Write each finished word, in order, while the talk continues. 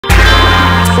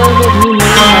so that you may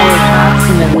know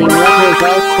approximately what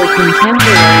results the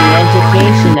contemporary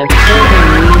education of children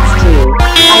leads to.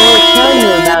 I will tell you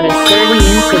about a certain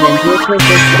incident which was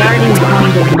the starting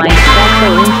point of my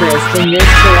special interest in this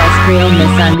terrestrial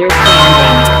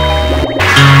misunderstanding.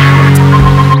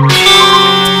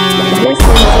 This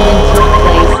incident took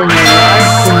place in the large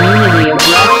community of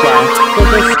Russia,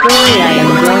 but the story I am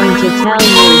going to tell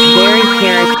you is very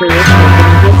characteristic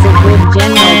and gives a good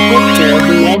general picture of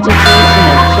the education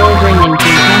of children in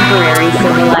contemporary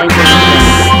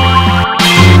civilization.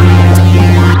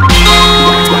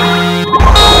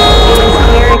 It is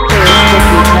characteristic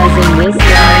because in this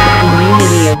large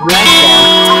community of Russia,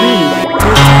 we,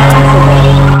 responsible,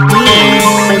 means,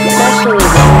 especially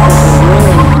those of the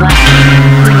ruling class,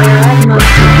 do their utmost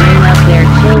to bring up their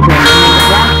children in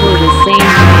exactly the same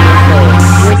way as those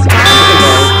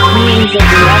responsible beings of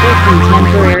the other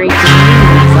contemporary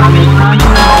communities on the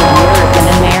continents of Europe and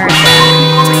America.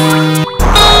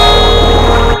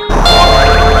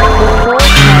 Before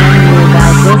telling you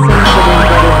about this incident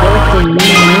that evoked in me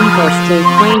an impulse to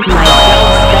acquaint myself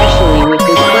specially with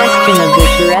the question of the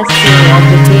terrestrial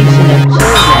education of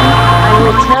children, I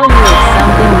will tell you of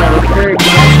something that occurred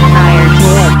just prior to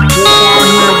it, which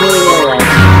admirably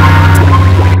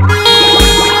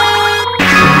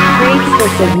traits the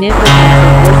significance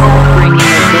of this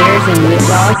upbringing of theirs and which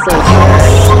also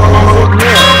serves, as it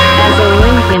were, as a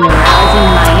link in arousing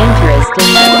my interest in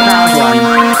that problem.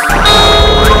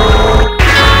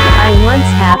 I once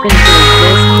happened to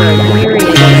exist for a period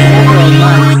of several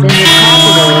months in the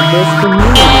capital of this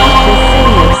community, the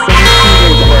city of St.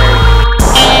 Petersburg.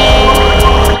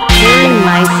 During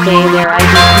my stay there I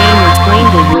became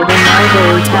acquainted with an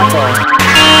elderly couple.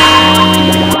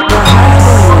 The husband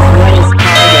was what is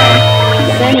called a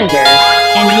senator,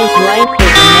 and his wife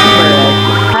was a member of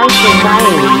high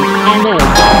society, and a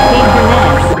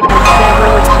patroness of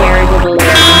several charitable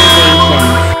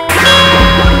organizations.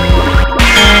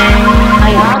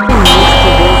 I often used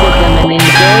to visit them and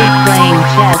enjoyed playing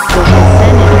chess with the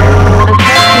senator, a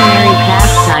customary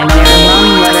pastime there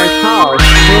among what are called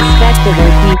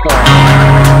respectable people.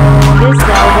 This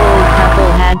elderly couple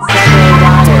had several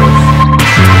daughters.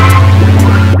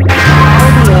 All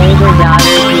the older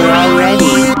daughters were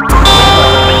already,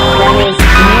 that is,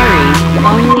 married.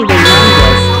 Only the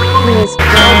youngest, who was 12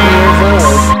 years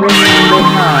old, remained at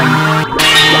home.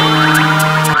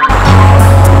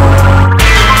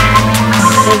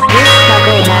 As this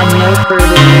couple had no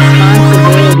further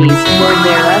responsibilities toward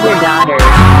their other daughters,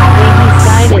 they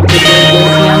decided to give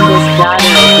this youngest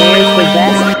daughter of theirs the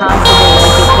best possible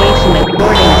education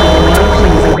according to the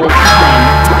notions of the time,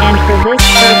 and for this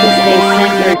purpose they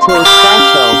sent her to a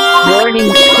special,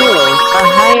 boarding school, a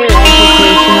higher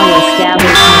educational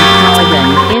establishment called an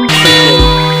institute.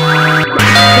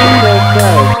 Single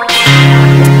quote.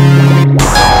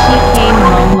 She came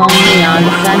home only on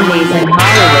Sundays and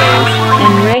holidays,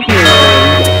 and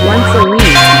regularly, once a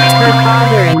week, her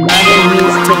father and mother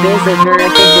used to visit her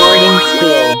at the boarding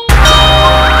school.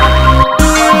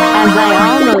 As I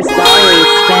almost always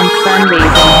spent Sundays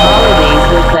and holidays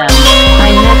with them, I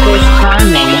met this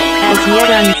charming, as yet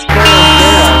unspoiled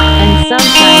girl, and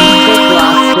sometimes took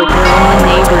walks with her in the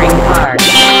neighboring park.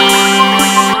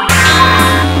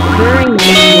 During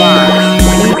these walks,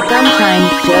 we sometimes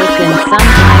joked and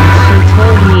sometimes she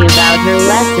told me about her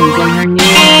lessons and her new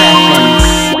impressions.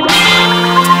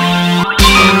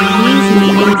 These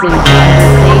meetings and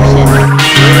conversations,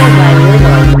 little by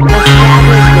little,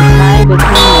 established a tie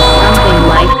between us, something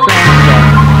like friendship.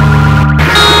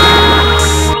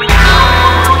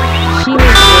 She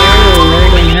was very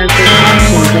alert in her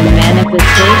perceptions and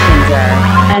manifestations are,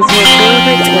 as her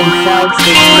favorites themselves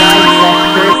describe such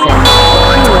persons,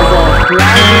 she was a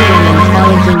lively and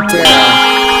intelligent girl.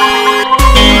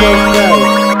 Single quote.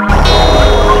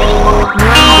 One day,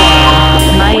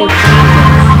 my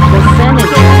acquaintance, the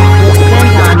senator, was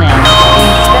sent on an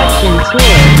inspection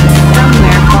tour,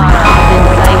 somewhere far off in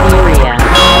Siberia.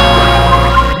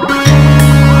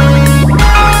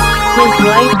 His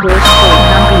wife wished to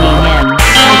accompany him,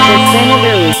 as the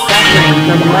senator was suffering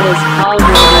from what is called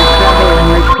liver trouble and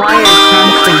required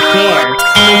constant care,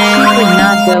 but she could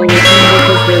not go with him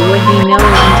because there would be no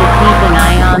one to keep an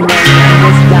eye on their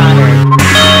youngest daughter.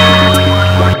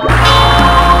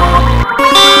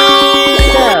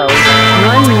 So,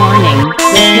 one morning,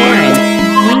 the parents,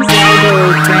 these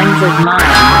elderly friends of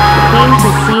mine, came to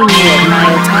see me at my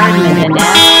apartment and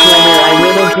asked whether I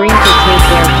would agree to take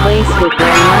their place with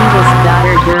their youngest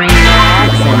daughter during their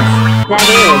absence, that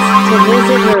is, to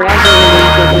visit her every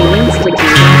week at the institute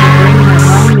and to bring her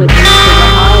home with me for the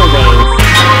holidays.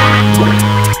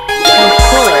 Of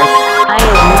course, I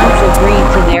at once agreed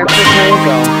to their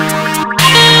proposal.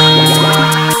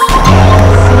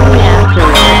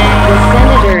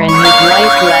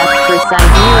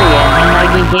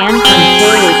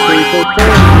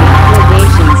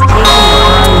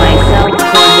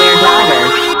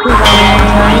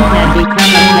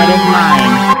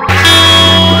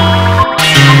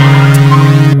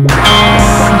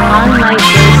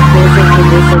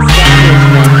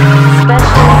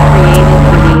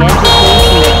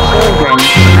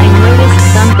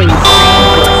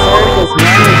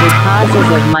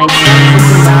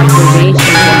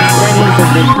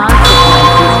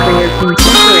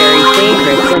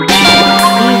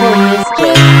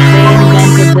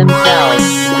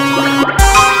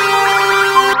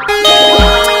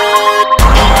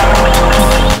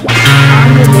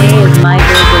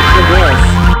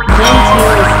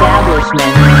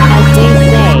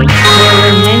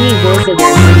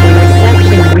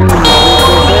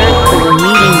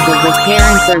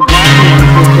 guardians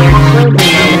with their children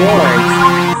or wards.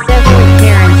 Several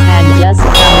parents had just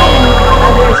come in,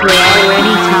 others were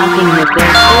already talking with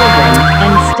their children,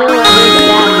 and still others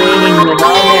sat waiting with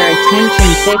all their attention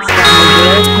fixed on the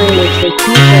door through which the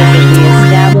pupils of the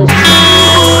establishment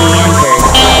usually entered.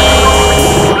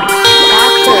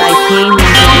 After I came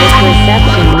into this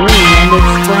reception room and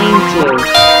explained to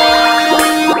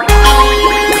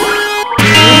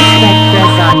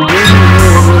inspectress on duty who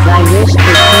it was I wished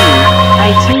to see, I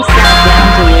too sat down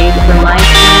to wait for my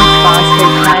friend's foster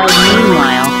child.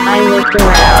 Meanwhile, I looked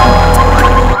around.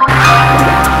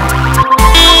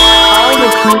 All the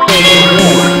pupils in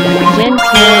this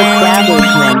genteel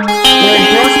establishment were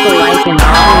dressed alike and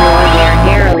all wore their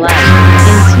hair alike,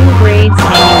 in 2 braids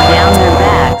hanging down their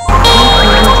backs, each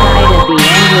one tied at the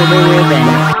end with a ribbon.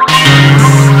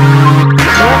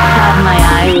 What caught my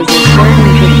eye was a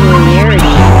certain peculiarity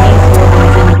in these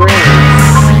ribbons and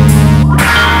braids.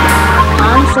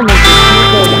 On some of the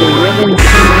pupils the ribbons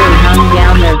simply hung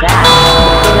down their backs,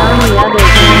 but on the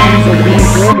others the ends of these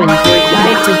ribbons were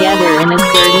tied together in a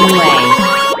certain way.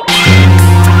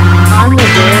 On the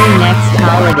very next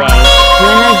holiday,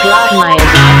 when I brought my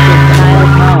adopted child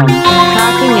home,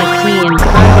 talking at tea in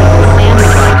front of the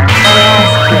sandbar, I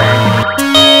asked her,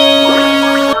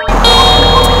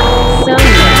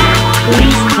 "Sonia,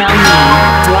 please tell me,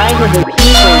 why do the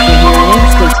pupils of your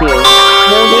institute,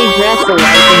 though they dress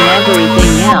alike in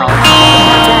everything else,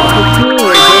 have that peculiar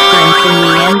difference in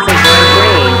the ends of their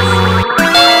braids?"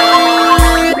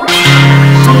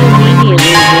 She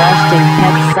immediately blushed and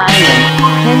kept silent,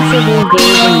 pensively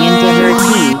gazing into her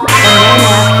tea, and then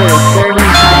after a certain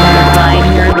time replied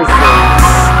nervously,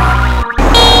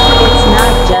 "It's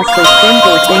not just a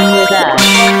simple thing with us.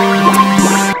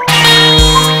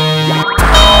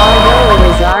 Although it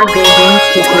is our big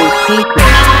institute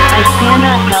secret, I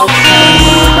cannot help telling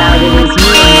you about it as you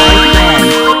are my friend,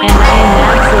 and I am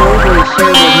absolutely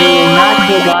sure that you will not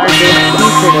give our big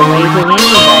secret away to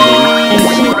anybody." And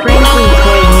she frankly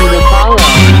told me the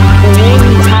following: "The way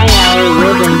we tie our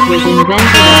ribbons was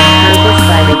invented on purpose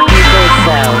by the people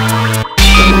so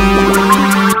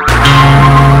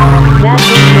that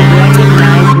they could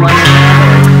recognize one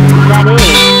another, that is,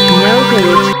 know to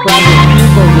which club of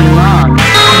people belong,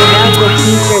 without the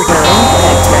teachers or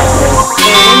inspectresses,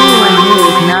 or anyone who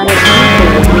is not a pupil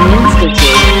of the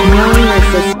institute, knowing or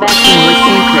suspecting the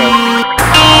secret.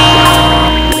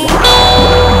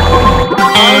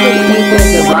 All the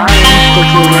pupils of our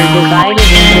institute were divided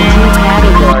into 2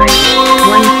 categories.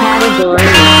 One category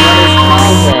is what is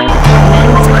called the men's club, and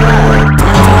the other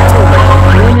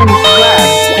the women's club,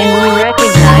 and we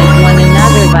recognize one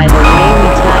another by the way we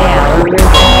tie our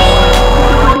ribbons."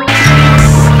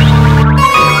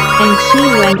 And she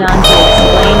went on to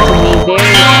explain to me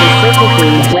very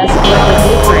specifically just what the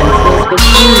difference was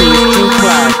between these 2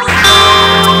 clubs.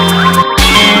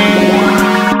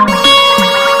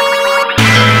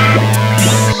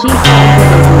 She said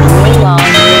that as a rule all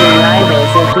new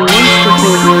arrivals at the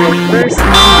institute were at first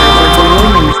members of the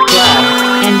women's club,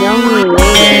 and only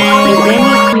later, if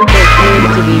any pupil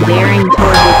proved to be daring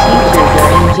toward the teachers or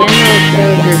in general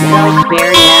showed herself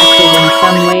very active in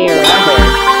some way or other,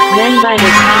 then by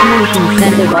the common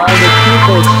consent of all the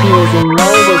pupils she was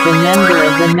enrolled as a member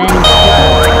of the men's club,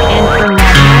 and from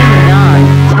that moment on,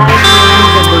 tied the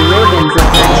ends of the ribbons of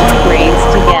her 2 braids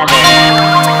together.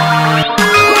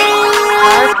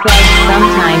 Our clubs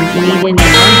sometimes meet in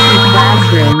an empty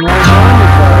classroom or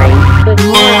dormitory, but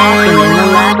more often in the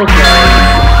lavatories.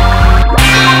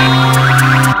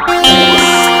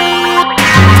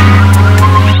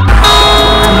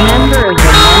 A member of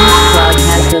the men's club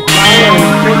has the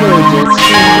following privileges: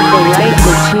 she has the right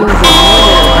to choose and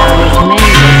order about as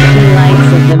many as she likes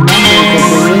of the members of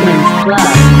the women's club,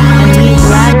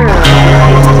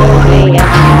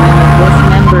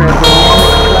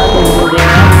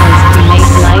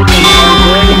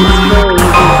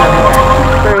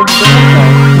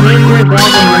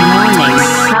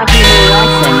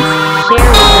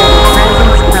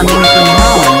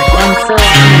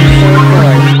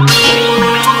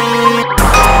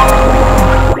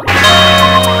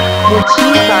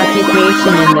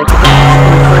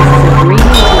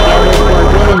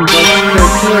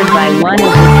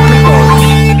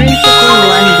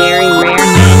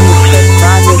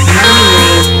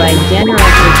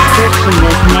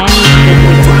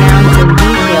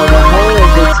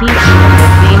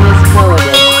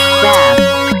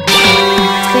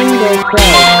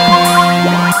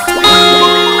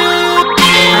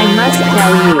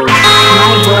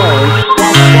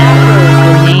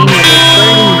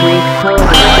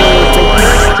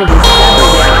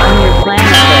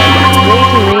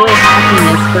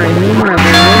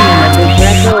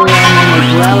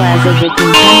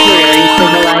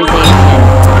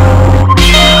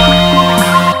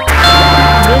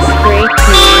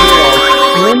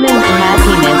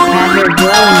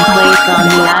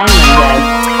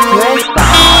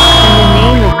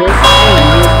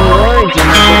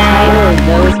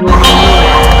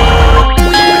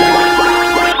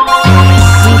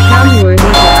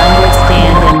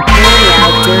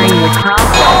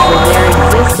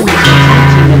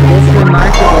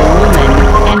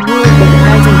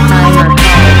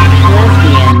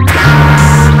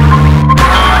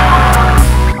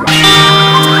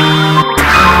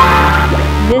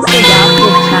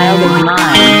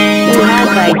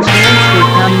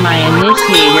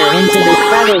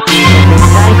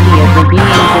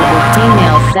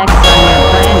 sex on your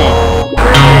planet.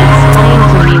 Further explained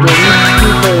to me that each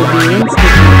pupil of the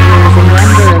institute who is a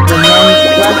member of the men's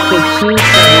club could choose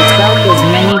for herself as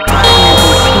many partners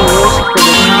as she wished for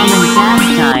the common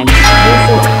pastime,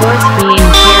 this of course being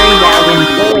carried out in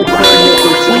full accord with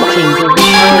the teachings of the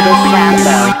poetess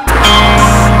Sappho.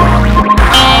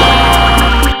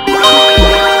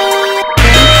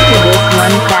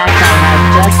 One fact I have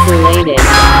just related,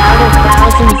 out of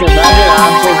thousands of other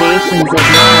observations of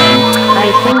mine, I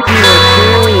think you will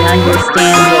clearly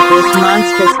understand that this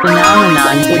monstrous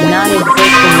phenomenon did not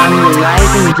exist among the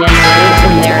rising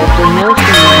generation there if the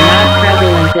notion were not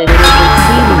prevalent that it is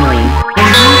exceedingly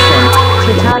indecent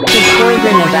to talk to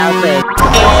children about the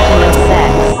question of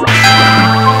sex.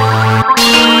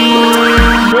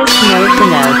 This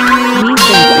notion of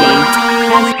decency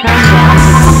has come down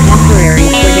to contemporary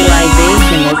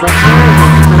civilization as a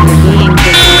heritage from the beings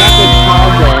of the epoch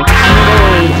called the Middle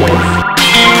Ages.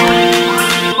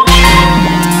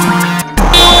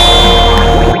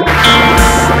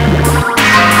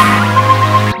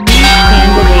 These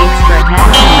candidates for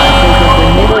having us as of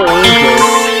the Middle Ages,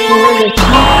 who were the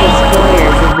chief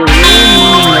destroyers of the real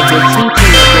meaning of the teaching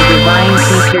of the divine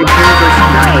teacher Jesus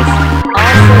Christ,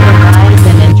 also devised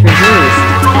and introduced,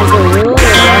 as a rule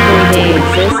of everyday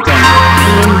existence,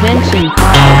 the invention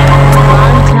called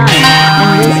avant-garde,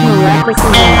 and this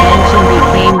maleficent invention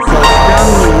became so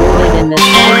strongly rooted in the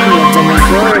psyche of the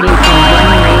majority from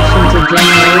generation to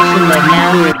generation that now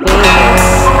your favorites,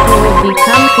 who have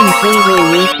become completely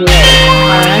weak-willed,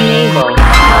 are unable,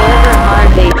 however hard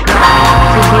they try,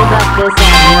 to give up this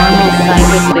abnormal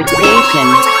psychic fixation,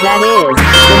 that is,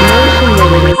 the notion that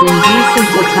it is indecent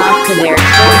to talk to their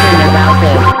children about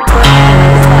the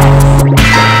question of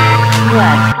sex.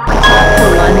 What? Talk to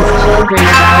one's children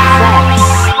about sex?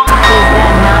 Is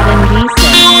that not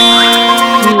indecent?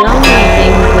 The only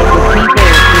things that the people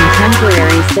of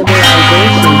contemporary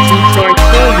civilization teach their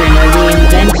children are the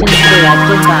inventions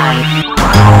corrupted by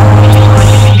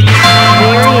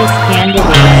various candidates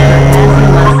for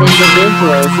Asimov's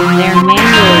individuals in their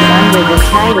manuals under the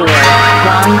title of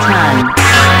Bon-Ton.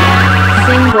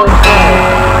 Single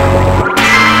quote.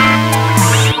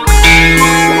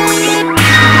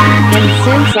 And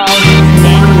since all these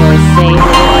manuals say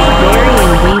that it is very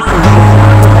indecent to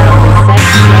talk about the sex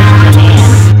question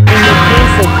and, in the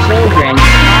case of children,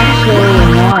 actually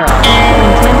immoral,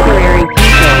 contemporary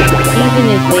people, even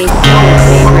if they see their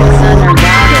favorite son or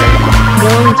daughter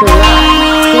going to rock,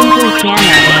 simply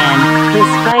cannot and,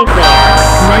 despite their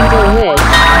mental wish,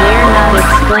 dare not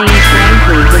explain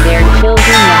frankly to their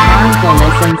children the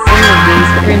harmfulness and sin of these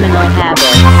criminal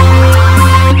habits.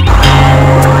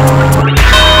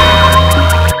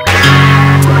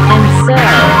 And so,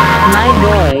 my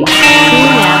boy,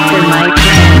 soon after my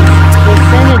friends, the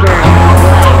senator and his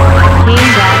wife, came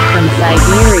back from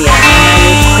Siberia and I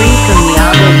was free from the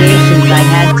obligations I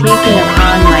had taken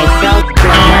upon myself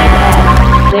toward my pet,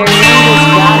 their youngest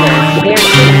daughter, there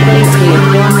took place the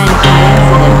aforementioned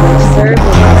incident which served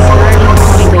as the starting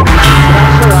point of my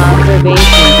special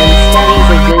observations and studies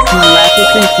of this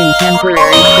maleficent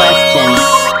contemporary question.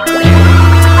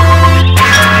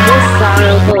 This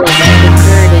sorrowful event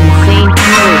occurred in St.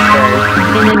 Petersburg,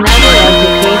 in another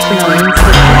educational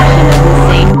institution of the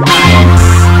same kind.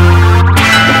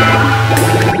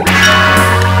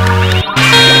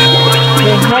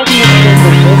 The headmistress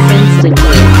of this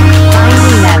institute,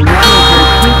 finding that one of her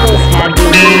pupils had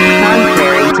behaved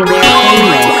contrary to their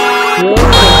famous rules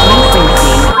of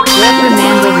decency,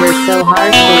 reprimanded her so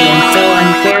harshly and so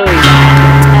unfairly that,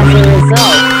 as a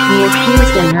result, the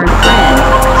accused and her friend,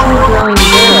 two growing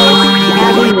girls,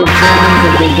 having the germs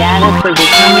of the data for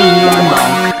becoming normal,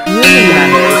 women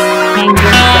runners, hanged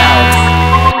themselves.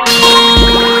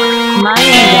 My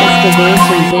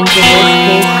investigations into this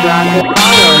case brought the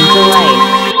following to light.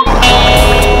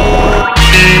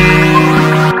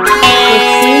 It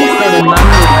seems that among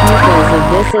the pupils of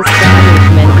this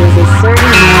establishment was a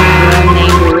certain young girl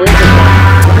named Elizabeth,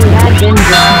 who had been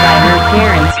drawn by her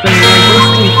parents from their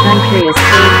distant country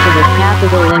estate to the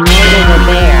capital in order that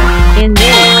there, in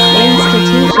this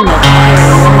institution of higher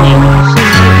learning, she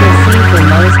might receive the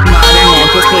most modern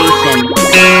education.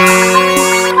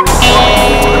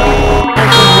 At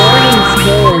the boarding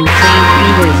school in St.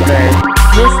 Petersburg,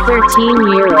 this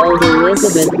 13-year-old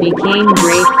Elizabeth became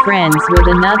great friends with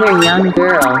another young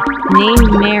girl,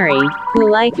 named Mary, who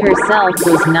like herself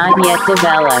was not yet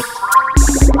developed.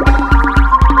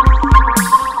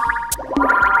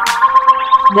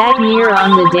 That year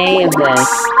on the day of the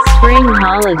spring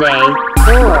holiday,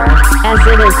 or, as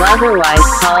it is otherwise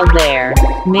called there,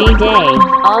 May Day,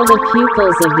 all the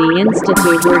pupils of the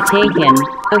institute were taken,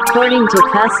 according to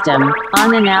custom,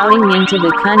 on an outing into the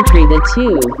country. The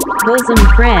two bosom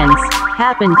friends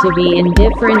happened to be in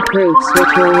different groups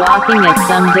which were walking at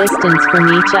some distance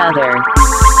from each other.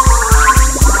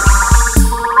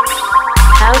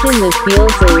 Out in the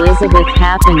fields, Elizabeth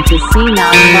happened to see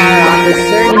not far off a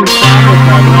certain quadruped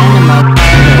animal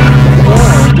called bull,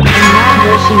 and not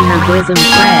wishing her bosom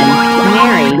friend,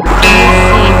 Mary, to miss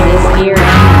seeing this dear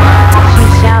animal, she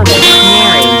shouted,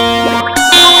 "Mary!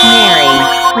 Mary!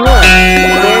 Look!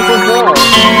 There's a bull!"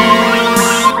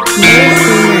 No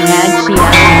sooner had she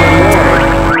uttered the word,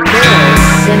 "bull,"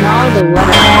 than all the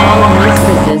what-I-call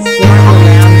mistresses swarmed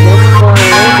around this poor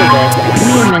Elizabeth,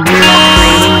 vehemently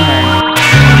upbraiding her.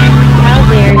 "How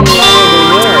dare you utter the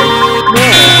word,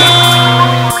 bull?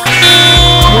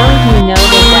 Don't you know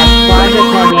that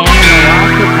quadruped animal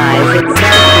occupies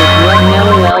itself with what no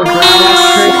well-brought-up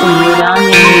person would on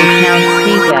any account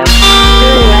speak of,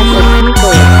 still less a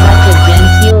people of such a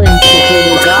genteel institute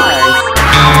as ours?"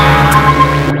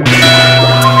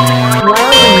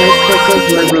 While the mistresses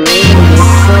were berating this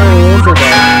poor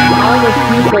Elizabeth, all the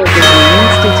pupils of the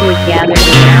institute gathered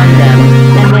around them,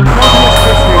 and the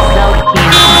headmistress herself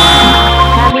came on.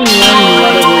 Having learned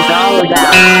what it was all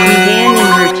about, began in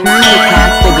her turn to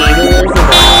castigate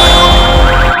Elizabeth.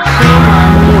 "Shame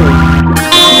on you!"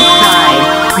 she cried,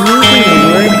 using a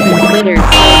word considered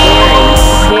so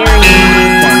very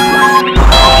indecent.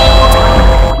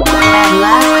 At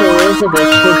last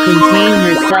Elizabeth could contain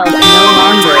herself no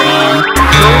longer and,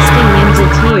 bursting into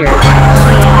tears,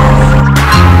 she asked,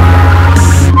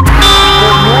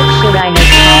 "But what should I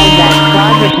have called that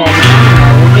quadruped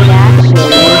animal if it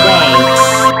actually obeyed?"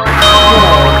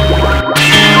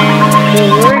 "The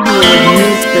word you would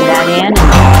use for that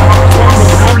animal," said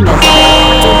the headmistress,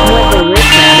 "is what the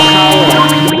riffraff call it.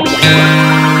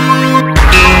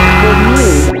 But you,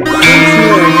 since you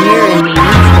are here in the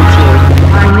institute,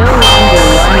 are no longer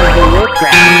one of the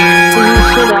riffraff, so you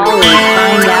should always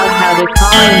find out how to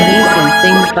call indecent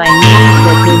things by names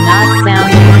that do not sound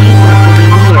indecent to the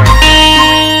ear.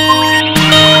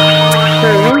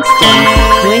 For instance,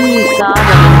 when you saw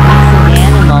the indecent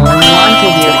animal and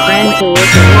wanted your friend to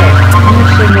look at it, you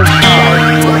should have called,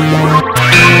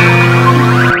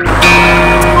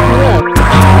 'Look,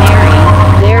 Mary,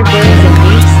 there goes a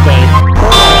beefsteak,'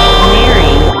 or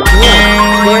 'Mary, look,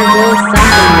 there goes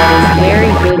something that is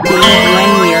very good to eat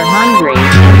when we are hungry,'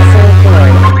 and so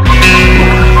forth."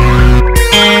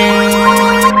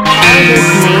 All this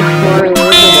made poor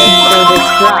Elizabeth so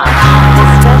distraught,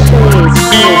 especially as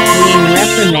she was being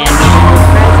reprimanded in the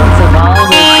presence of all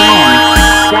her friends,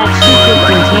 that she could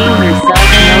contain herself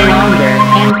no longer,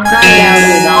 and cried out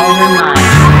with all her might,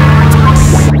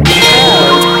 "Oh,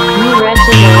 you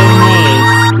wretched old maids!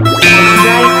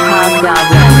 Striped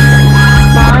hobgoblins!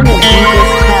 Spawn of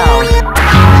deepest hell!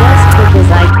 Just because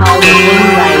I call the thing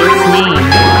by its name,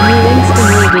 you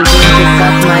instantly begin to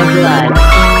suck my blood.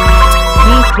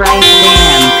 Be Christ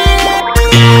damned!"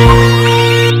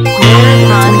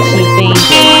 Thereupon she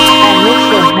fainted, at which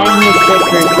the headmistress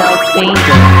herself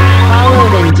fainted,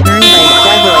 followed in turn by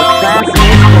several class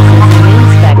mistresses and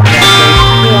inspectresses,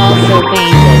 who also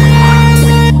fainted.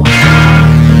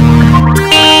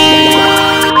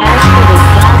 As for the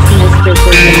class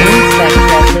mistresses and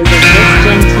inspectresses of this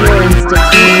genteel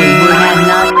institution who had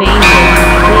not fainted,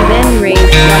 they then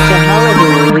raised such a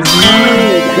hullabaloo as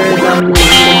normally occurs only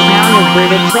in the town of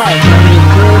Bertachet when the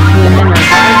clothed women are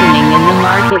bargaining in the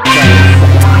marketplace.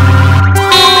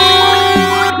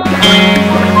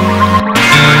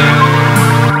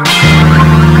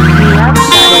 The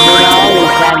upshot of it all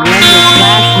is that when the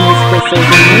class mistresses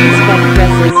and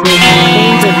inspectresses who had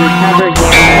fainted recovered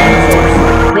their senses,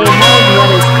 they held what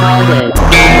is called a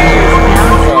teachers'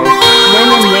 council, then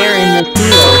and there in the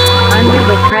field, under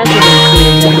the presidency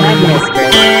of the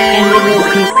headmistress, and it was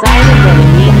decided that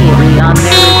immediately on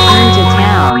their return to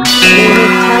town, they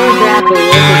would telegraph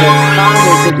Elizabeth's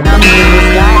father to come to his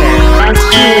daughter, as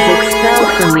she was expelled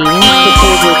from the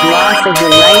institute with loss of the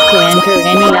right to enter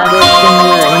any other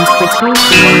similar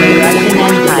institution in the Russian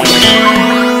Empire.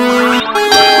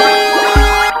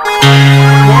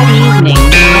 That evening,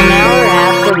 an hour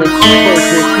after the pupils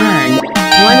returned,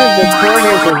 one of the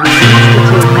porters of the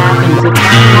institute happened to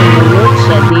find in the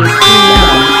woodshed these two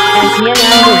young, as yet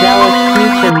undeveloped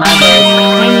creature mothers,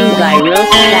 hanging by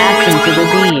ropes fastened to the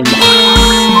beam.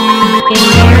 In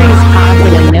Mary's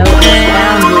pocket a note was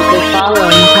found with the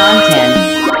following contents: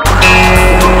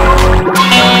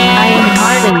 "I am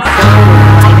heart and soul with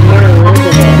my dear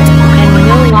Elizabeth, and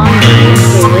no longer wish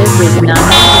to live with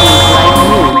nonentities like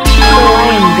you, so I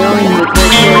am going with her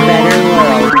to a better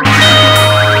world.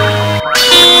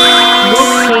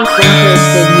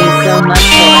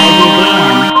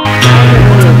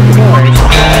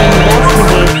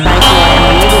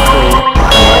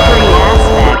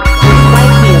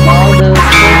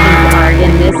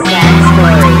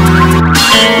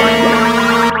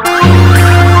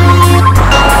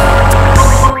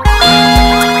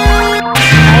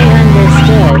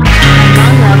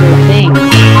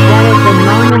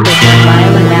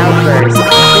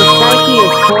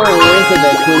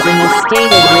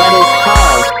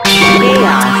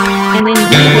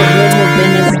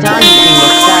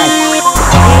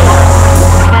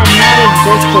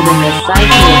 existed in the psyche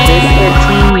of this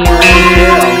 13-year-old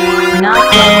girl, not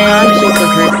yet conscious of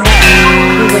herself,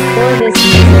 who before this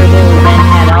miserable event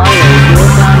had always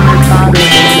lived on her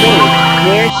father's estate,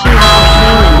 where she had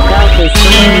seen and felt the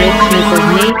same richness of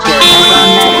nature as on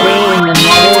that day in the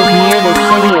meadows near the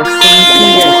city of St.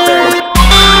 Petersburg.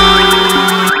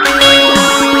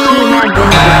 She had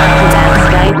been brought to that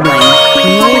stifling,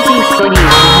 noisy city and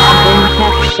had been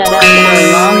kept shut up for a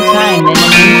long time in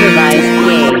an improvised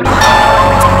cage.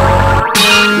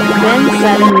 Then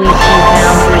suddenly she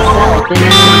found herself in an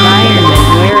environment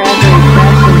where every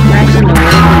fresh impression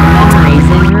awakened memories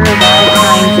in her of all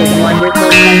kinds of wonderful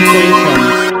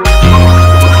sensations.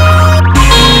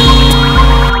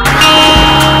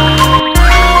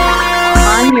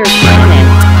 On your planet,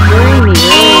 during the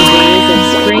early days of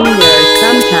spring there are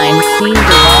sometimes scenes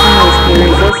of almost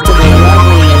irresistible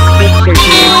loveliness pictured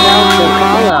to yourself the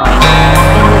following.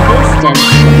 In the distance,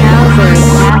 cows are at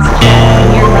pasture,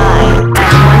 nearby,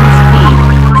 at one's feet,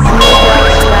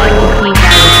 snowflakes shyly peep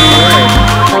out of the earth,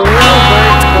 a little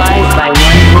bird flies by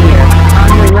one's ear,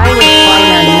 on the right a quite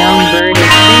unknown bird is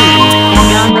singing, and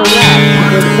on the left,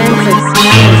 the sense of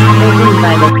smell is quickened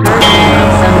by the perfume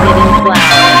of some hidden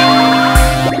flower.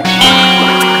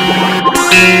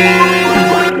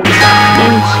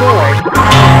 In short, at a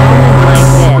moment like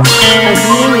this, a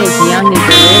being as young as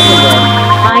Elizabeth,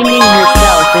 finding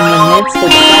herself in the midst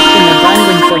of such an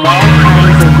abundance of all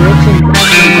kinds of rich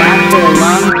impressions after a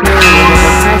long period of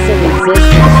oppressive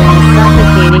existence in a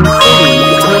suffocating city,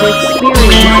 would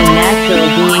experience a natural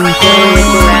being till which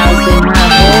aroused in her a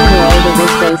whole world of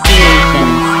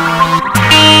associations.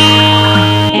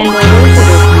 And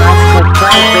Elizabeth must have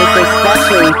felt this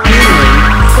especially keenly,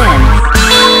 since,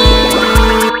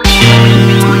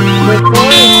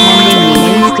 before attending the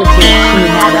institute she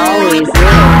had always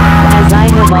lived, as I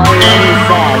have already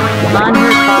said, on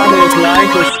her father's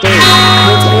large estate,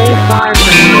 which lay far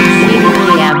from the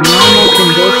exceedingly abnormal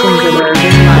conditions of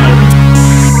urban life.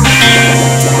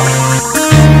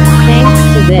 Thanks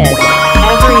to this,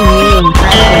 every new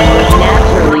impression would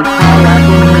naturally call up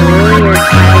in her earlier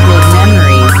childhood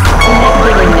memories,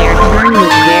 connected in their turn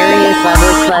with various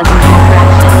other pleasant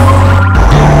impressions.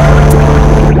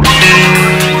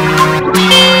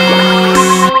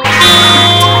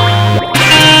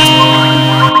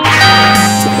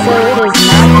 So it is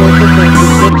not difficult to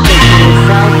picture to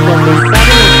yourself that the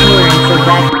sudden appearance of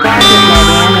that quadruped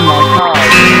animal called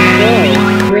bull,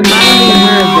 reminding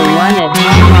her of the one at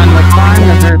home on the farm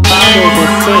of her father's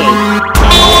estate,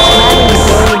 and which had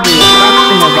enjoyed the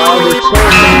affection of all the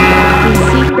children, who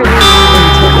secretly even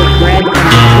took it bread from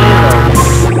the table,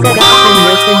 set off in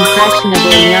this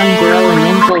impressionable young girl an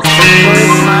impulse to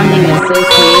corresponding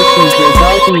associations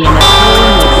resulting in a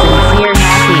feeling of sincere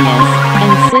happiness,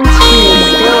 and since she was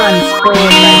still unspoiled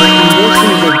by the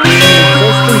conditions of being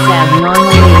existence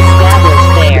abnormally established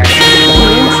there, she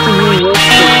instantly wished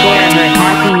to share her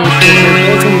happiness with her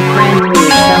bosom friend who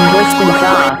was some distance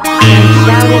off, and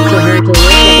shouted to her to look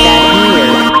at that dear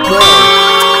bull.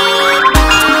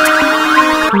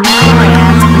 Now I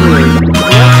ask you,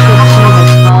 what should she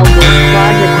have called this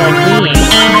quadruped being,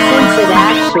 since it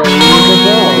actually was a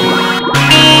bull?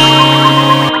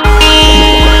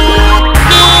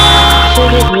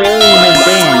 Should it really have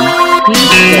been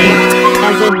beefsteak,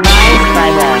 as advised by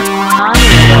the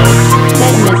Honorable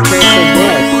Headmistress of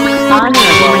this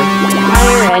Honorable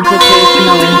Higher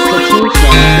Educational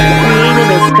Institution, created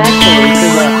especially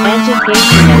for the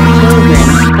education of children,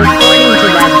 according to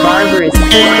that barbarous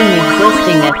system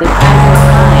existing at the present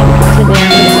time, to their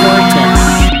misfortune?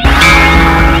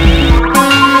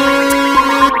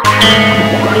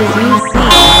 As you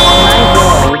see, my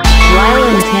boy, while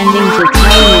intending to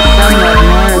tell you somewhat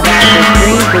more about the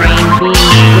free brain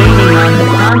beings breeding on the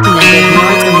continent of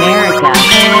North America,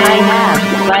 I have,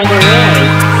 by the way,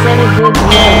 said a good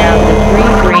deal about the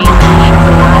free brain beings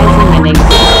arising and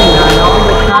existing on all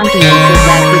the continents of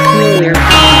that peculiar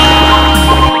fauna.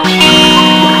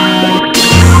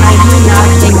 I do not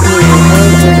think you will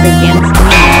hold this against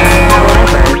me,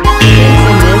 however, since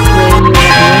in this way you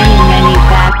have learned many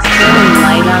facts throwing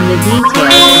light on the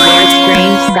details of their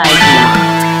strange psyche.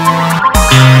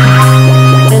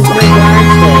 As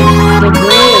regards the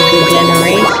degree of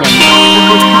degeneration, of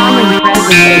the common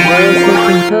presence of those who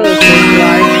compose this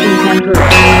large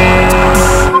contemporary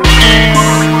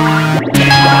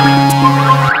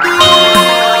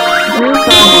group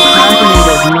on the continent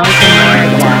of North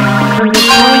America, from the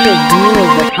point of view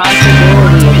of the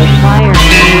possibility of acquiring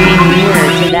being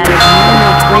nearer to that of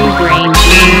normal free-brain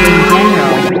beings in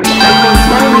general, I can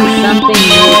tell you something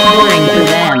reassuring for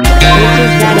them, which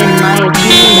is that in my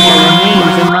opinion there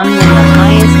remains among them the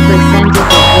highest percentage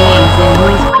of beings in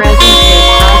whose presence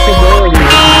this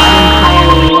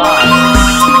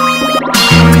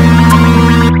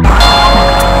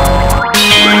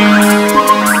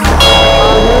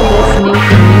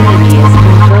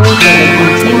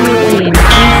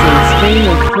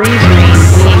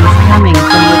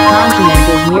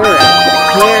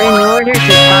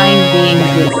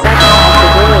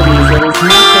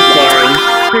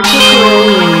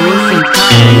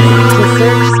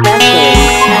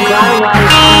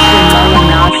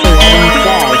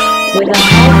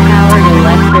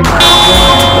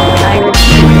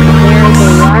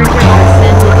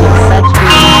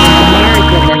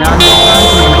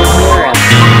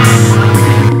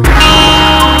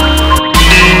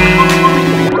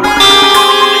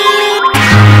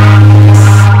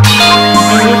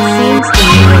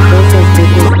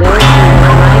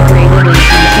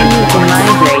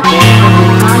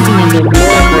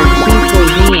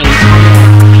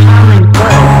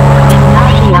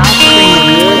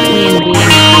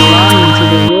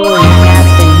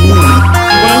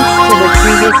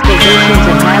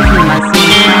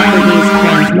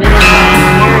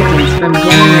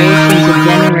to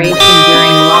generation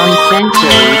during long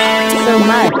centuries, so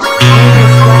much, in the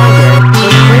swagger,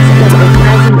 exists of the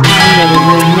present time that it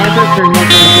would never permit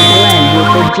them to blend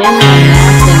with the general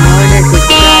mass in order to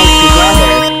strive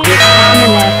together, with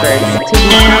common efforts, to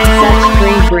become such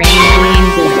free-brained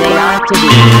beings as they ought to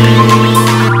be.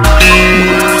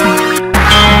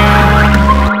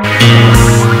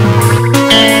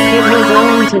 It was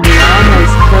owing to the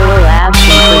almost total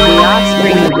absence of the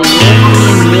offspring of the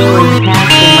European rule and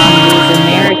caste among these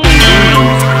American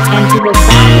beings, and to the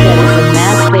fact that as a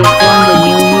mass they formed a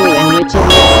milieu in which it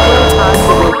was still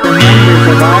possible for members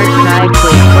of our tribe to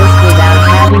exist without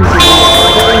having to be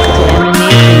exposed to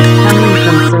emanations coming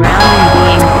from surrounding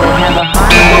beings that have a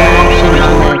harmful action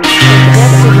on the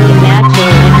objectively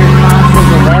natural inner causes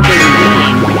of every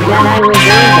being, that I was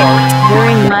able,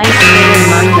 during my stay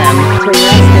among them, to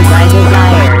rest as I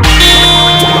desired.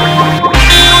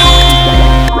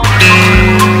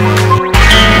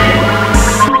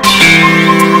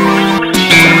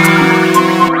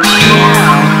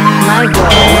 Now, my goal,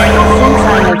 since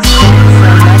I have spent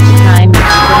so much time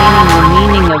explaining the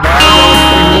meaning of all those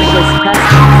pernicious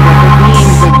customs that the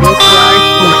beings of this large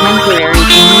contemporary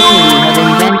community have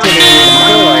invented and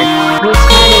restored, which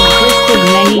had existed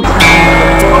many times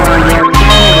before on their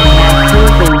planet and have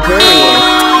proved injurious,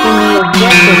 in the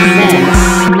objective sense,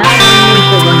 not only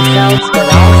for themselves but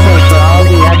also for all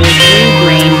the other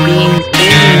free-brained beings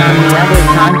breathing on the other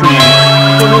continents,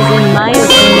 it is in my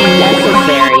opinion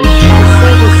necessary, as so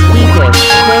to speak of,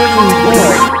 closing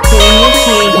court, to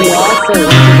initiate me also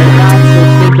into the thoughts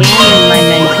which began in my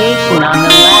mentation on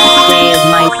the last day of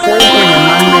my sojourn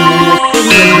among them in the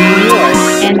city of New York,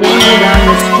 and ended on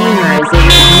the steamer as it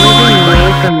was moving away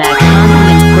from that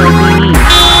continent toward the east.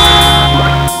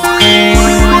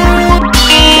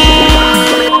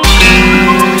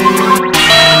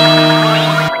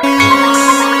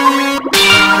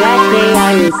 That day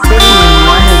I was sitting in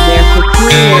one of their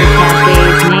peculiar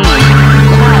cafes named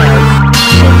Child's,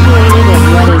 situated at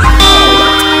what is called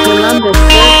Columbus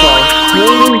Circle,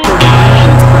 waiting for the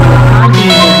planes from the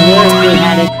continent of Europe who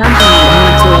had accompanied me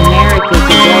to America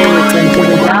to go with them to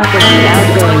the dock of the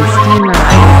outgoing steamer.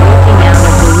 I was looking out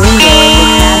of the window at the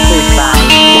passers-by,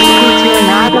 who to an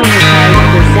automatized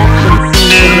perception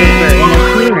seemed to differ in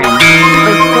appearance,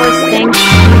 of course thanks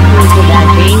chiefly to that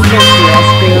baneful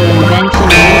terrestrial invention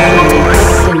recently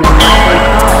fixed in the what they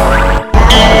call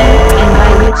fashion, and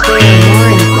by which they are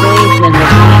more enslaved than the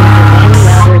beings of any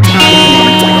other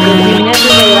continent, but who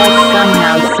nevertheless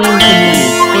somehow seem to me,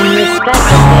 in respect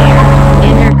of their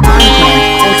inner content,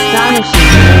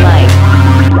 astonishingly alike.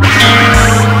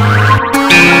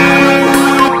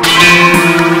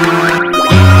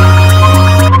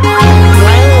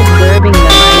 While observing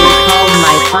them I recalled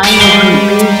my final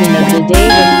conclusion of the day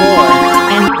before,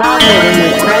 and thought that in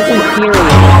the present period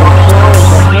of the flow of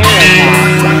the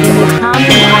Herapath, in the common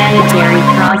planetary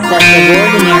process of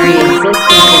ordinary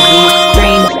existence of these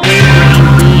strange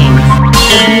free-brained beings,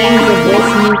 the beings of this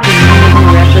new community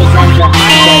represent the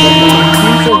hotbed of the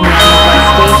intensive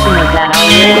manifestation of that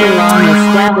already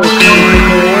long-established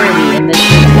particularity in the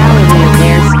totality of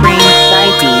their strange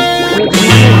psyche, which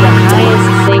one of the highest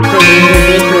sacred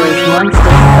individuals once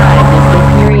described as the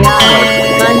periodic,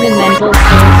 fundamental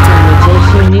source from which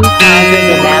issue new causes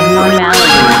of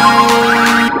abnormalities.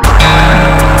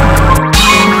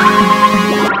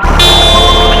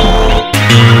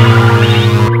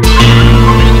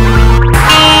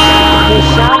 The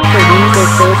shock for these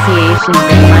associations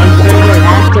and my further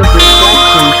active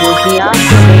reflections was the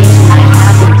observation I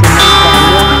happened to make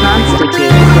that what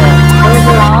constitutes the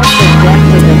overall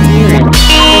subjective appearance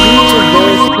of each of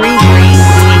those free-brained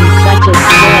beings such as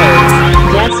clothes,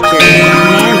 gestures,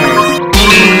 manners,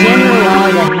 and in general all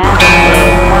the habits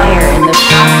they acquire in the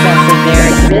process of their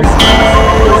existence,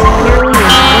 is purely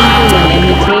and simply an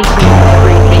imitation of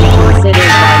everything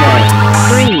considered by the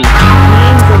free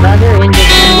beings of other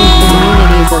independent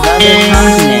communities of other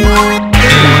continents,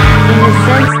 in the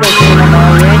sense that they have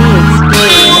already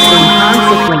experienced and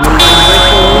consequently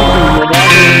universally would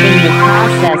everything the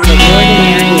process of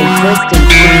ordinary existence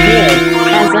can give,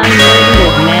 as unworthy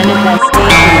of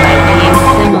manifestation by being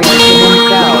similar to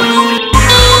themselves.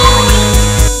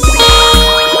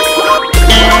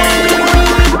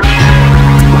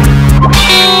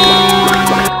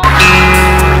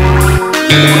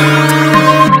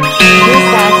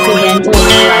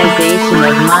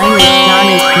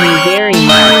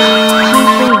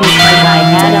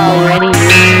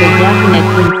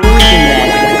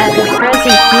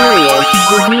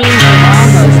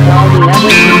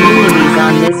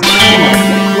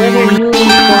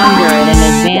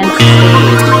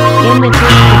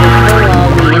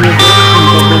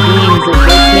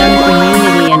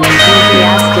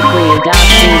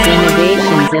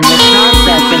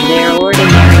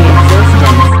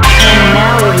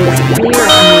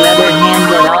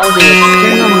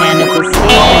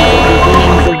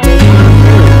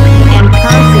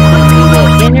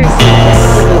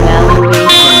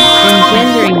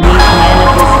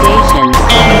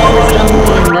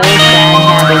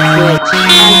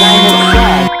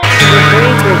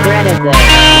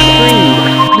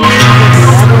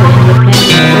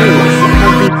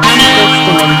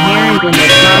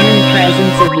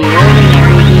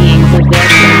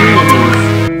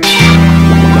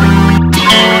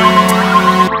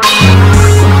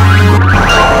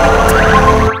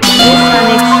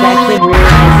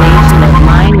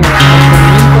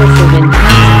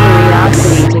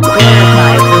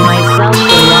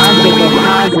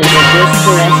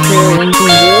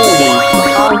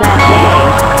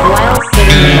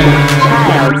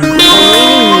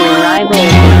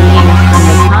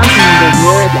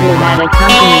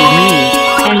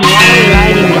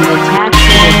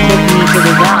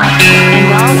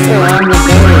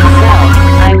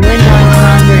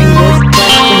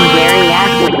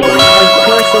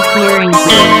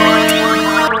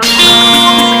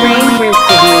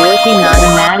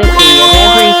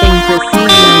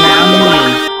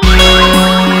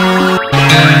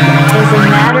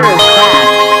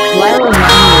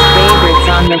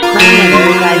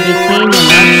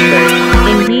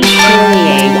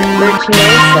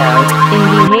 virtuoso, in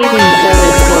behaving so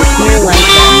as to appear like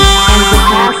them, and to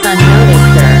pass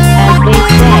unnoticed or, as they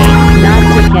say, not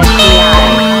to catch the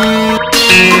eye.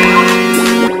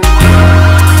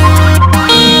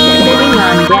 Sitting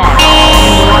on deck,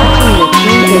 and watching the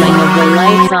twinkling of the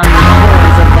lights on the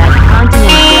shores of that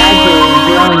continent gradually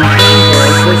growing fainter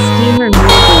as the steamer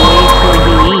moved away toward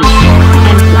the east,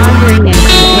 and pondering and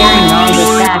comparing all the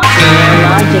facts in their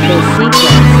logical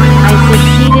sequence, I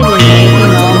succeeded in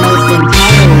making almost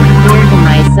entirely clear to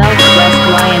myself just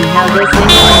why and how this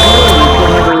incongruity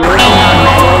could have arisen on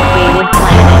that ill-fated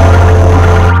planet.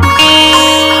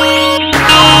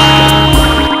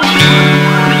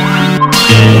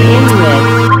 To begin with,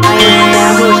 I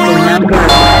established a number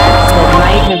of facts that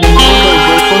might have enabled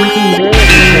this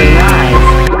incongruity to arise,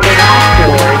 but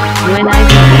afterward, when I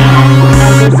began,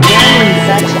 as is done in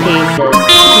such cases,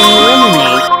 to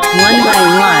eliminate, one by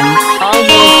one, all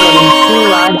those that ensue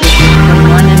logically from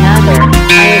one another,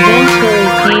 I eventually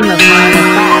came upon a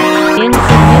fact,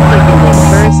 insignificant at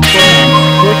first glance,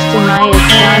 which to my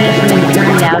astonishment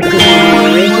turned out to be the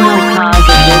original cause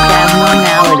of this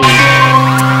abnormality.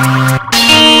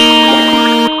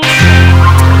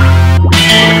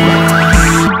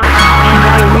 And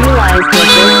I realized that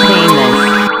this famous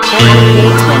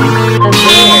education of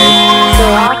theirs, so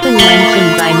often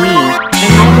mentioned by me,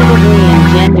 inevitably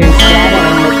engenders data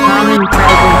in the common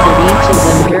presence of each of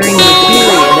them during the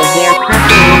period of their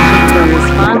preparation for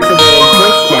responsible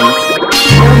existence,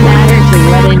 no matter to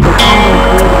what independent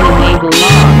group he may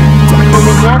belong, for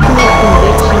the definite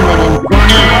conviction that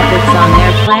informing ethics on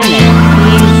their planet,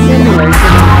 being similar to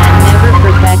the man never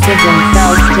perfected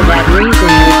themselves to that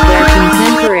reason which their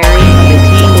contemporaries have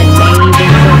attained and may even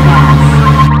surpass.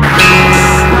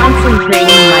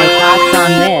 Concentrating my thoughts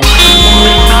on this, and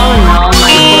recalling all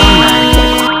my former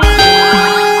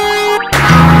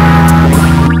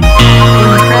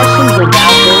impressions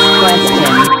about this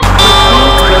question,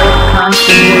 received both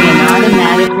constantly and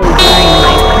automatically during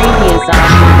my previous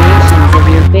observations of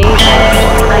your phases,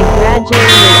 I gradually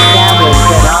established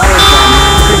that all of them,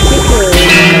 particularly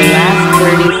in the last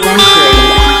 30 centuries,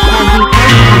 had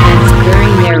become convinced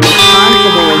during their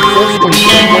responsible existence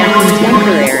that their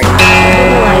contemporary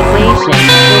civilization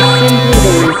was simply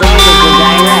the result of the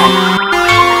direct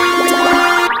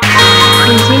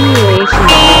continuation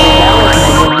of the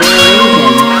development of their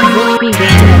reason, which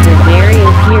began at the very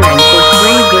appearance of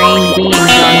free-brained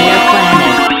beings on their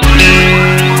planet.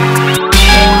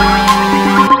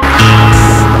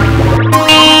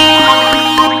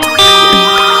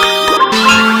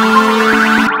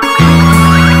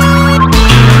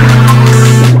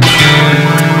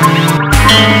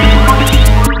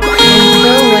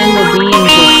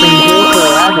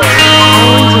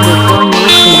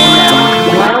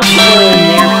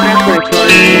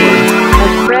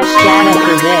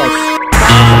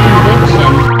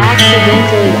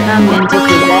 Come into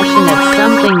possession of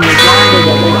something regarded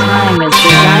at the time as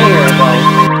desirable,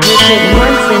 which at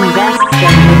once invests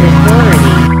them with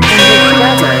authority, and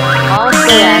discover,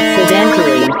 also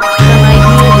accidentally, some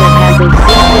idea that has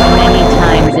existed many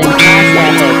times in past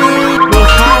epochs. They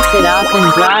pass it off and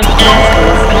broadcast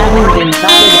it as having been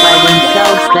thought of by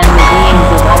themselves than the beings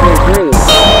of other groups,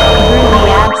 through the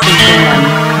absence in them,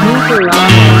 due to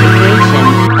wrong education,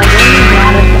 of any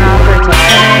data proper to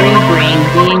all free-brained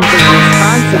beings of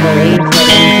responsible age that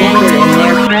engender in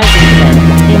their presence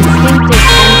an instinctive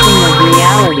sensing of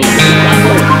reality, and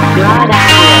with broad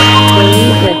outlook,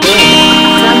 believe that this,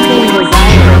 something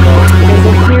desirable, is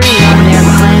appearing on their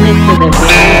planet for the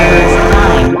very first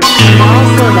time, and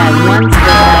also that once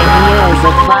this idea is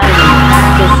applied in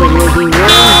practice it will be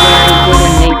really very good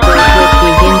and they forthwith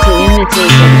begin to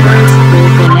imitate the first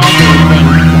group in everything,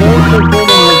 both the good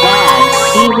and the bad,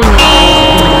 even if it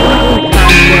is completely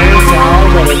contrary to all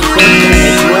that exists and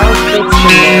is well fixed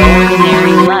in their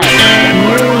ordinary life,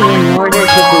 merely in order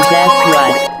to possess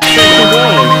what, for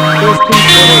today, is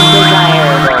considered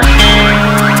desirable.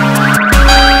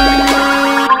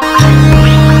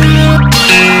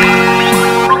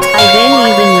 I then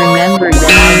even remembered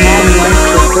that I had once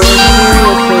before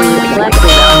seriously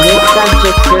reflected on this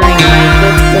subject during my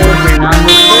fifth sojourn on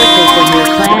the surface of your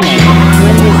planet,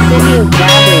 when the city of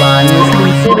Babylon was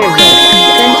considered the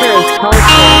center of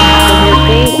culture, of your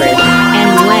favorites, and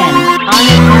when, on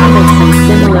account of some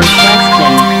similar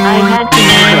question, I had to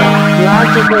make a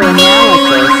logical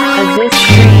analysis of this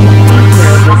strange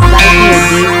feature of the psyche of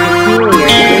these peculiar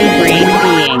free-brained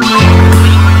beings.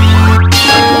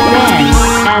 Then,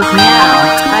 as now,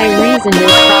 I reasoned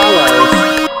as follows.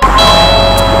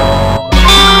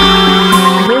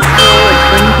 This way of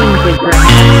thinking could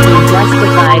perhaps be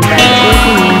justified by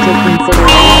taking into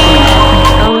consideration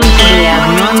that, owing to the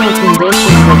abnormal condition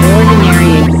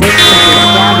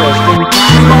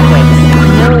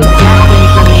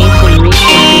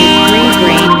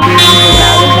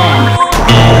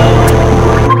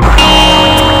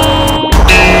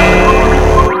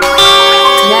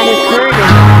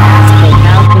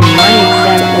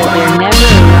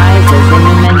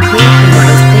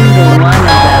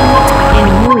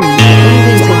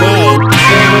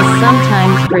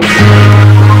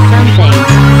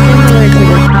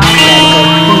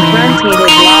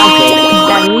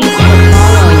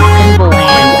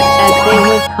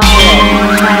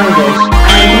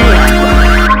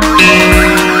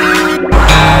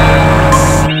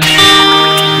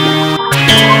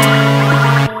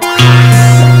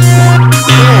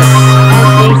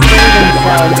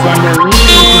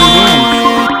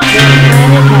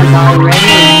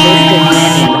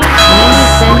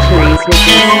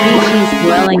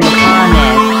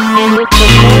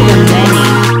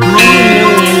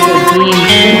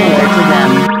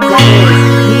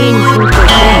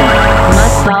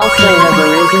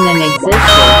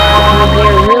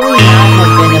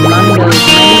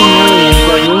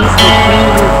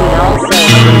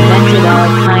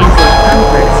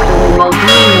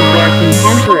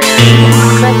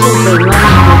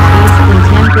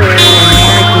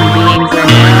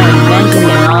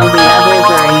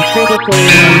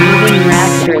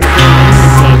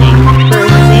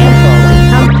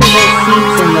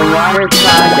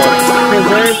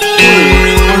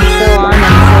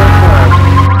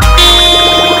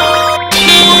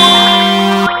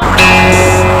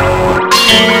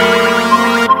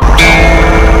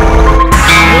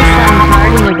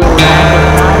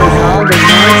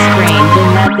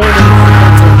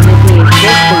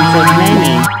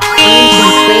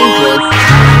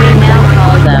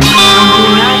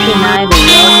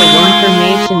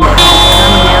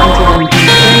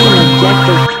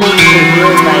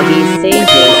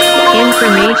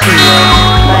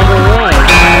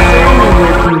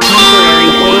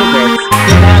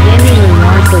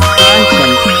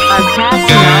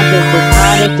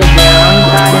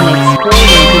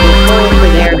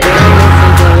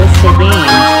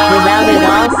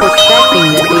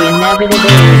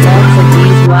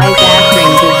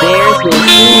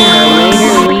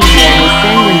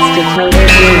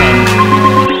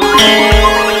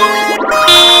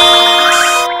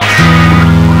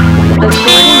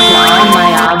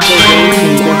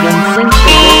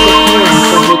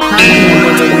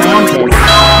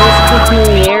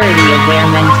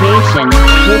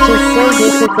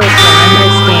difficult to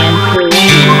understand through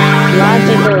any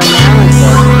logical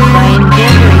analysis, by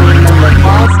engendering in them the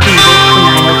false conviction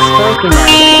I have spoken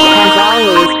of, has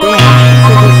always been,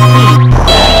 so to speak,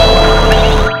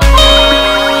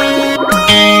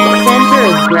 the center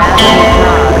of gravity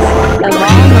cause of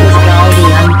almost all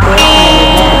the unfortunate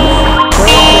events,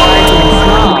 both large and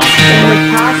small, in the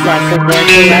process of their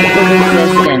collective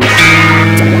existence.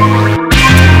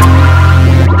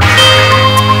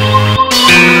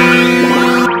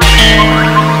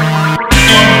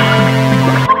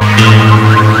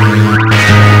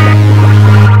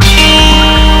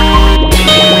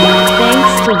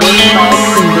 Thanks to this false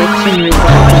conviction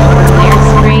resulting from their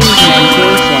strange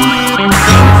mentation, and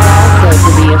thanks also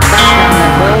to the effect on the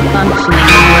whole functioning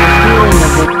in their feeling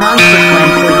of the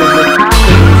consequences of the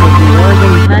properties of the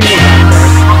organ fundamental,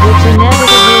 which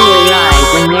inevitably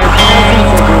arise in their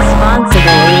presence of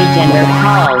responsible agent are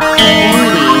called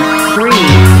envy,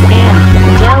 greed, and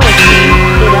jealousy.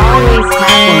 It always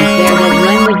happens there that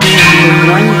when the beings of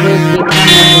one group become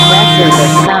the possessors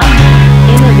of some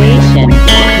innovation,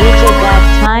 which at that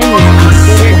time is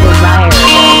considered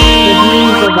desirable, the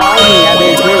beings of all the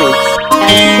other groups,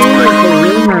 as soon as the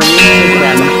rumor reaches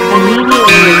them,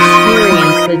 immediately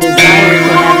experience the desire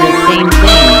to have the same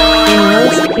thing, in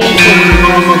most cases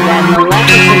because of that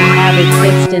maleficent habit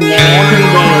fixed in their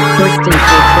everyday existence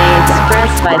which they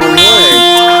express by the words,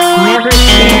 never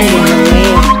stand in the way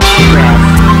of progress,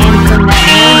 and from that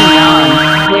moment on,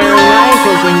 there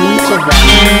arises in each of them,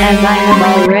 as I have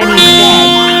already said,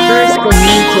 first the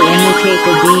need to imitate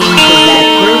the beings of that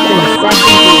group and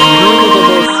second the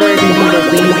indubitable certainty that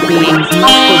these beings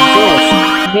must exist,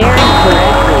 very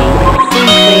correctly,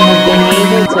 since they have been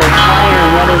able to acquire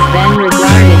what is then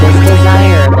regarded as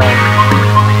desirable.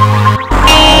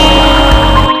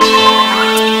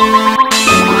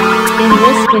 In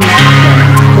this connection,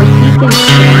 the piquant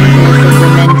strangeness of the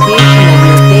mentation of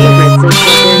your favorites is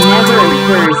that there never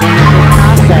occurs any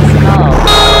process called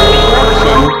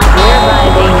reflection, whereby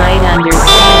they might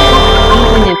understand,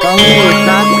 even if only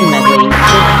approximately, the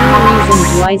true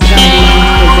reasons why some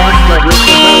beings possess that which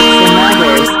evokes in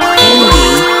others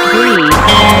envy, greed,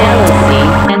 jealousy,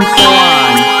 and so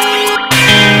on.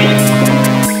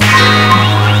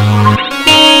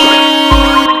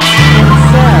 And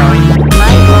so,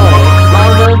 my boy,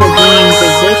 although the beings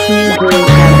of this new group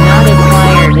have not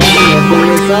acquired any of the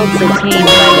results attained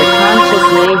by the conscious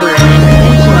labor and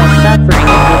intentional suffering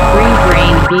of the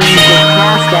free-brained beings of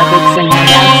past epochs and have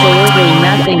absolutely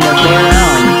nothing of their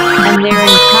own, and their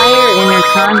entire inner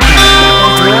content,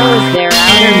 as well as their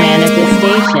outer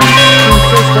manifestation,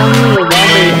 consist only of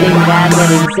everything bad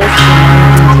that exists among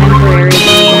contemporary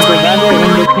beings of other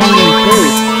independent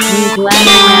groups, these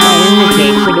latter now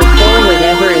imitate to the full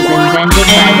whatever is invented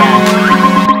by them.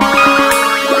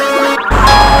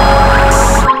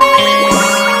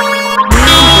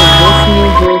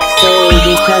 Solely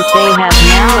because they have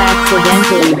now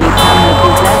accidentally become the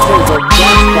possessors of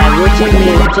just that which in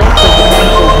the objective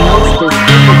sense is most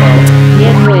despicable,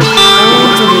 yet which,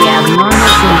 owing to the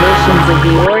abnormal conditions of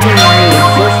the ordinary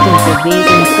existence of these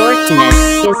unfortunates,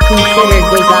 is considered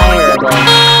desirable.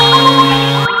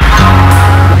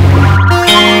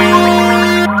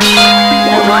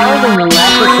 Of all the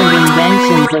maleficent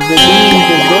inventions of the beings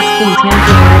of this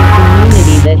contemporary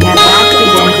community that have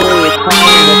accidentally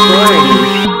acquired authority,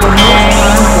 the most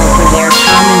harmful for their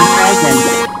common presence,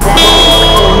 that is,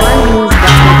 the one whose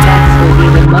bad effects will be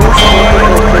the most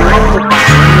difficult to rectify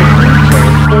in the future,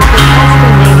 is the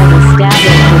custom they have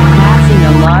established of passing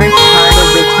a large part of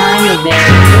the time of their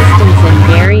existence in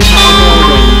very high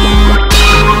buildings.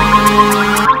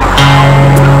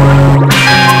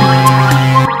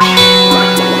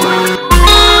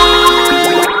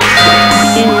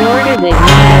 In order that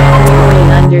you may clearly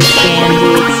understand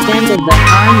the extent of the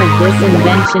harm of this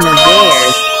invention of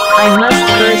theirs, I must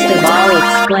first of all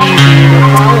explain to you the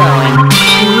following.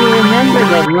 Do you remember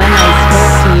that when I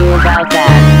spoke to you about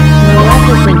that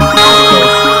maleficent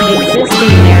practice,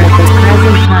 existing there at the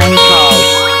present time called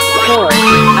sport,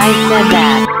 I said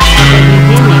that, at the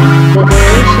beginning, the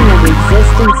duration of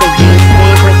existence of these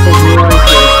favorites of yours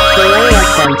was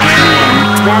Paleocenturian,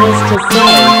 that is to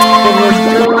say, it was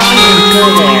prolonged until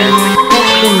their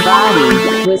husband body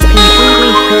was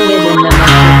completely coated in them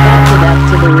and perfected up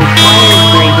to the required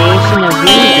gradation of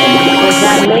reason, was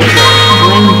that later,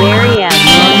 when very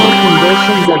abnormal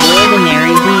conditions of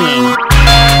ordinary being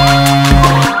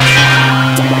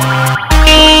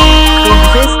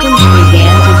existence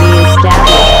began to be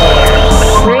established there,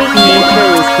 great nature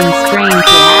was constrained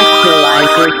to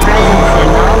actualize their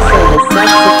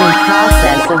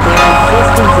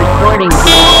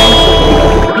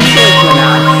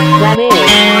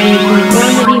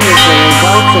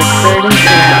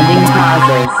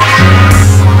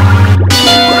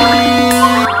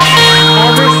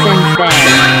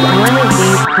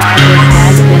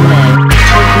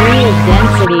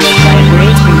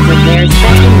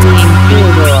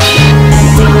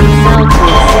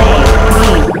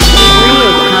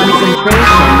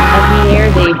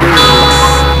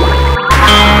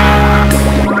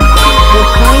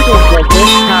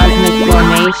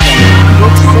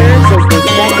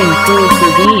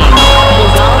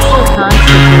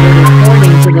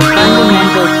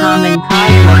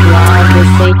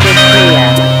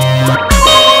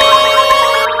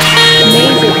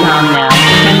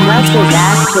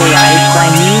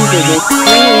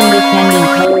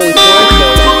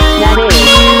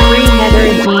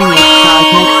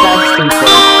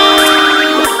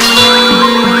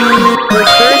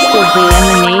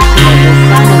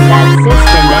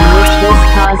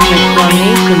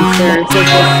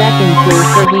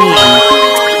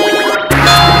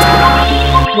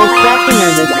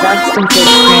substances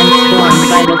transformed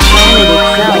by the planet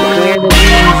itself where the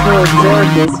beings who absorb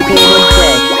this could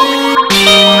exist.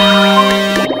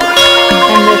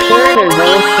 And the third are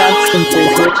those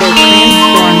substances which are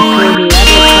transformed through the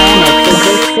other planets of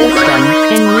this system,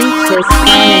 and reach this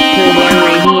planet through their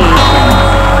radiations.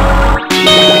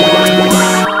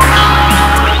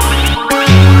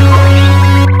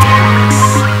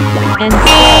 And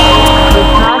so, the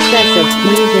process of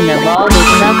fusion of all the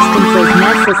substances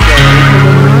necessary for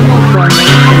the normal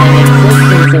formation and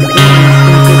existence of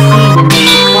beings can proceed in the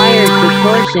required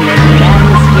proportion in the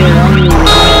atmosphere only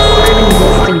within a certain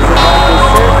distance above the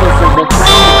surface of the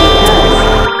planet because,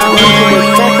 owing to the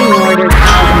second-order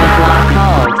cosmic law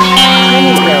called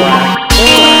Photosensitivity,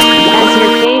 or, as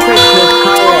your favorites would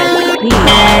call it, the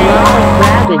law of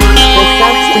gravity, the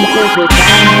substances which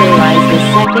actualize the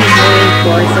secondary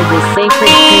force of the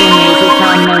sacred Photosensitivity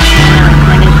cannot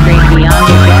penetrate beyond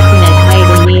a definite height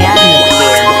in the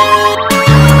atmosphere.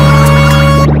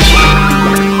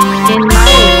 In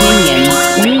my opinion,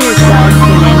 you yourself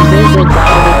can envisage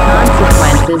all the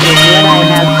consequences of what I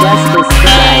have just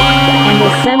described, and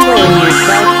assemble in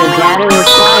yourself the data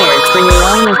required for your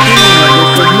own opinion of the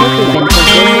significance of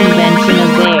this invention of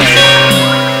theirs.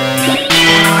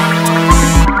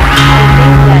 I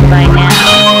think that by now,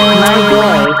 my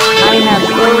boy, I have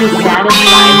fully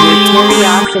satisfied your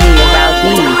curiosity about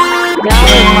these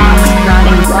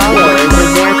dollar-box-trotting followers of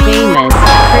their famous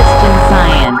Christian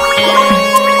Science.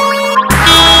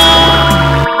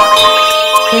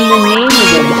 In the name of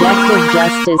objective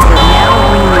justice, it now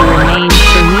only remains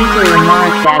for me to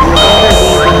remark that whatever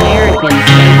these Americans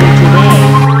may be today,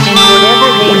 and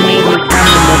whatever they may become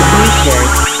in the future,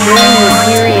 during the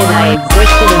period I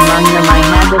existed among them I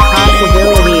had the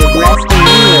possibility of resting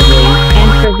inwardly,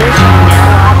 and for this I now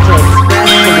ought to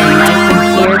express to them my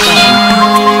sincere thanks.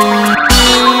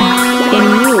 In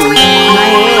you,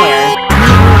 my heir,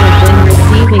 you who have been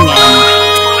receiving it.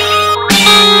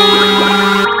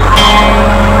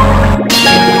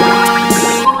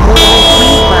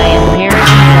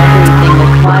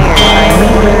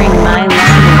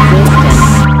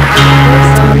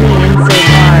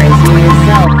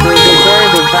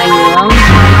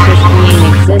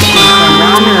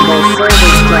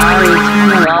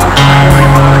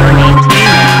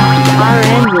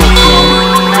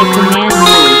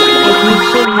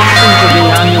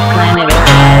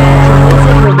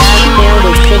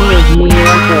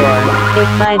 If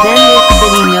by then this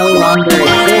city no longer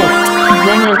exists,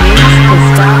 then at least to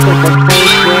stop at the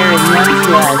place where it once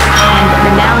was, and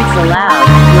pronounce aloud,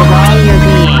 with all your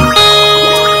being.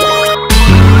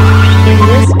 In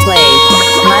this place,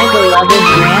 my beloved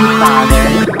grandfather,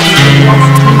 my best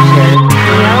teacher,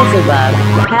 Beelzebub,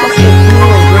 passed a few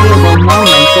agreeable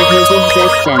moments of his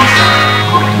existence.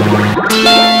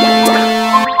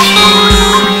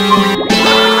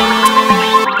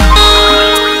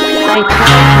 I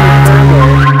charge you further,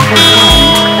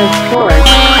 again, of course,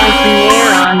 as the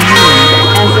heir on me,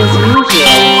 as is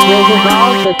usual, will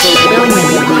devolve the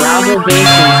fulfillment of the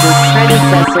obligations his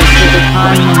predecessor took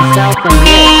upon himself and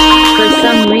which, for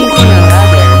some reason or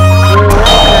other, were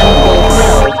left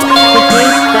unfulfilled, to pay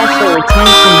special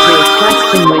attention to a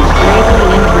question which greatly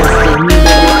interested me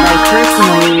but which I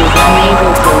personally was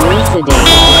unable to elucidate,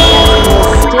 as it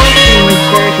was still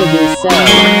premature to do so,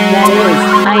 that is,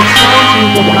 I charge you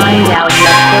to find out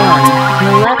what form,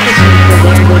 maleficent for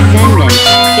their descendants,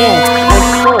 if, of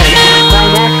course, by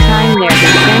that time their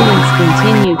descendants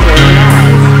continue to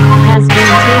arise, has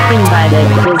been taken by the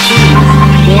disease,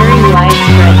 very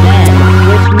widespread then,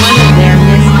 which one of their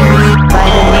misters, by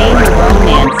the name of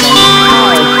Onanson,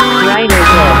 called, writer's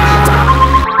itch.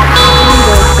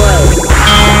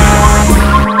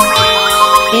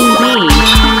 Indeed,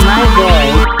 my boy,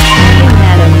 having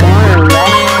had a more or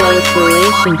less close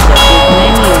relationship with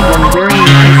many of them during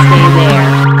my stay there,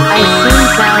 I soon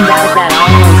found out that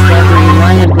almost every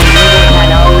one of them either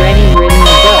had already written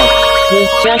a book, was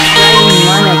just writing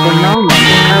one at the moment,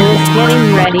 or was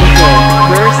getting ready to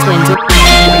burst into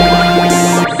print.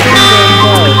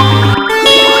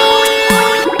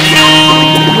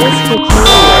 This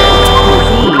peculiar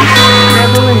disease,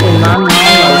 prevalent among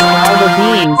almost all the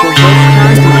beings of this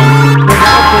continent,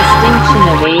 without distinction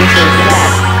of age or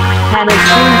sex, had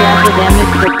assumed epidemic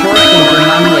proportions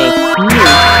among the youth,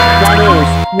 that is,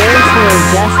 those who are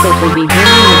just at the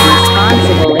beginning of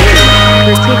responsible age,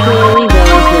 particularly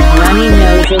those with runny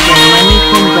noses and many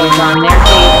pimples on their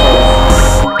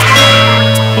faces.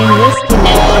 In this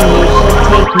connection you should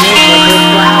take note of her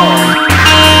flower.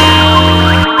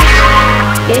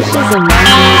 Ish is among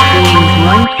these beings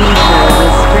one feature of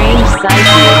the strange psyche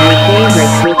of your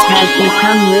favorites which has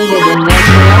become rooted in their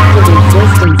collective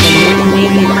existence and which may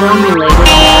be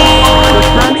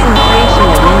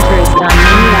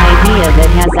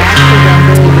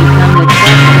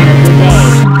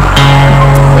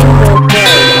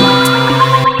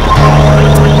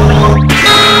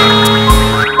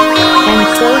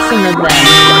handsome of them,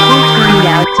 who turned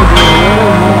out to be a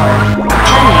little more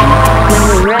cunning than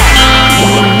the rest,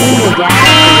 and in whom the data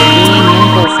for the being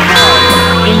impulse held,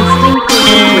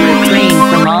 instinctively to refrain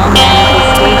from all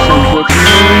manifestations which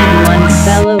may lead one's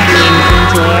fellow beings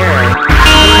into error.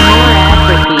 They more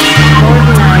atrophied,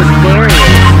 organized various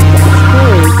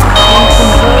schools, and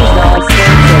composed all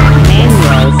sorts of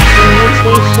manuals, in which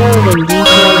they showed in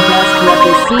detail just what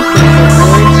the sequence of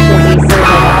words should be so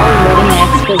that all written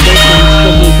expositions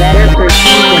should be better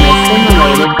perceived and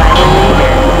assimilated by the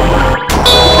reader.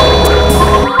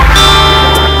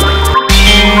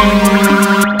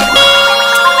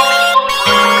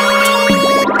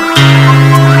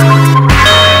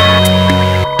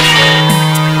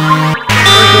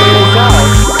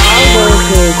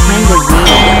 Attended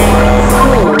these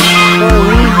schools, or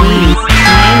read these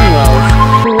manuals,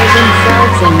 who were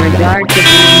themselves in regard to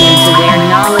being and to their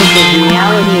knowledge of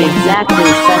reality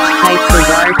exactly such types as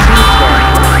our teacher,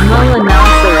 Mullah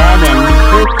Nasser Eddin,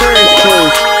 refers to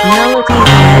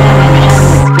nullities emitting an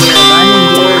atmosphere of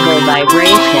unendurable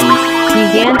vibrations,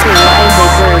 began to rise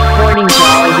as her according to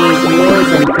all these rules,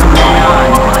 and from then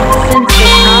on, since the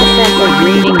process of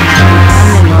reading had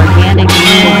become an organic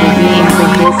need of the beings of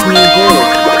this new group,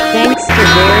 thanks to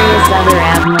various other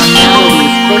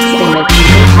abnormalities fixed in the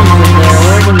conditions of their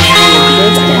ordinary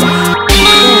existence,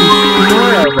 since,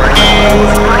 moreover, it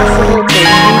is possible to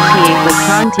appreciate the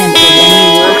content of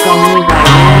any work only by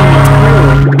reading it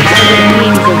through, all the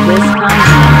beings of this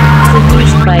continent,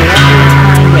 seduced by every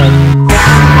kind of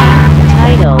flashy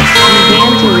title,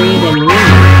 began to read and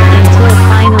read, until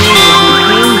finally it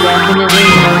became definitely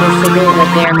noticeable that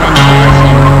their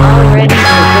mentation, already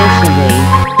sufficiently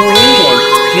polluted,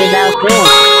 without this,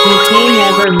 became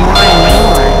ever more and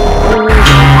more polluted.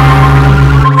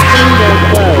 Single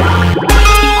quote.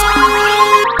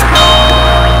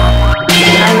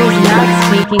 I was not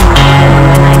speaking later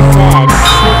when I said,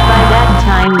 but by that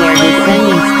time their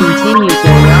descendants continued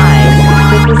to rise,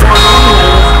 because I then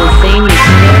noticed the same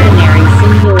extraordinary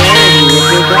singularity with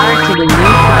regard to the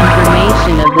new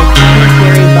conformation of the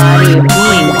planetary body of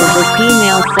beings of the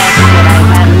female sex that I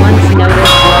had once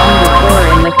noticed long before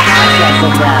in the process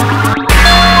of the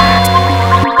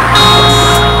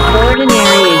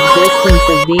ordinary existence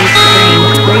of these strange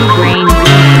free-brained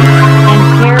beings, and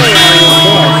parallel with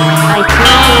this, I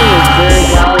carefully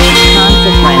observed all its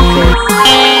consequences.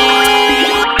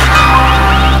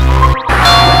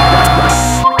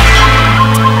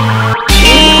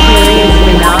 This curious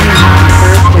phenomenon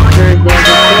first occurred there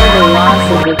before the loss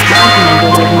of the continent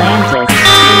of Atlantis,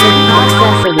 in the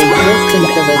process of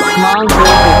existence of a small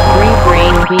group of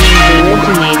free-brained beings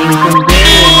originating from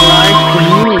various large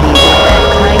communities. At that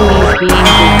time these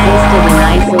beings existed in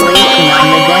isolation on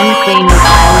the then famous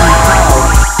island called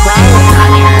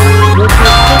Balakanera, which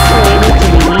was situated to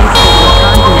the east of the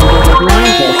continent of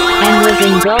Atlantis, and was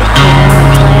engulfed within the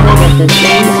planet at the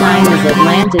same time as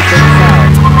Atlantis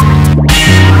itself.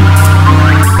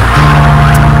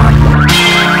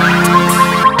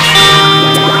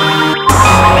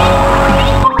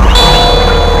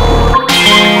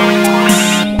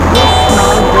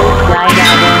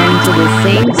 To the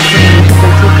same strange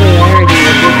particularity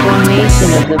of the formation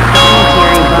of the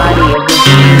planetary body of the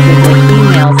beings of the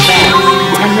female sex,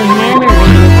 and the manner in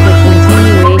which the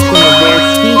continuation of their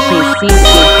species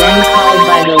ceased was then called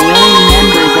by the willing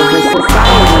members of the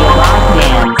Society of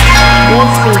Afghans.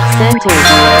 This centers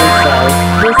also,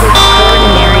 this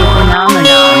extraordinary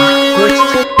phenomenon, which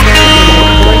took place in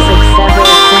the course of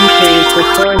several centuries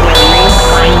before their race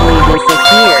finally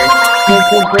disappeared, was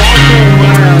the gradual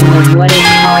narrowing of what is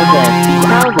called the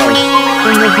pelvis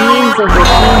in the beings of the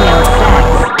female sex.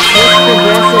 This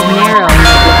progressive narrowing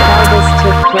of the pelvis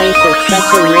took place at such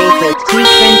a rate that 2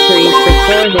 centuries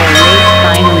before their race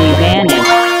finally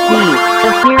vanished. The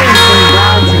appearance in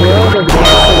God's world of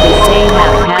their, so to say,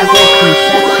 haphazard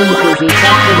conceptions was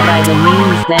effected by the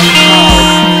means then called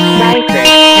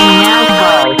psychic, and now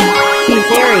called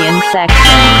caesarean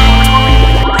section.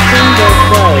 Single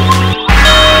quote.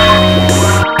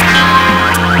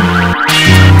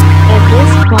 At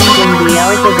this point in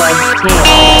Beelzebub's tale,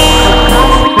 a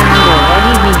cross-current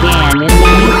already began in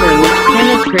the ether which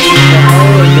penetrated the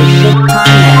whole of the ship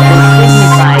connet that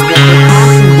signified that the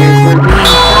passengers were being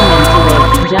summoned to the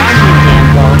Janti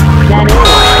temple, that is,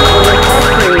 the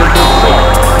refectory of the ship,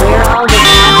 where all the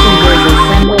passengers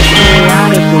assembled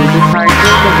periodically to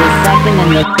partake of the second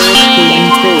and the first being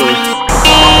foods.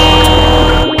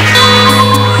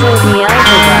 So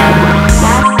Beelzebub,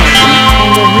 passing,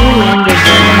 and the moon ended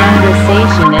their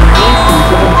conversation and hastened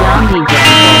to the Janti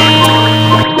temple.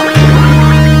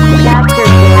 Chapter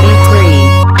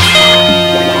 43.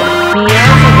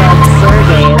 Beelzebub served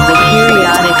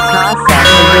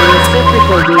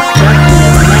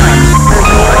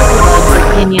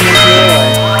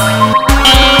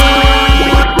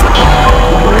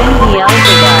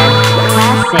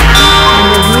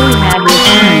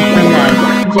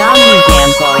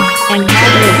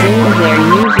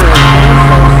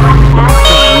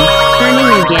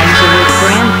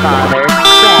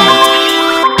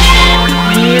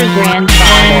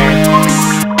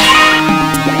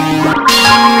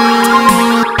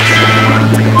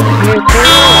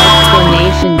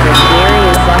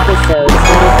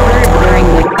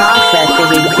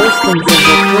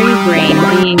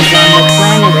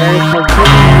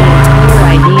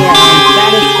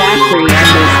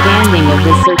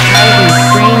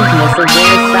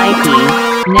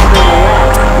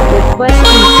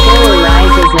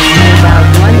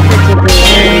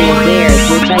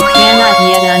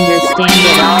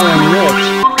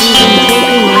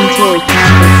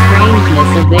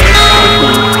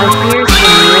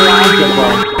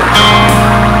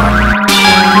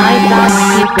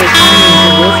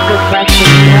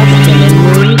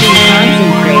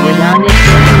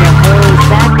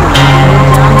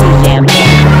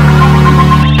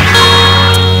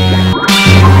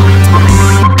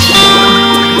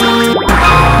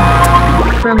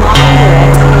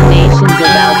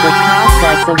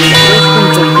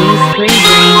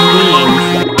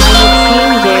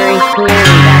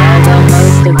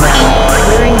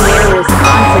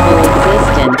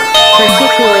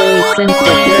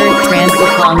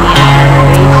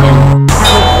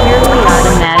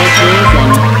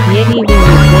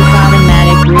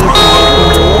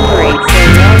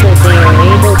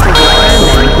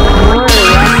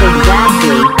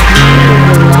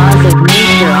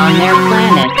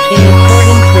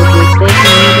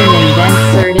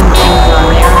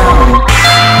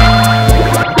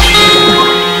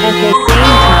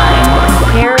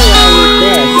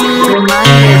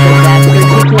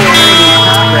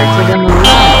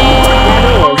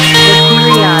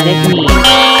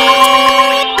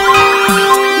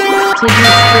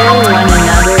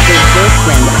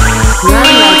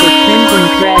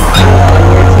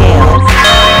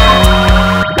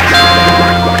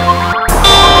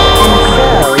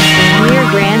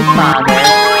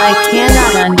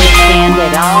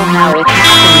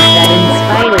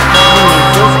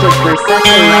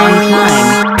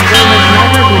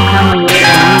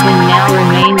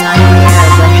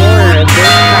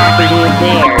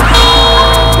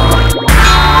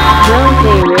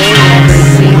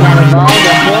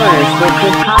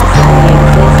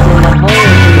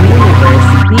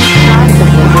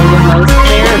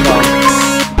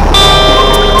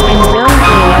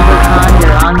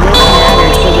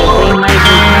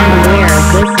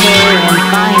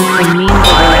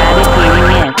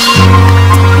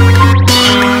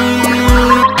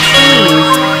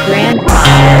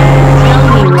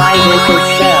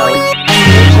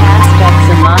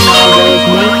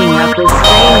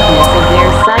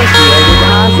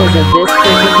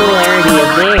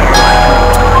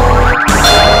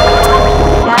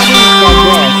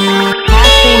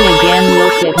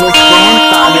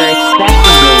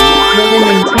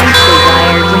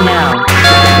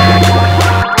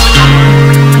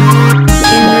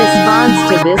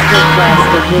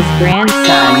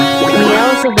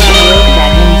Beelzebub looked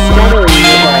at him steadily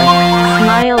with a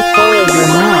smile full of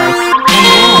remorse, and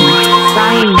then,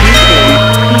 sighing deeply,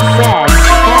 he said,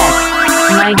 "Yes,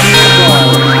 my dear boy.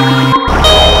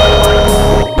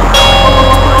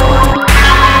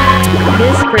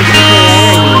 This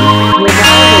particularity, with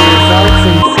all the results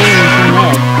ensuing from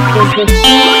it, is the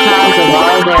chief cause of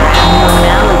all their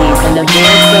abnormalities and of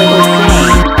their so to say,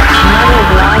 muttered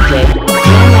logic."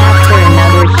 Then after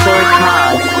another short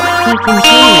pause, he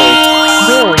continued,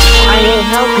 "Good, I will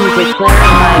help you to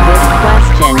clarify this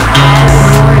question, as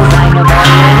more as I have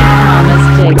already promised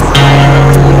to explain it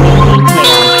to you in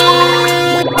detail.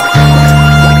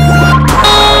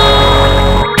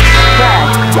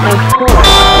 But, of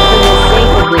course, for the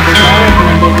sake of the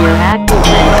development of your active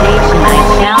mentation I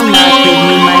shall not give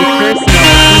you my personal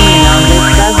opinion on this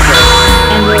subject,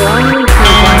 and will only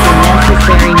present the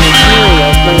necessary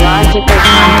material for logical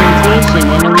confrontation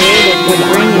in a way that would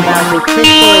bring about the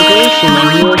crystallization in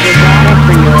you of the data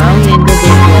for your own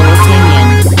individual opinion.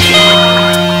 By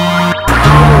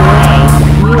the way,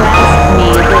 you asked me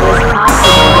if it was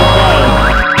possible that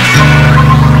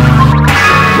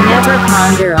they never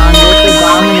ponder on this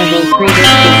abominable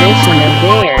predisposition of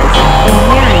theirs,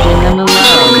 inherent in them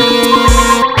alone.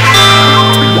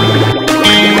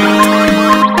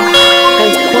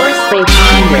 Of course they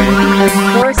ponder, of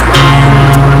course they see.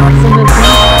 Some of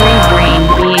these free-brained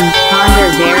beings ponder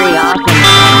very often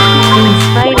and, in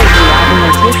spite of the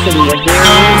automaticity of their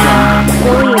reason,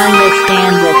 fully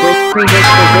understand that this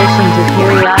predisposition to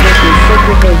periodic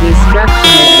reciprocal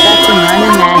destruction is such an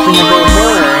unimaginable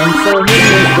horror and so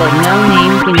hideous that no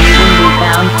name can even be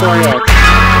found for it.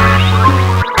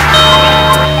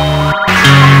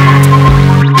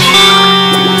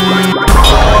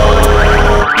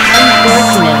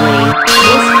 Unfortunately,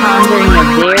 this pondering of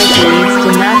theirs leads to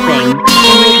nothing,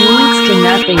 and it leads to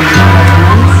nothing because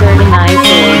when certain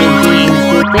isolated beings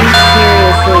who think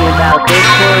seriously about this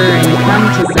horror and come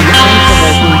to some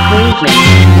sensible conclusion,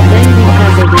 then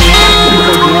because of the absence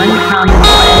of one common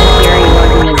planetary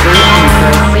organization for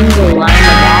a single line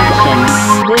of action,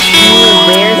 this view of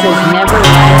theirs is never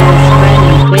widely spread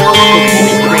and fails to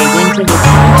penetrate into the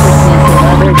consciousness of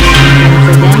other beings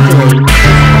incidentally.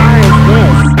 As far as this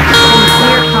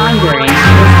sincere pondering is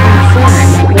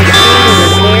concerned, the state of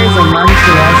affairs among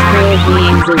terrestrial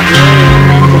beings is very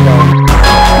lamentable.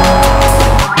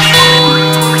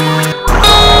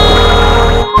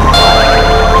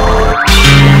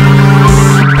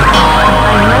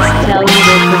 I must tell you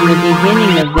that from the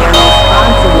beginning of their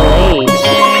responsible age,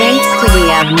 thanks to the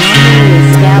abnormally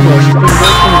established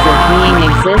conditions of being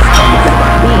existence,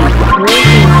 the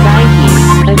working psyche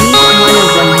of each one of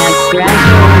them has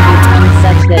gradually become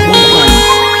such that he can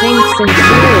think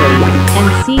sincerely and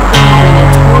see things in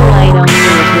its full light only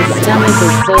if his stomach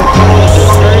is so full of the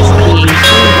first being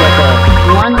filled with the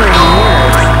wandering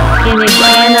nerves, in a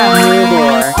cana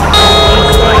murder, as they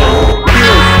say, he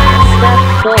is stuffed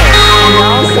full, and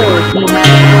also if he has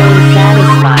fully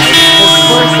satisfied, of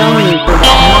course only for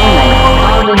that moment,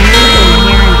 all the needs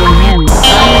inherent in him,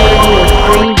 unworthy of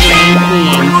free-brained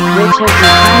beings, which have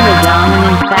become the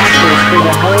dominant factors for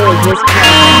the whole of his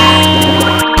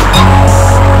presence.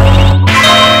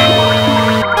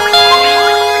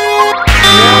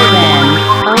 Well then,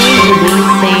 owing to these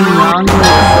same wrongly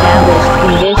established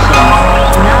conditions,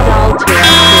 not all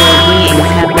terrestrial beings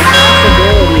have the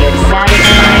possibility of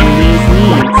satisfying these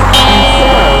needs, and so,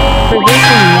 for this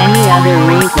and many other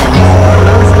reasons,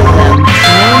 most of them,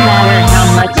 no matter how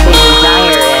much they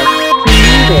desire it, can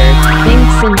neither think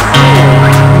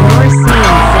sincerely, nor see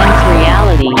and sense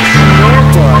reality, and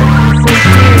therefore,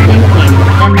 sincere thinking,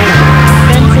 and the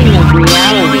sensing of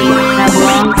reality, have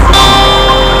long since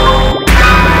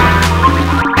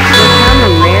become a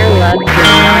rare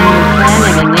luxury on your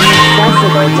planet and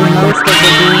inaccessible to most of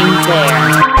the beings there.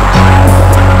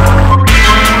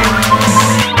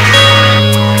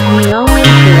 The only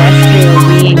terrestrial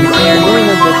beings here who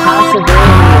have the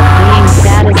possibility of being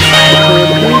satisfied to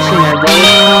accretion are those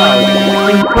called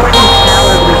important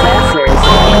power possessors,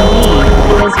 indeed,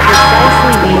 it is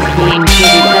precisely these beings who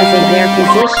because of their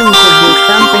position could do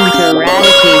something to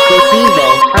eradicate this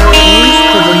evil, or at least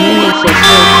to diminish it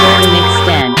to a certain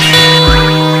extent.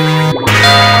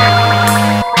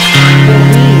 For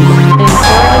these,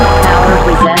 important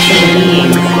power-possessing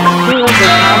beings, who have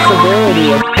the possibility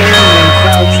of filling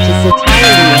themselves to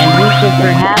satiety and who could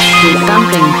perhaps do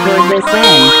something toward this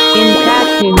end, in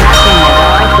fact do nothing at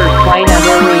all for quite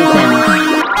other reasons.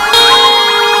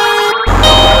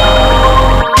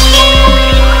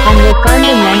 And the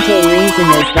fundamental reason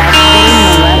is that same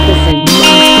maleficent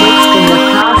being fixed in the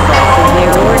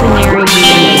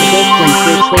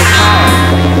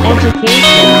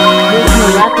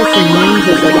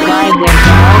is applied there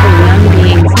to all the young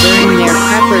beings during their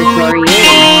preparatory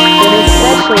age, but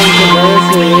especially to those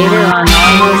who later on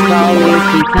almost always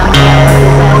become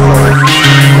power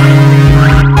possessors.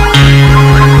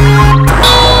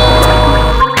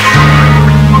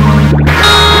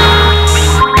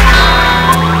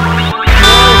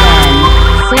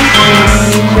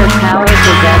 Power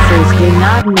possessors do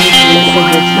not make use of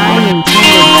the time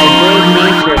intended by good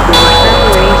nature for the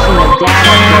preparation of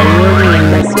data for a worthy and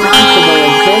responsible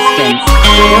existence.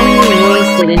 They only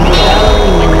waste it in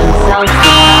developing in themselves the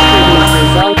properties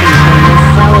resulting from this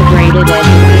celebrated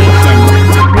education,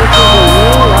 which as a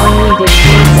rule only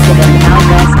dictates to them how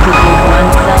best to give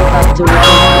oneself up to what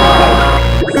is called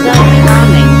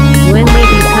self-calming. When they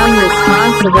become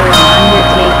responsible and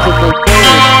undertake to fulfill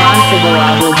responsible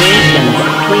obligations,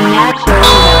 they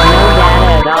naturally have no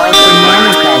data at all for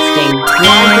manifesting,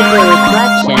 logical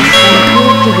reflection, and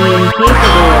prove to be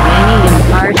incapable of any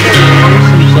impartial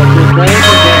relationship with those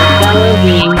of their fellow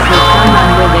beings who come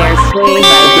under their sway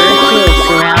by virtue of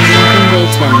surrounding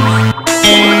conditions.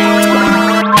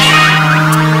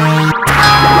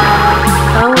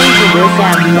 Owing to this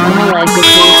abnormal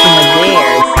education of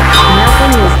theirs,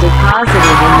 nothing is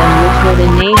deposited in them which would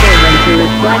enable them to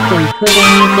reflect and put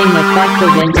anything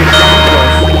effective into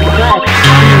practice, but,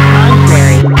 on the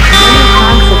contrary, many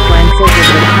consequences of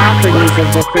the properties of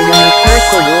the for them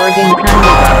accursed organ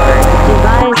Kundabuffer,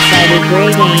 devised by the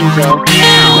great angel,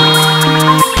 now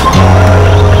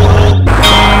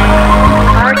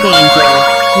Archangel,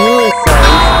 Luisos,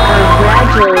 are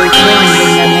gradually trained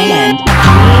in them and,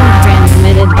 being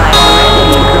transmitted by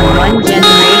heredity from one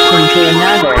generation to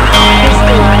another,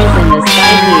 crystallize in the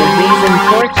psyche of these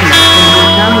unfortunates and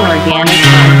become organic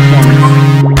functions.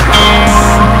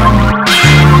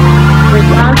 The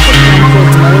consequences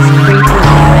most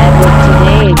frequently met with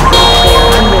today exist there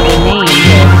under the names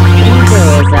of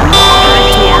egoism,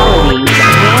 partiality,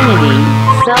 vanity,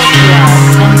 self-love,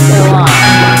 and so on.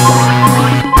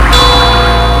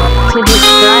 To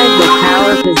describe the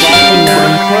power possessing the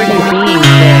important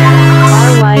beings there,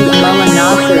 our wise Mullah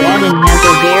Nasser Eddin has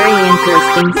a very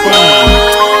interesting saying.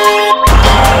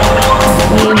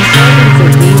 The importance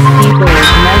of these people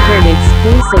is measured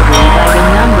exclusively by the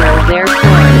number of their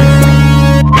coins.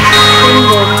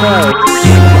 Single quote.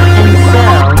 And so,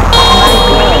 my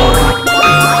goal.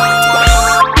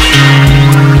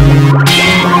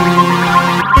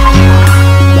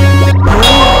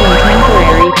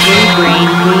 Contemporary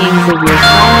free-brained beings of your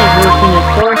planet who can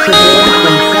afford to live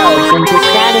themselves and to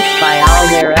satisfy all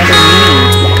their other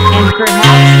needs, and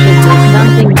perhaps could do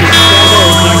something to struggle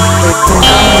against the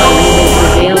phenomenal evil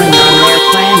prevailing on their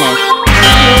planet,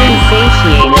 are feeling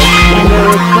satiated, and are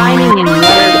reclining in what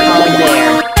are called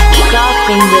their soft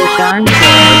English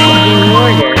armchairs, in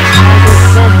order, as is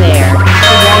said there,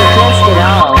 to digest it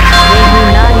all. They do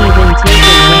not even take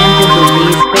advantage of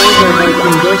these favorable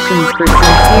conditions for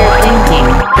sincere thinking,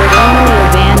 but only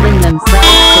abandon themselves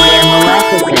to their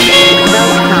maleficent,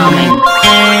 self-calming.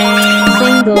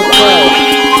 Single quote.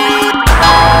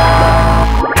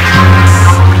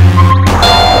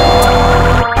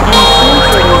 And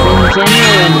since it is in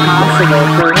general impossible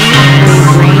for any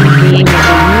free-brained being of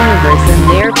the universe and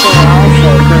therefore also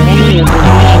for any of the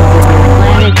beings of your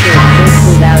planet to exist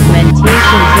without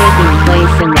mentation taking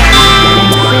place in them,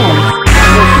 and since,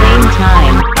 at the same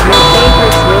time, your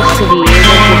favorites wish to be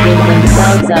able to give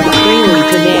themselves up freely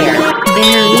to their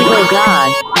inner evil god,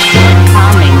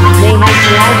 self-calming, they have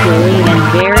gradually and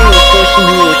very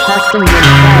efficiently accustomed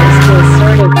themselves to a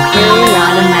sort of purely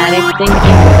automatic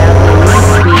thinking without the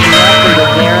least being effort of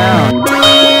their own.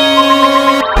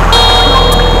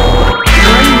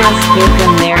 One must give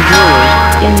them their due.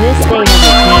 In this they have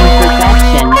attained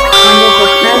perfection, and at the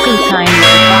present time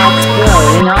their thoughts flow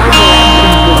in all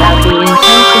directions without the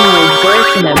intentional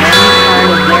exertion of any part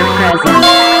of their presence.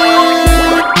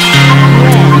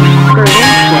 When, for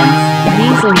instance,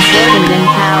 these important in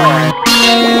power,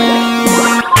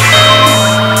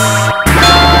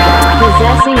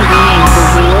 possessing beings of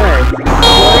the earth,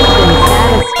 gorged and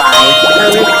satisfied,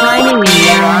 are reclining in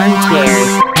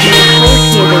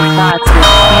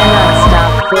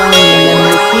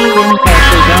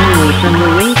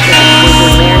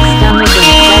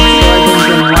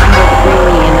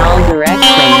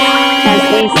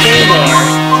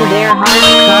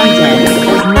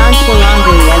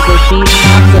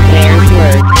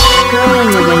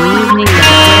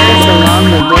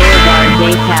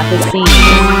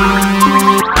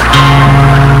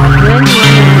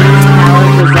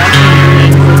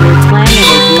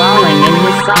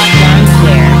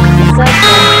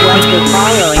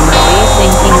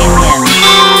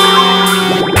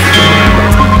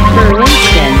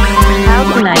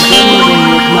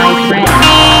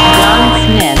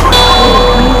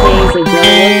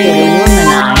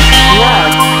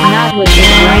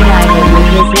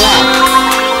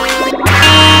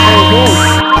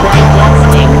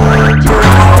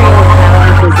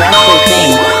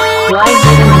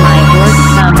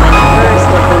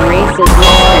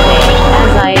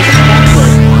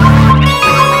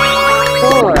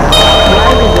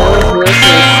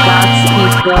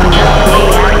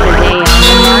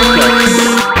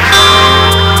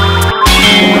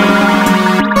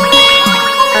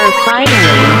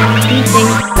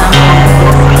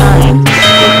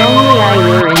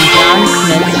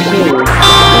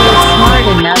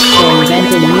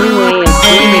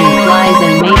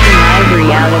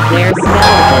their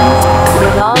skeletons.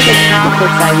 With all the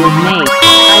profits I would make,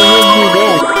 I would do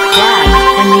this, that,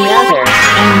 and the other,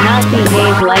 and not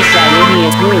behave like that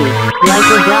idiot who, like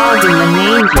a dog in the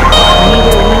manger,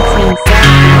 neither eats himself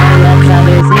nor lets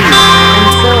others eat, and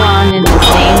so on in the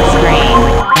same strain.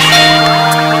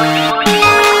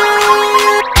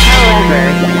 However,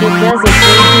 it does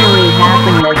occasionally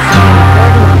happen that some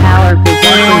important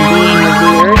power-possessing being of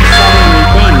the earth suddenly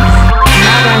thinks,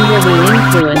 not under the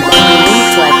influence of the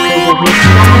influxes of his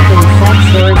stomach and sex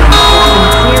organs, but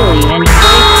sincerely and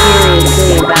quite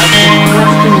seriously about some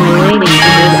question relating to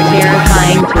this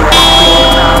terrifying terrestrial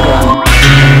problem.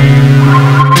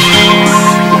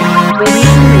 But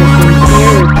even the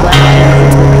sincere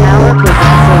reflections of the power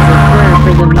possessors occur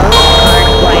for the most part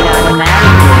quite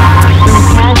automatically, from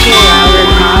casual outer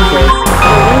causes.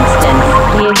 For instance,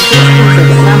 the existence of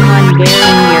someone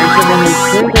very near to them is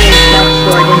brutally cut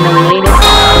short in the latest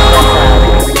process of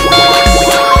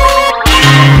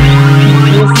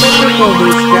reciprocal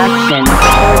destruction,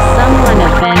 or someone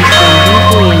offends them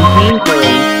deeply and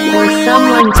painfully, or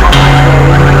someone touches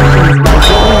their emotions by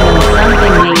giving them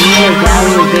something they either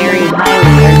value very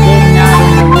highly or did not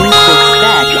in the least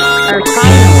expect, or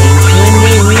finally, when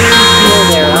they really feel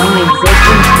their own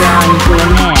existence drawing to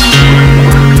an end.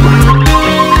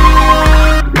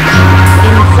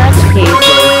 In such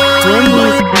cases, when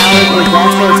these power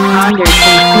possessors ponder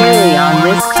sincerely on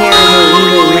this terrible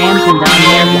evil rampant on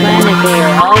their planet, they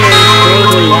are always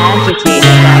greatly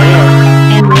agitated by it,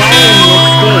 and while in this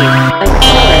state, of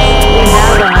course, they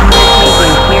vow to undertake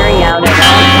and carry out at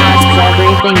all costs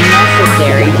everything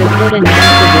necessary to put an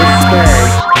end to this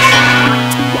scourge.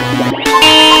 But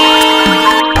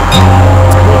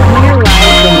here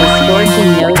lies the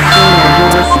misfortune: no sooner do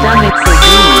the stomachs of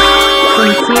these,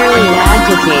 sincerely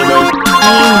agitated,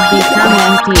 beings become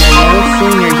emptier, no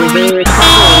sooner do they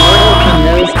recover a little from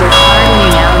those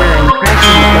disheartening outer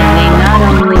impressions than they not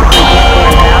only forget their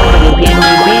vow but again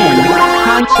begin,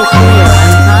 consciously or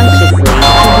unconsciously, to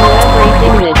do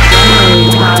everything that generally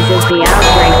causes the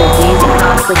outbreak of these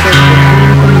processes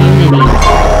between communities.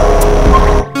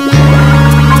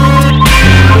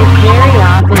 It very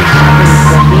often happens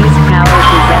that these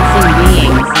power-possessing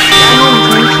beings,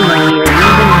 unintentionally or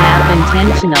even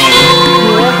half-intentionally,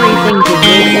 do everything to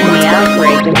hasten the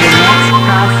outbreak of the next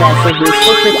process of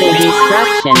reciprocal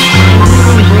destruction, and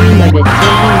even dream of it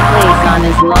taking place on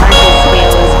as large a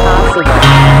scale as possible.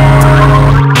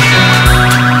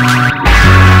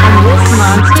 And this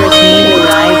monstrous need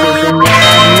arises in their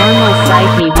abnormal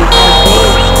psyche because they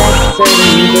expect certain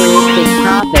egoistic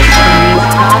profits from these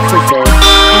processes,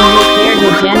 and with their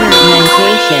degenerate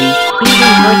mentation,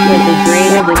 even hope that the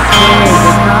greater the scale of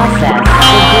the process,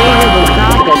 the greater the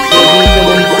profits will be for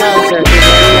themselves or for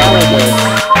their relatives.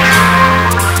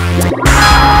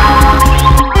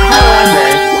 However,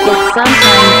 it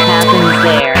sometimes happens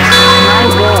there, my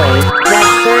boy, that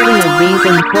certain of these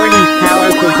important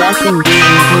power-possessing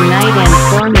beings unite and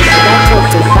form a special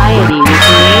society with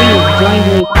the aim of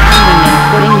jointly founding and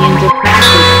putting into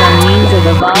practice some means of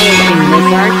abolishing this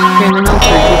arch-criminal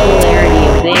particularity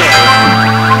of theirs.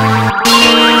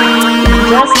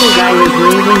 Just as I was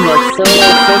leaving that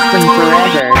solar system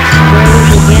forever, there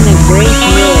was again a great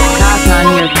deal of talk on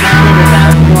your planet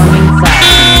about forming such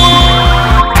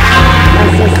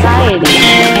a society,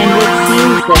 and it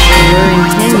seems that they were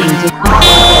intending to call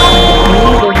it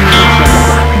League of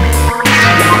Nations.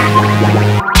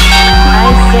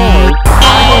 I say,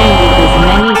 modeling because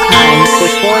many times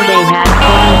before they had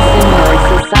formed similar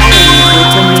societies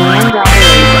which in the end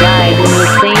always died in the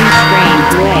same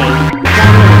strange way,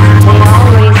 that is, they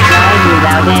always died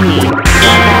without any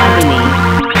agony.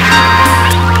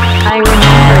 I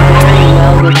remember very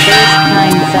well the first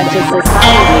time such a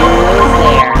society arose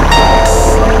there.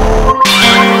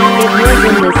 It was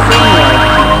in the city of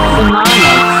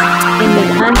Samonis, in the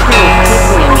country of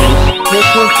Kipliamish, which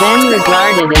was then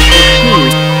regarded as the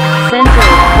chief center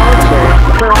of culture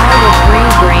for all the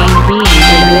free-brained beings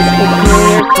of this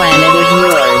peculiar planet of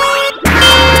yours.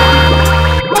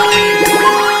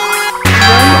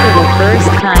 Then for the first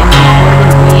time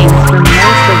important beings from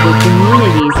most of the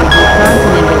communities of the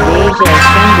continent of Asia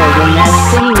assembled in that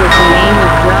city with the aim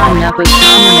of drawing up a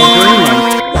common agreement,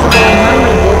 so that among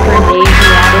the different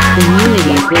Asiatic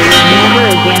communities there would never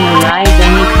again arise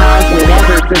any cause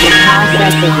whatever for the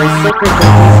process of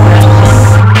reciprocal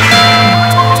destruction.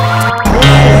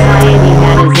 This society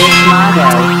had as its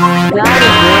motto, God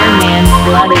is where man's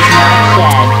blood is not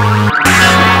shed.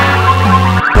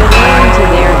 But owing to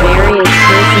their various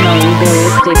personal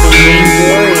egoistic and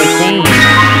vainglorious aims,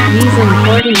 these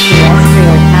important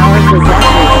terrestrial power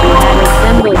possessors who had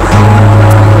assembled soon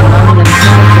quarreled among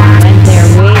themselves and went their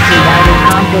ways without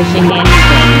accomplishing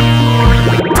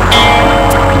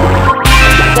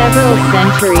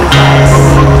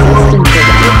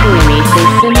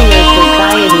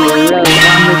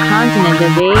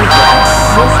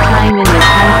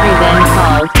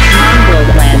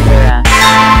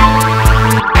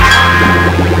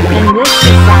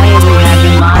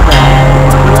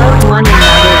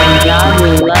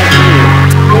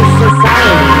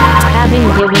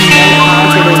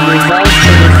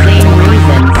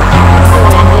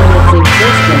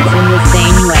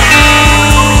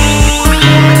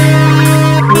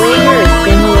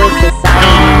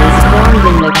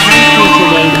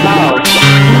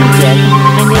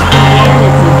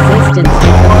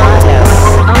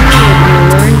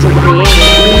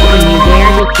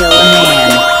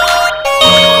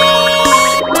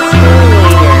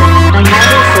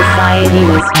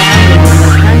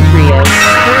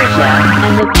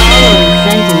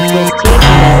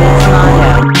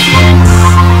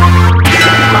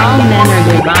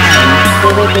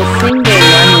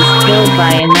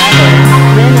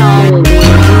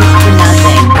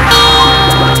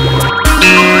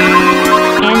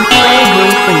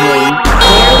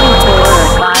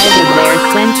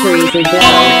years ago,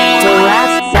 the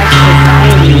last such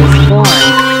society was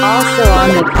formed, also on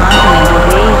the continent of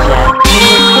Asia,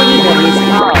 in the city that was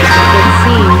called, it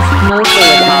seems,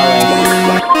 Mophalopolis.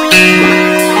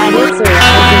 At its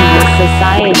arising this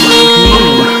society was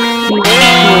named, the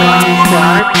earth belongs to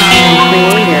our common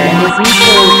creator and is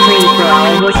equally free for all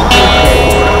his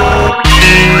creatures.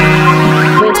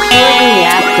 But shortly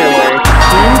afterwards,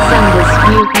 when some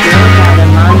dispute broke out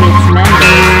among its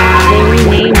members, they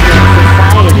renamed it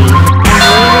society,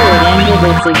 and later it ended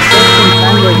its existence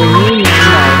under the new name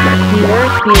of, the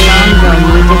earth belongs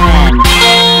only to men.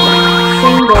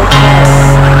 Single quote.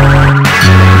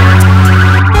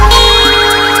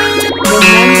 The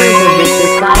members of the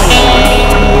society,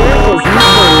 the earth is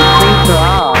equally free for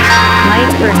all,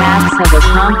 might perhaps have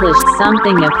accomplished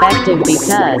something effective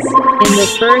because, in the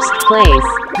first place,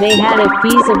 they had a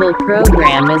feasible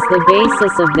program as the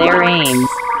basis of their aims,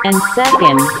 and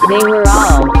second, they were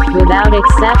all, without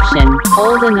exception,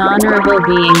 old and honorable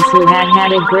beings who had had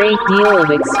a great deal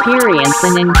of experience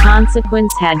and in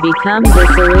consequence had become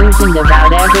disillusioned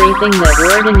about everything that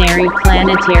ordinary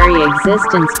planetary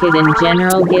existence could in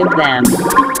general give them.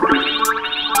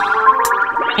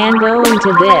 And owing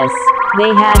to this, they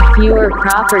had fewer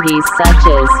properties such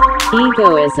as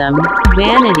egoism,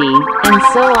 vanity, and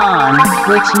so on,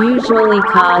 which usually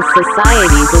cause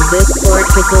societies of this sort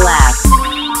to collapse.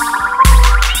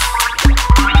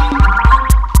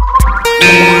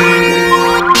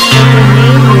 And the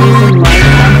main reason why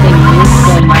something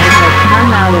useful might have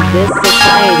come out of this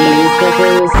society is that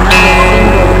there was not a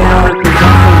single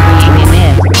power-possessing being in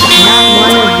it, not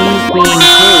one of these beings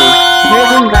who,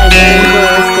 driven by their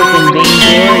egoistic and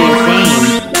vainglorious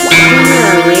aims, sooner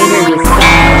or later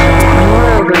dispatched,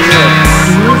 nor overlooked,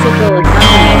 musical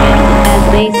accompaniment, as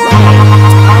they say,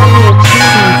 all the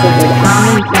achievements of the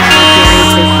common planetary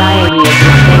society of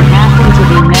which they happen to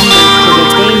be members to the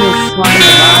famous swine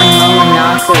of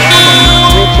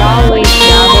which always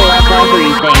gobble up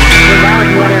everything, without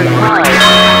what are called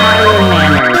higher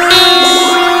manners.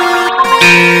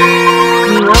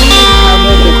 The only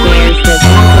public affairs that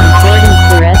these important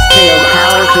terrestrial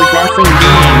power-possessing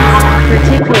beings,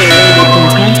 particularly the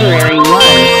contemporary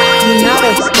ones, do not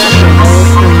obstruct the goals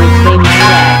from which they might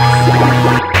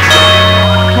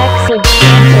peck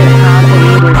substantial profit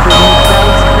either for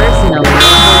themselves personally or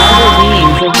for other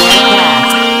beings of their caste.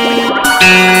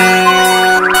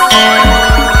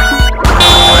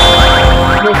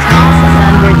 The tasks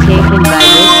undertaken by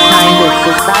this kind of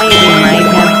society might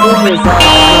have good results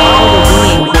for all the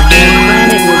beings of their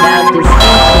planet without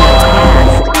distinction of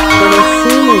caste, but as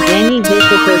soon as any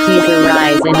difficulties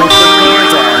arise in its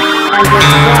affairs or, as it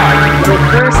said, the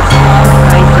first small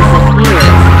crisis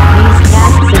appears, these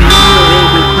tasks immediately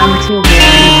become too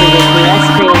boring for the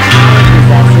terrestrial power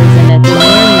possessors and at the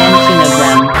mere mention of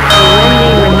them, or when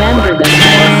they remember them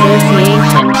by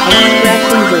association,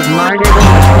 expressions of martyrdom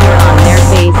appear on their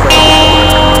faces.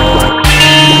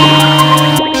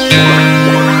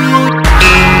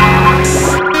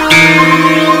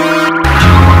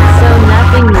 So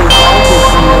nothing resulted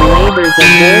from the labors of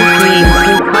those beings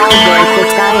who called their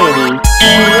society.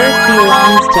 The earth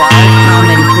belongs to our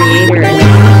common creator and is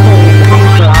equally free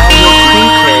for all his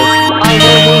creatures,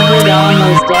 although they did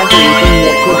almost everything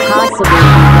that could possibly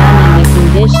be done in the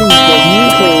conditions that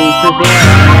usually prevail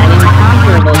on that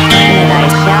incomparable planet. I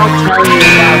shall tell you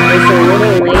about this a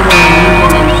little later and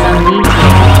even in some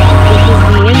detail, because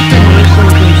the information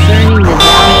concerning the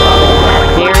downfall of that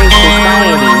very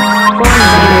society, formed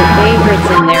by their favorites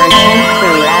in their attempt to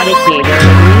eradicate or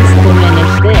at least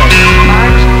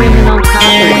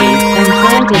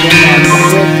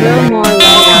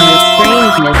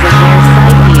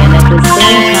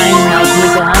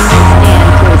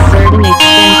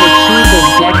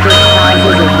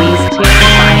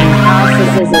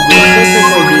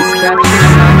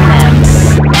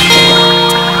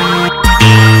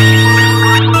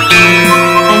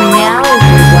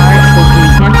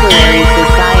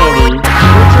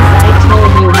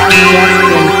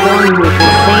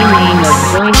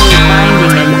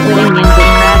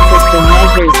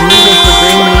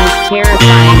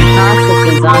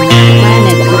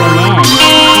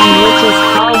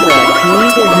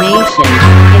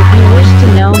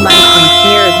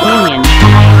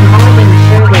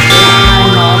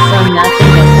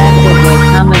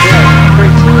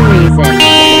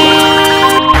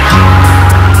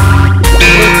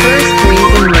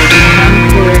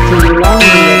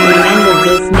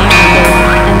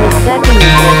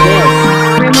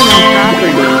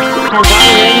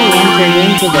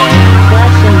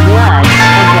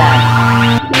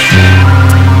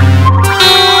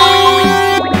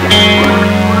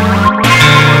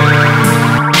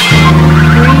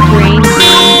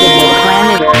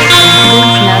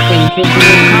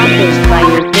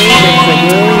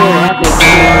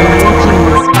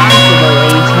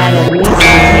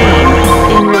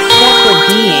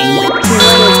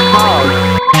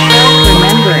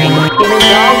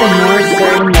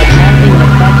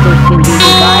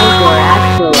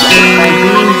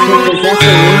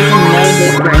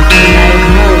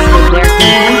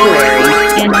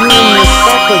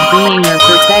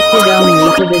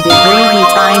to the degree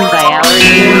defined by our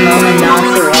dear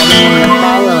mononosaurini in the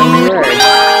following words.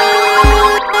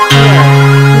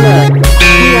 Look,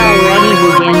 he already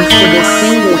begins to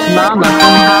distinguish Mama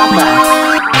from Papa.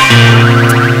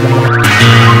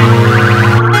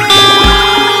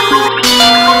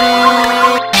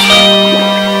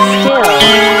 Still,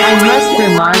 I must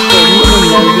remark that even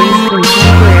though these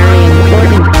contemporary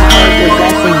important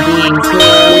power-possessing beings who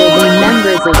are living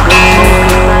members of this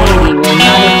society will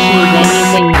not achieve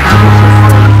anything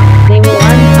consciously, they will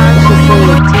unconsciously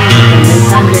obtain from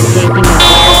this undertaking of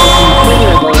theirs a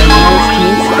considerable and most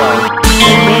useful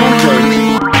advantage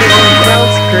for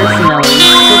themselves personally,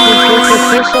 because this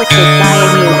official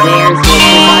society of theirs will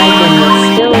provide them with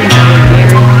still another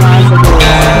very plausible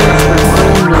excuse for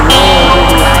pulling the wool over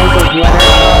the eyes of what are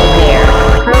called their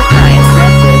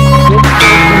proprietresses, which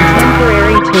for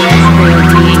contemporary terrestrial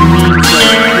being means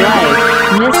wife,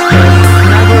 mistress,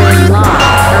 mother-in-law,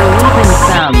 or even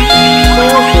some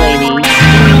saleslady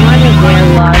in one of their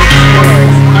large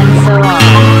stores, and so on.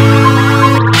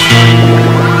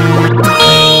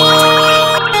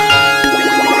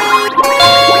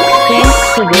 Thanks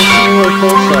to this new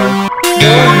official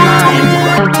gold mine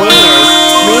of theirs,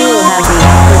 they will have the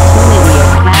opportunity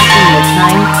of passing the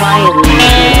time quietly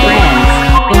with their friends,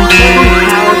 important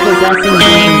power-possessing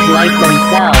beings like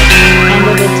themselves, and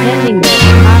of attending their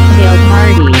cocktail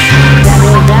parties, that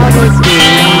will doubtless be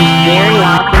arranged very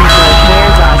often for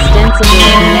affairs ostensibly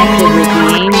connected with the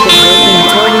aims of this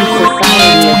important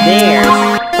society of theirs,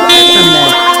 far from the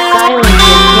silent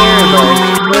and terrible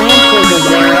glances of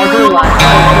their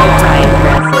ever-watchful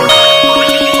proprietresses.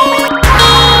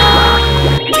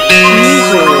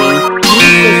 Usually,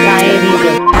 these societies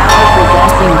of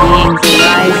power-possessing beings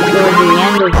arise toward the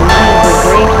end of one of the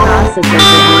great processes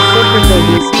of reciprocal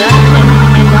destruction,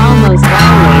 and almost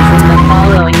always in the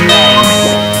following way.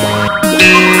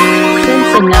 Since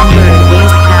a number of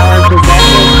these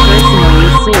power-possessors personally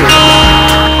sue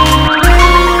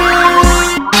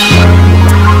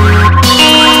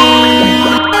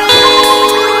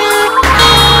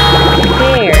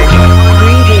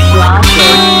grievous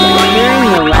losses during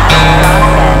the last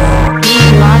process,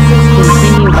 these losses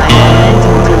continue by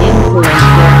momentum to influence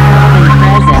their common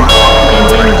present, and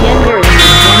engender in the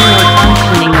general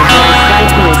functioning of their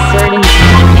psyche a certain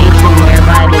combination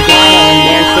whereby the data in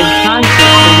their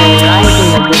subconscious for the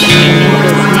arising of the being in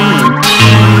this name,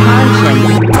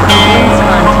 conscience, begin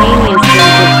spontaneously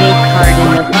to take part in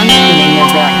the functioning of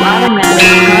the automatic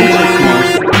consciousness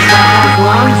that has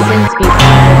long since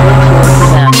become habitual to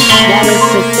them, that is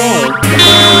to say,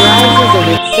 there arises of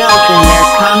itself in their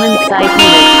common psyche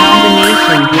the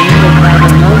combination dreamed of by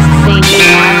the most saintly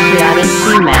patriotic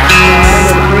Shemak for all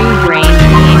the free-brained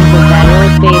beings of that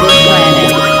ill-fated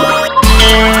planet.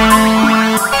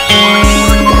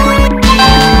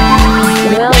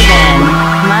 Well then,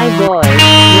 my boy,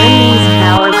 when these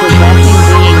power-possessing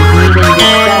beings meet and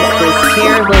discuss this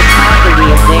terrible property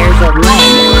of theirs at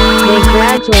length, they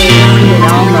gradually see it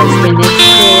almost in its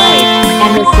true light,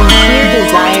 and a sincere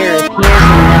desire appears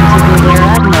in them to do their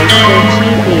utmost to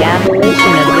achieve the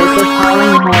abolition of this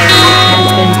appalling horror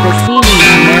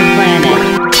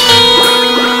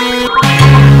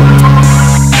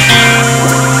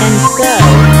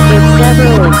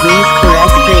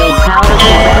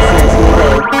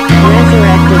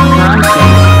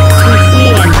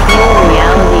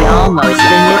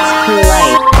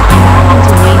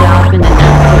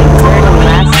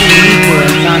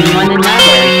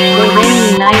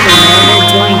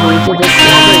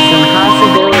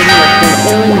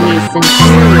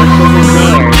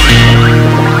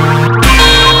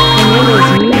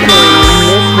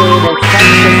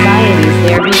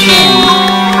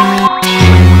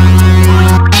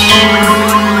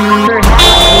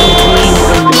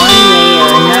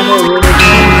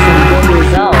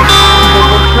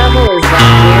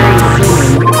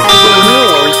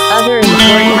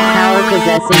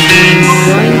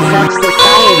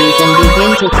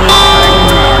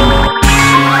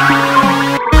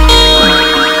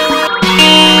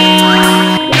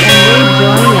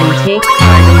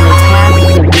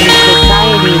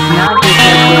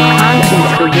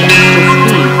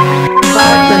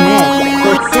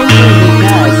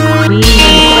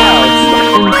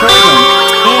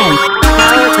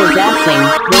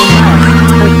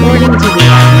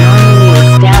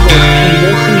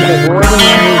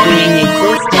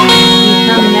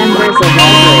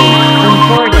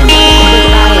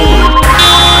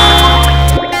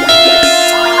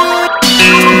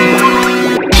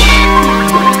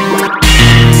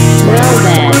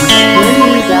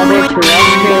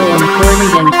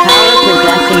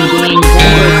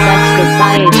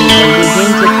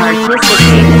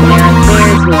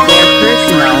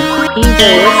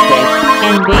egoistic,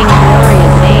 and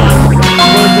vainglorious aims,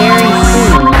 they very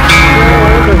soon throw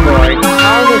overboard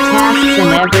all the tasks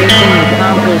and everything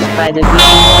accomplished by the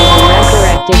beings with a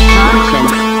resurrected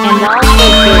conscience, and also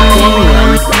put genuine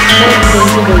hopes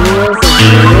into the wheels of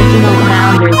the original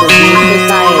founders of these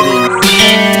societies.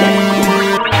 And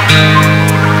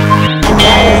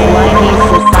that is why these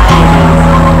societies,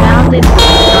 founded for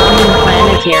the common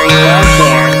planetary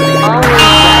welfare, always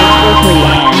die quickly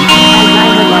and, as I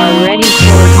have already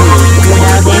told you,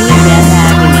 without any death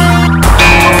agony.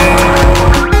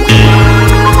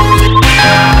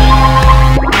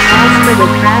 As for the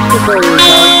practical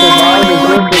results of all the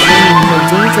good beginnings of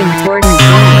these important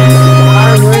beings,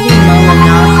 our worthy Mullah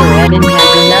Nasser Eddin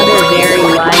has another very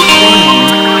wise saying.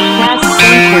 Past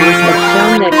centuries have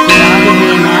shown that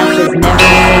Canadian asses never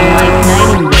sing like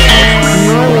nightingales,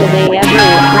 nor will they ever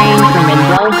refrain from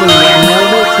indulging their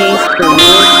noble taste for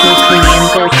lyrics mixing in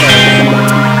thistles.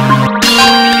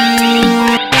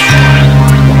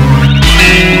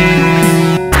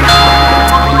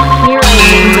 Here I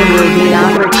think it will be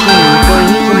opportune for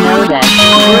you to know that,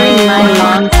 during my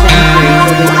long centuries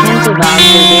of attentive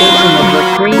observation of the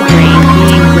free-brained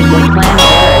beings of the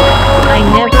planet Earth, I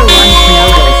never once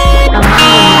noticed, among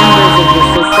the members of the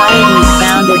societies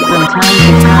founded from time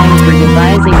to time for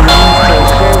devising means to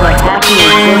assure the happy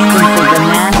existence of the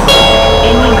masses,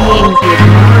 any beings with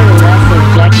more or less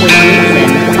objective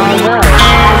reason, although,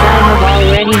 as I have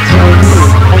already told you,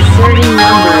 a certain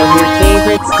number of your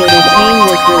favorites did attain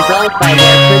this result by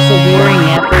their persevering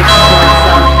efforts toward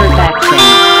self-perfection.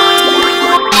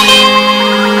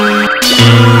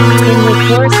 In the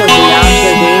course of the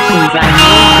observations I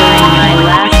made during my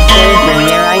last sojourn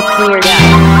there I cleared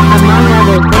out, among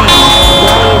other things,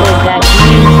 why it is that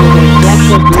beings with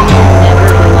objective reason never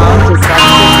belong to such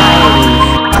societies.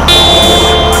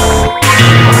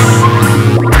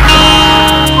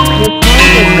 The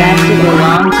point is that to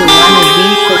belong to one of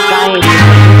these societies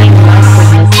a being must of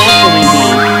necessity be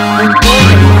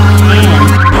important, and, in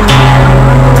the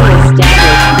abnormally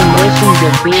established conditions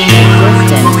of being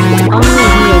existence, only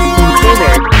he is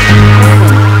considered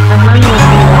important, among the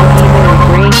who has either a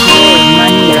great deal of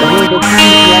money or who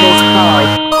becomes what is called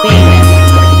famous.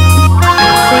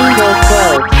 Single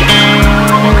quote.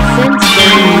 And since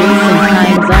then in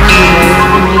recent times only those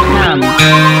can become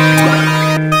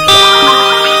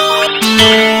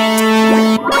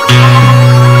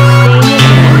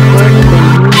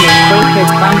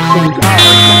function called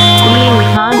being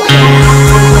conscious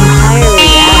is entirely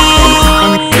absent,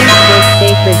 and since this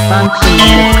sacred function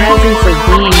in the presence of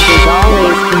beings is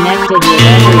always connected with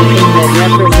everything that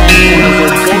represents them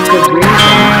as objective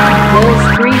reason, those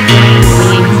free-brained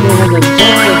beings who have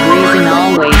objective reason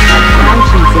always have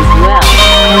conscience as well,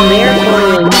 and therefore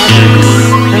will never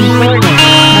be important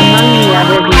among the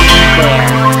other beings there.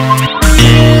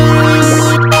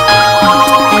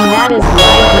 And that is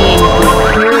why beings with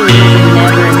pure reason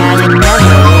never had and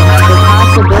never will have the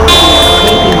possibility of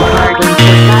taking part in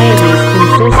societies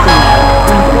consisting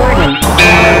of important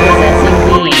and possessing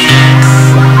beings.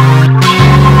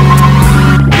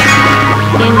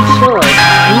 In short,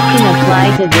 we can apply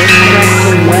to this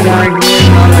question what our dear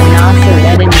Mullah Nasser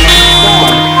Eddin once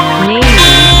said, namely,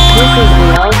 this is the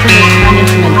ultimate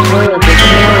punishment: pull at the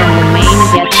tail and the mane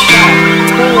gets stuck,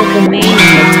 pull at the mane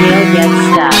and the tail gets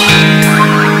stuck.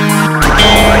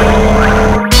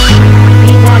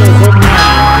 Be that as it may,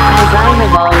 as I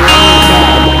have already said,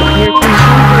 your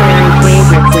contemporary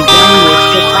favorites again wish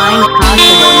to find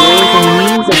possible ways and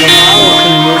means of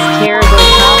abolishing this terrible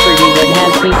property that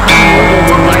has become rooted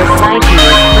in their psyche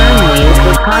as firmly as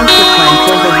the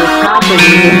consequences of the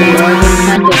properties of the organ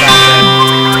condivisor.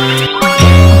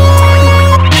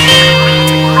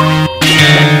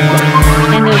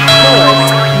 And of course,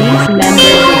 these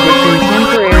members of the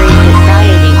contemporary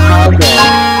society called the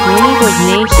League of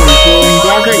Nations will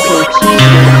endeavor to achieve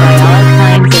this by all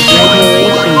kinds of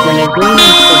regulations and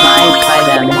agreements devised by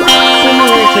them,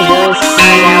 similar to those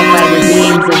carried out by the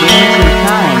beings of ancient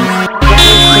times, that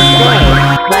is to say,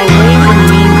 by ways and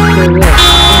means for which,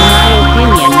 in my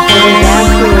opinion, it is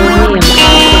absolutely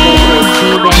impossible to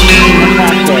achieve anything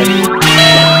effective.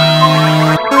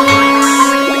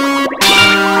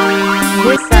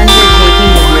 This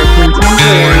undertaking of your contemporary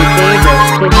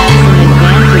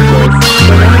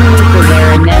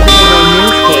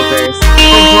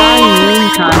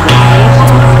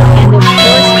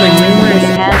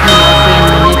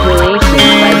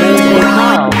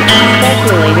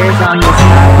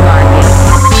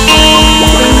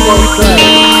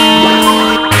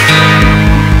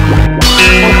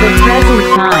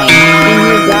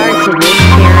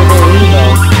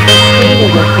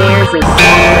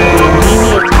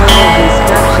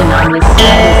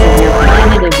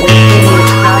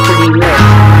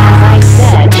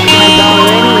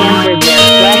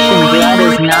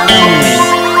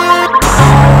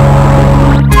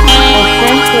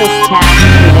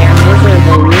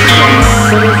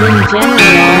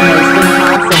generally almost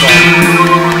impossible.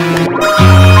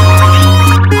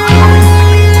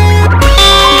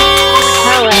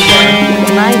 However,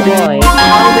 my boy,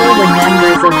 although the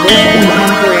members of this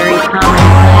contemporary common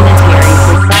planetary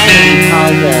society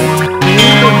called the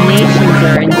League of Nations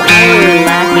are entirely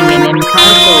lacking in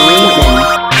impartial reason,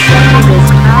 such as is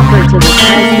proper to the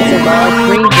presence of all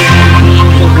free grand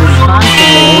beings of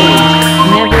responsible age,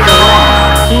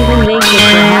 nevertheless, even they could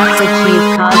perhaps achieve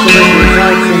positive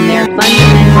results in their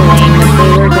fundamental aim if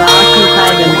they were to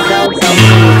occupy themselves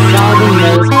only with solving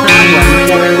those problems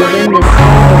that are within the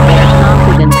scope of their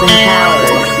competence and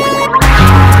powers.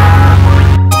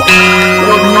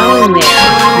 But knowing their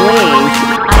ways,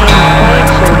 I am quite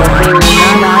sure that they will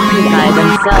not occupy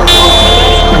themselves with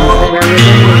questions that are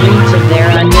within the reach of their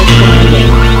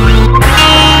understanding.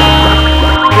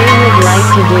 They would like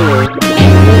to do,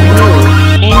 and would do,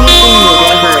 anything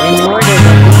whatever in order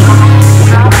that these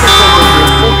processes of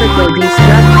reciprocal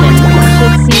destruction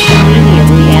should cease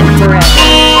immediately and forever.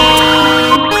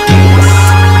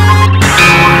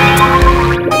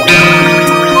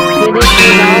 But if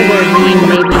with all their being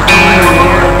they become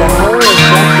aware of the whole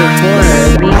objective horror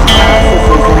of these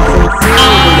processes and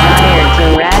sincerely desire to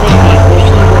eradicate this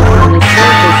evil from the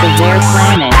surface of their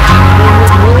planet, they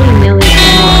would willy-nilly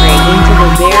penetrate into the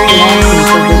very essence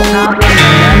of the problem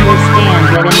and understand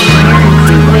that an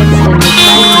inherency fixed in the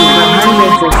psyche for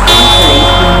hundreds of centuries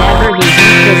can never be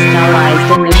decrystallized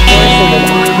in the course of a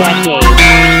few decades.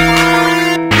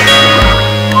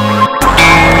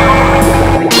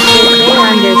 If they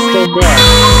understood this,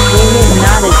 they would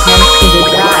not attempt to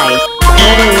decide,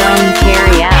 let alone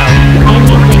carry out,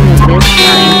 anything of this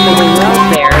kind for the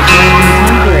welfare of their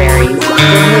contemporaries, but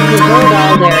would devote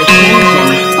all their attention,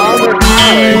 all their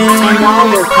powers, and all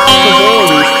their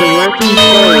possibilities to working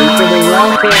solely for the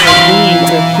welfare of beings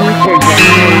of future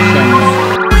generations.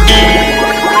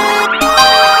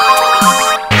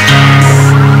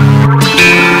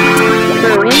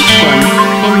 For instance,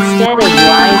 instead of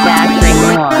wise acting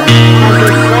more, as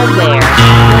is said there,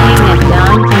 playing at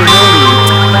Don Quixote,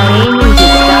 by aiming to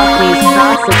stop these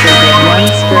processes at one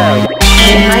stroke,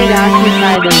 they might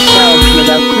occupy themselves with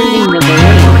uprooting the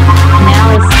belief, now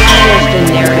established in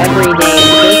their everyday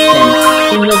existence,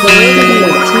 in the validity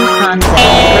of two concepts.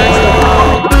 First of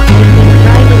all, you can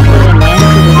try to put an end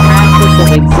to the practice of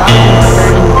exalting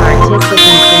certain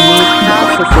participants in these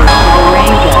processes to the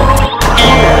rank of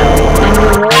hero, and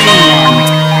rewarding them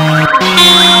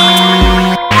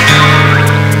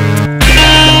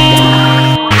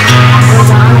with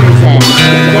honors and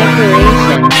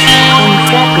decorations, and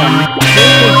second, they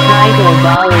could try to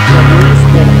abolish at least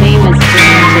the famous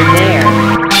branch of their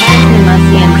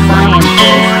Tasmanian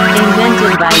sciences,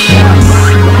 invented by some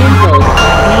pimpled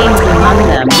beings among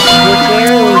them, which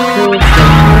airily proves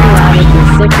that periodic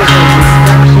reciprocal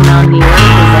destruction on the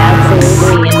earth is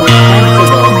absolutely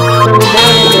indispensable, for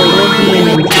without it there would be an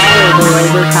intolerable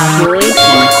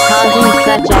overpopulation, causing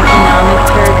such economic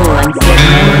turbulence that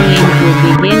no beings would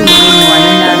begin eating one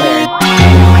another.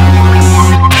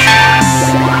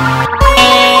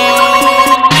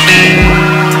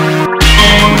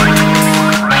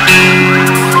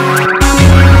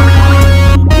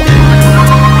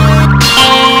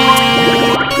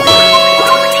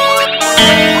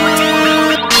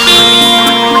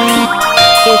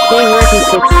 If they were to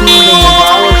succeed in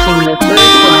abolishing the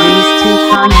first of these two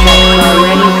concepts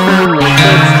already firmly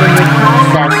fixed in the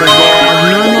process of their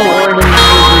abnormal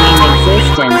ordinary being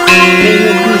existence, they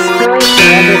would destroy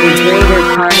forever the greater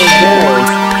part of those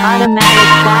automatic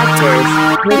factors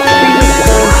which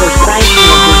predispose the psyche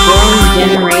of the growing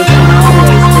generation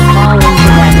always to fall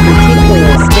into that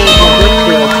particular state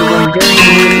habitual to them during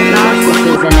these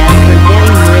processes, and as for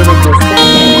getting rid of the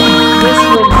second, this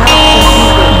would help to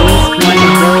keep at least one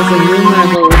of those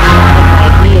innumerable idiotic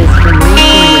ideas from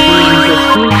reaching the beings of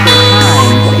future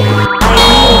times,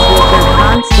 ideas which are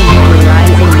constantly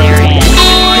rising therein,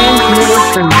 transmitted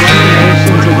from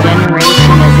generation to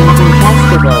generation as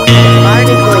incontestable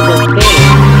articles of faith,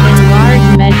 in large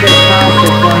measure cause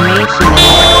the formation in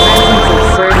their presence of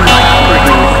certain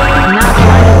properties, not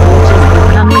one of which is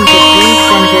becoming to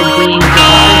three-centered beings of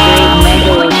our great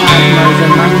megalocosmos.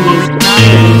 Among these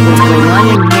properties is the one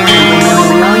inherent in them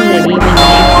alone that even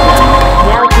makes them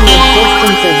doubt the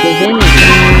existence of divinity,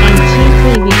 and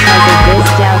chiefly because of this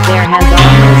doubt there has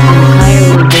almost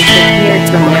entirely disappeared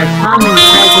from their common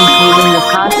presence even the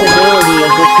possibility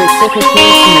of the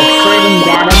precipitation of certain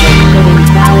data that show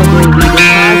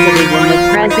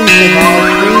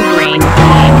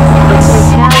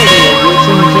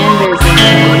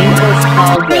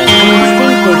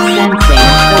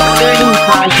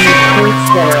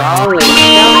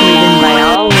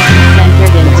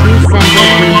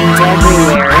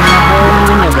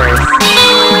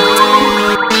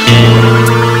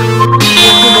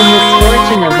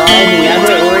exclusion of all the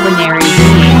other ordinary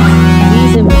beings.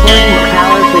 These important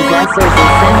power possessors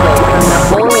assembled from the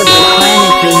whole of the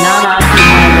planet do not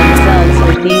occupy themselves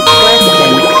with these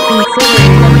questions,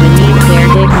 considering them beneath their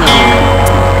dignity.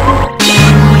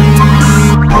 Next.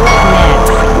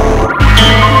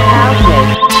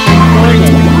 Output.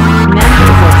 Important.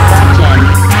 Members of such an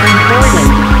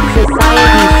important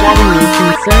society suddenly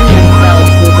concern themselves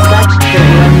with such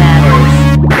trivial matters.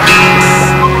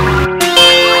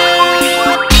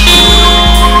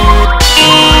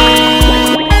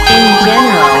 In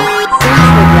general, since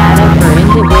the data for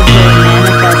individual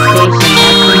manifestation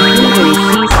have completely ceased to be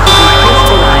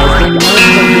crystallized in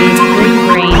most of these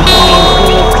free-brained beings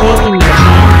who have taken your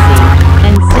fancy,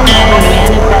 and since they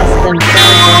manifest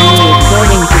themselves only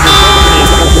according to the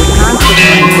dictates of the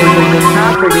consequences of the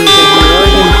properties of the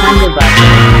organ kundabaka,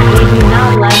 they do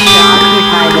not like to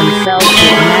occupy themselves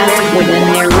with matters within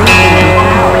their reasoning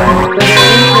power, but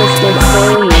are interested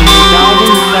solely in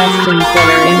resolving questions that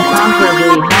are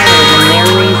incomparably higher than their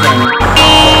reason.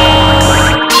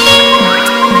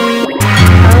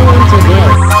 Owing to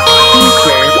this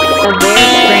feature of their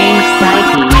strange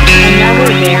psyche, another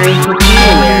very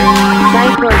peculiar,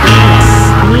 psychorganic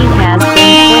need has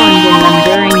been formed in them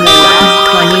during the last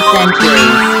 20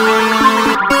 centuries.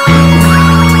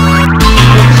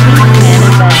 The chief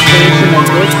manifestation of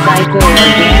this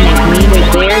psycho-organic need of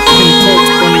theirs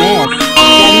consists in this,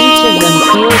 that each of them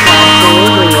feels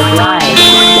absolutely obliged,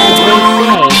 as they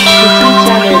say, to teach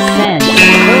others sense,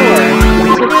 or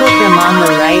to put them on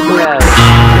the right road.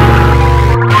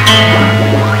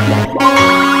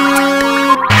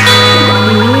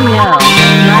 You know,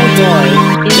 my boy,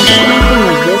 in speaking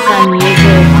of this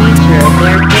unusual feature of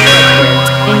their character,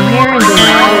 inherent in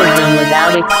all of them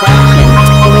without exception,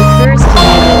 it occurs to me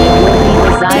that it would be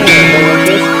desirable at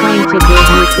this point to give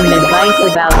you some advice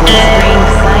about this strange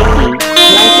psyche,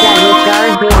 like that which our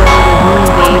good old Moon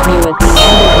gave you at the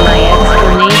end of my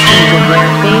explanations of their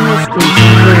famous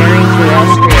contemporary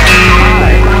terrestrial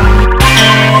art.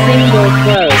 Single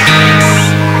quote.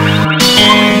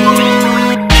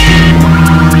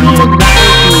 He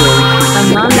advised you,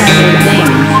 among other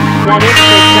things, that if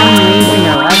for some reason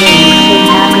or other you should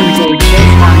happen to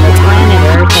exist on the planet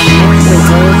Earth and mix with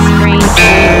those strange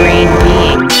free-brained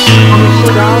beings, you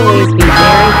should always be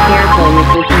very careful with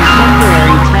the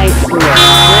contemporary types who are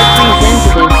representatives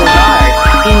of art,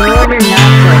 in order not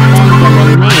to offend them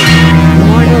and make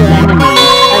mortal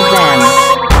enemies of them.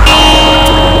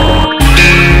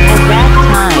 At that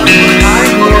time, our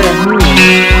dear Moon,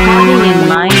 having in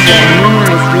mind their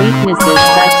numerous weaknesses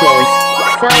such as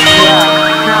self-love,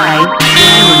 pride,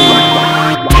 vanity,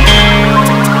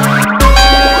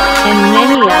 and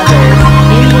many others,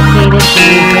 indicated to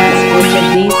me just which of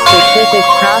these specific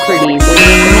properties it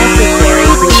was necessary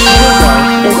to puzzle,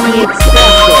 as he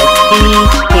expressed it, in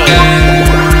each case.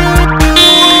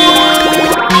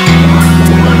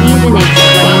 He even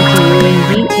explained to you in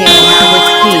detail how to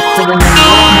speak to them and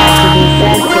what had to be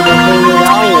said so that they would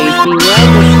always be well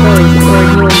disposed toward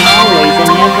you and always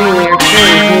and everywhere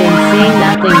praise you and say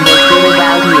nothing but good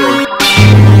about you.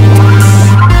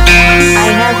 I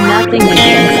have nothing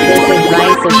against this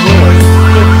advice of his.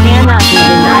 It cannot be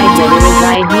denied that it is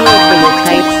ideal for the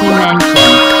types you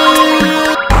mentioned.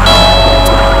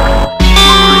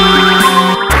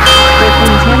 The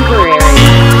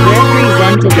contemporaries,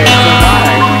 representatives of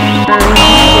art, are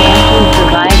indeed amply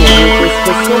provided with the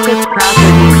specific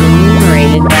properties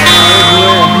enumerated by our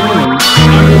dear Moon,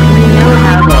 and if you know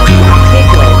how to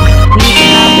tickle these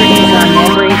properties on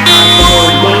every possible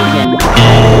occasion,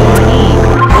 indeed,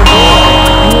 the boy,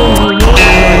 you will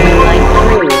behave like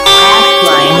true,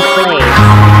 ass-flying slaves.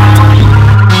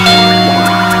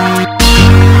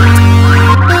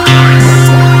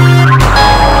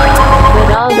 But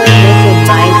although this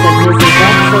advice of his is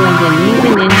excellent and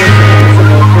even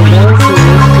indispensable for those who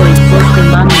wish to exist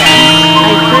among them, I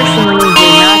personally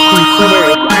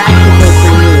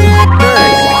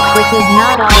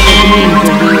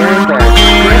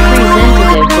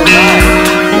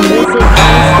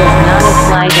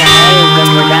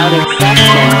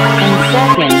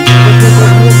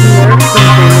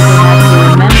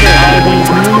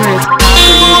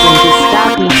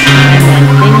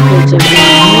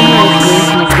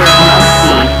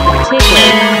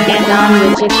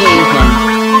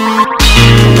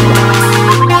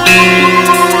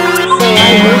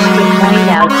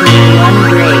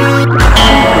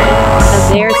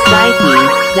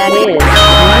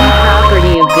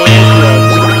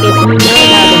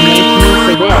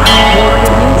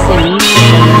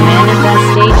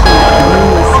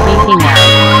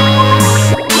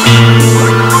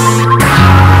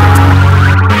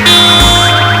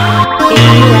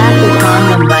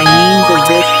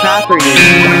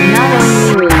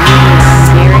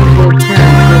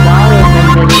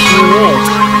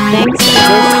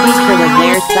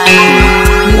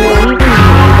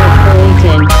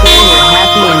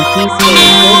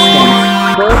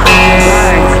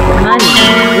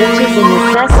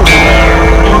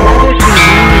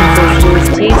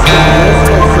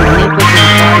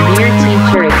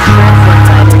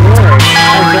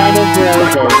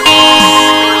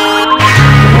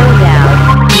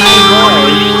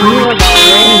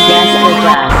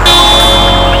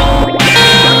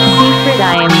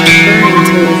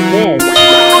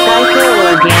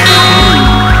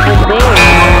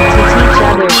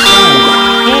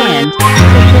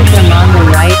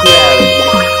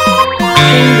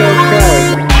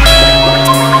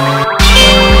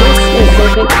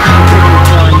perfect property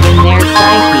formed in their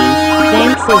psyche,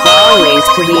 thanks as always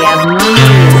to the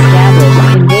abnormally established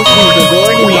conditions of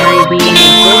ordinary being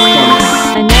existence,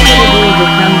 inevitably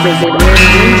becomes as it were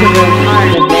an integral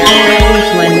part of their presence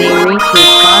when they reach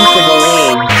responsible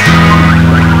age.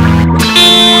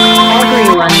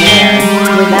 Everyone there,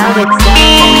 without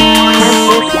exception, has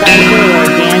this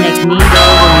psycho-organic need,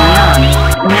 old and young,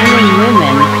 men and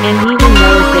women, and even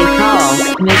those they call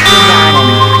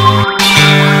misforgotten.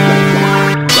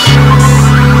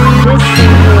 This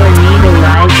singular need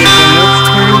arises in its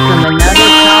turn from another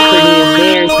property of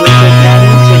theirs which is that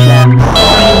each of them,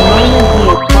 from the moment he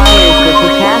acquires the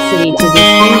capacity to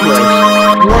distinguish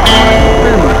wet,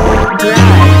 fruit,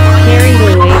 dry, carried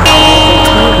away by his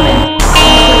achievement,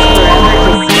 ceases forever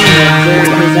to see and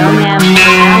observe his own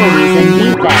abnormalities and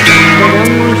defects, but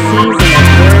only sees and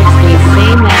observes these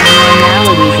same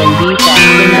abnormalities and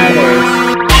defects in others.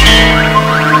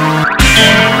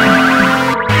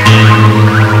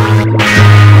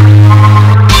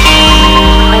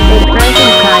 At the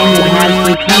present time it has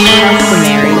become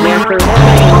customary for every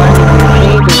one of your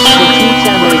favorites to teach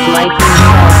others like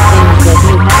himself things that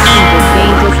he hasn't the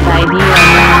faintest idea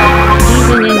about,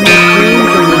 even in his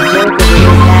dreams, and the joke of it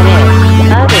is that if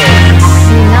others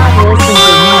do not listen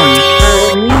to him, or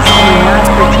at least do not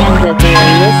pretend that they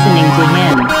are listening to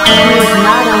him, he is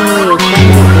not only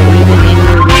offended but even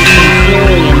inwardly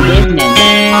sincerely indignant.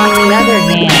 On the other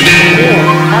hand, if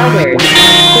others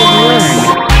could learn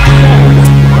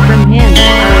things from him, or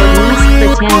at least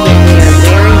pretend that they are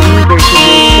very eager to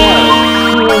do so,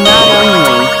 he will not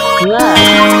only love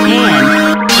and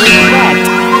respect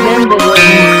them but will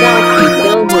himself be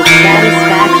filled with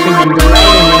satisfaction and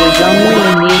delight, and it is only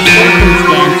in these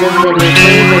circumstances that your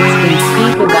favorites can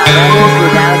speak about others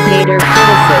without hate or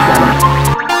criticism.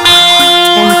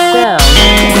 And so,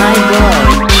 my boy,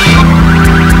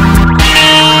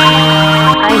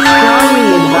 I strongly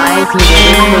advise you that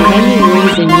if for any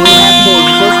reason you have to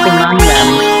exist among them,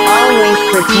 always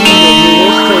pretend that you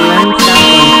wish to learn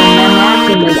something from them,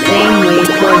 act in the same way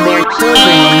toward their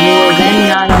children, and you will then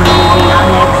not only be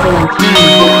on excellent terms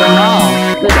with them all,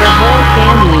 but the whole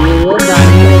family will look on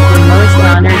you as the most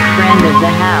honored friend of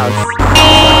the house.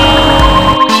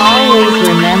 Always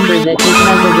remember that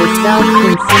because of the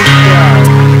self-conceit grow.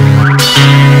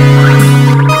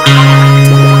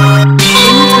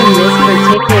 From this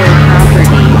particular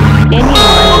property, any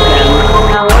one of them,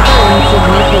 however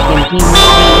insignificant he may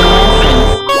be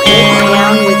in essence, looks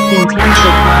down with contempt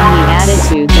upon the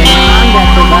attitudes and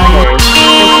conduct of others,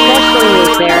 especially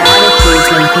if their attitudes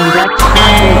and conduct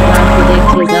sharply contradict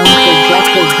his own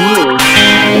subjective views.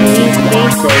 In these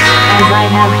cases, as I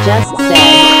have just said,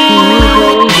 he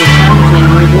usually becomes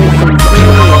inwardly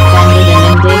sincerely offended and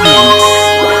indignant.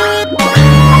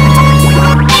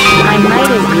 I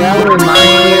might as well remark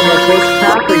here that this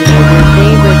property of your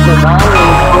favorites of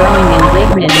always growing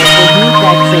indignant at the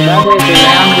defects of others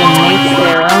around them makes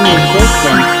their own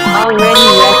existence, already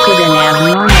wretched and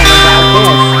abnormal about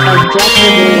this,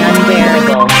 objectively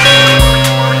unbearable.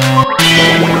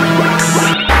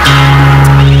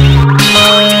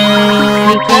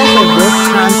 Because of this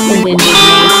constant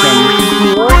indignation,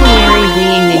 the ordinary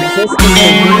being existence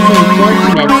of these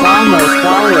unfortunates almost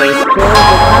always grows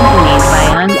accompanied by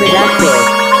unproductive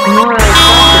moral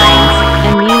sufferings,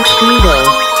 and these feeble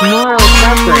moral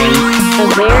sufferings of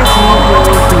theirs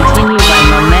usually continue by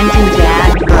momentum to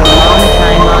act for a long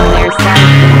time on their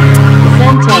psyche,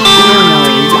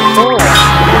 sentexionally, or,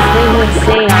 as they would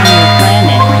say on your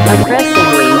planet,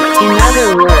 oppressively. In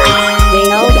other words, they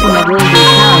ultimately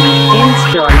become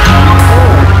instrontian,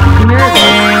 or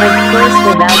nervous, of course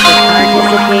without the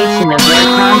participation of their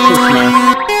consciousness.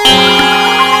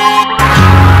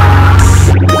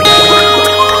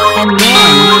 And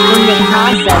then, in the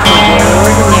process of their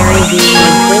ordinary being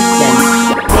existence,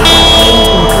 they became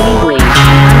completely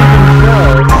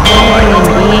uncontrolled, growing and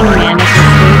being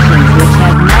manifestations which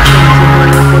have nothing to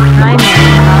do with the primary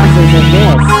causes of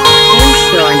this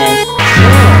instroness,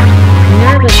 or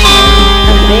nervousness,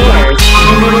 of theirs,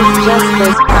 and it is just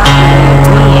this property of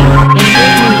being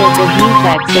indignant at the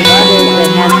defects of others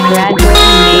that has gradually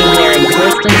made their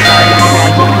existence art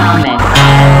tragicomic.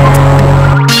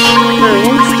 For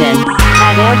instance,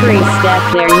 at every step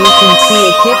there you can see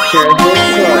a picture of this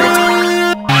sort.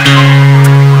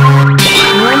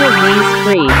 One of these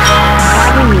freaks,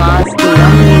 having lost the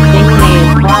only thing they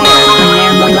acquire from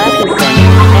their maleficent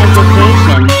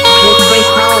education, which they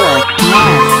call a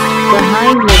mask,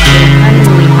 behind which they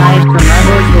cunningly hide from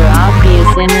others their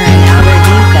obvious inner and outer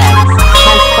defects,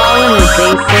 has fallen as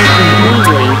they say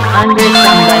completely under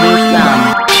somebody's thumb.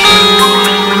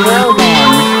 Well then,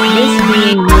 this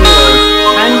being rules,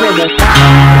 under the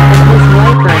thumb of his wife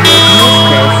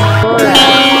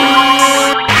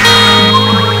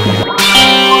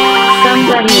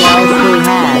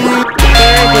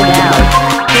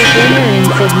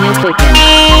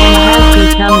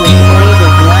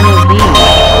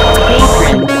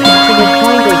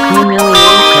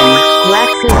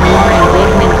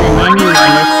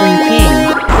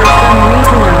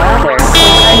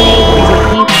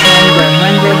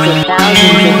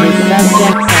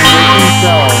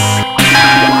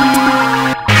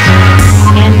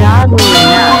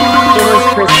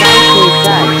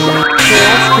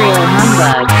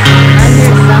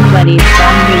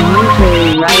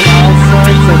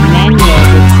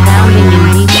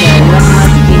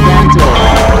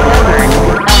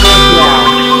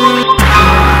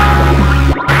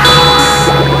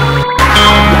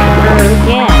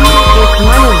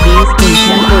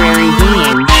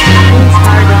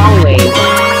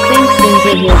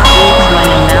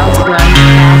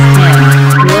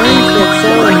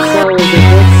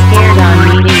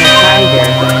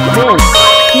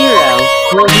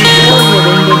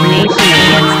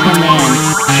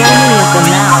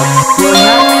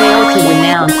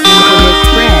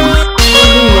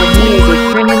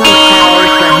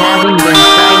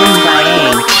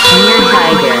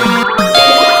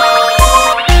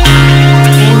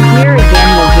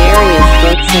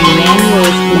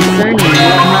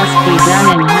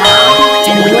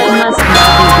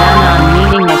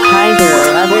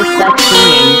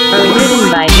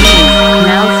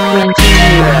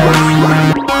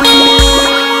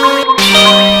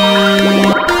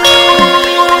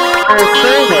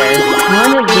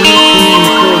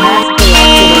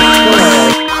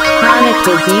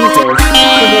diseases,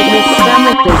 so that his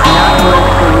stomach does not work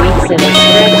for weeks at a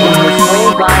stretch and his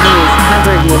whole body is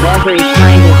covered with every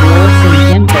kind of loathsome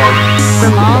pimple,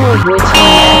 from all of which he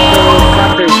naturally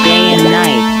suffers day and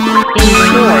night. In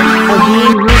short, a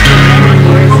being who for many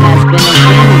years has been a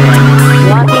genuine,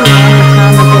 walking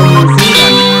anatomical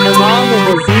museum of all the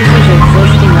diseases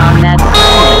existing on that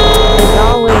planet, is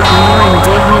always more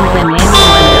indignant than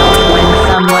anyone else when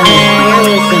someone is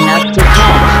careless enough to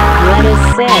catch, let us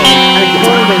say, a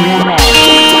cold in the head.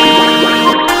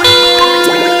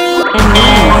 And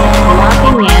these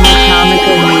walking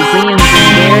anatomical museums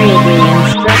invariably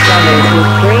instruct others with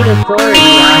great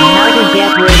authority on how to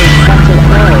get rid of such a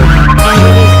cold, and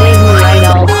it is they who write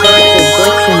all sorts of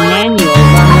books and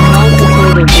manuals on the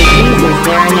multitude of diseases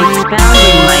therein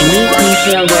expounding minute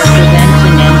detail their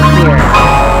prevention and cure.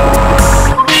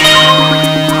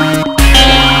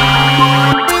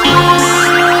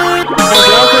 At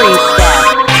every step,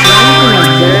 one can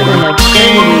observe an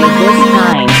absurdity of this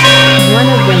kind. One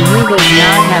of them who does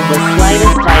not have the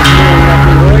slightest idea what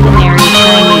the ordinary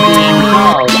tiny being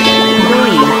called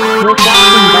Willie, which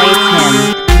often bites him,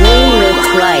 Willie looks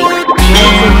like,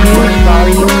 writes a huge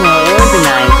volume or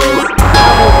organizes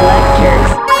public lectures,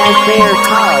 as they are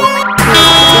called, to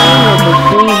explain that the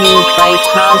flea whose bite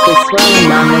caused a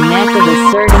swelling on the neck of a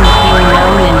certain king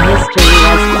known in history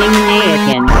as King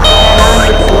Nayakin, had on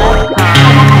its left paw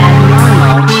an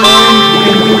abnormal,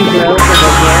 orange-crimson growth of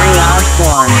a very odd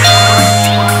form.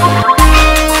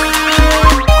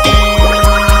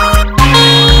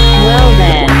 Well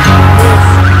then, this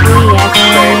flea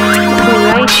expert, who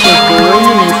writes his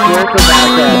voluminous work about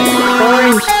the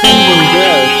orange crimson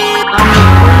growth on the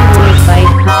flea whose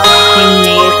bite caused King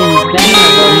Nayakin's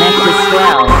venerable neck to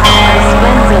swell,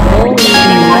 spends a whole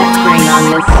evening lecturing on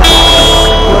this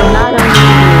subject, will not only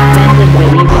be offended but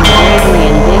even gravely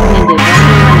indignant if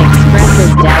anyone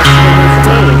expresses doubts to his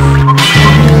face,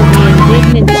 and he will be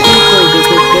indignant chiefly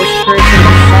because this person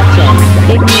is such an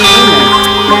ignoramus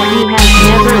that he has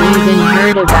never even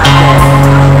heard about the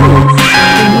truths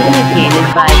communicated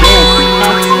by this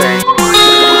expert.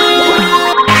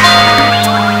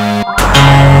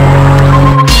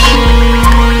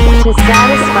 To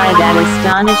satisfy that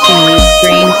astonishingly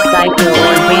strange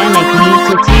psycho-organic need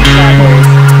to teach others,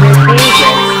 their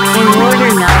favorites, in order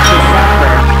not to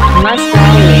suffer, must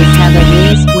always have at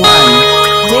least one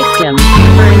victim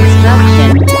for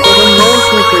instruction, that in those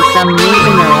who for some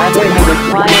reason or other have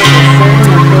acquired a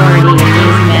certain authority in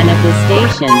these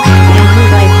manifestations, and who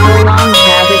by prolonged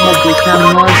habit have become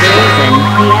more brazen,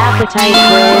 the appetite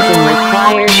grows and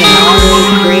requires an always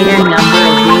greater number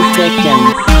of these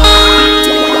victims.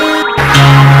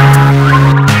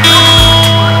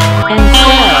 And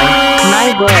so,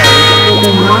 my boy, if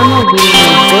a normal being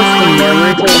existing there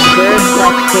were to observe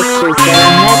such pictures that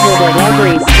are met with at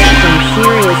every step and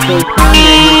seriously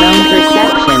ponder his own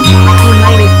perception, he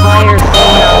might acquire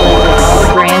full knowledge of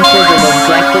all branches of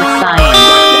objective science.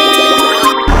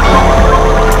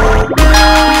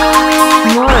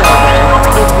 Moreover,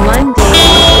 if one day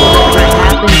should ever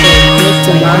happen to exist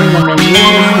among them and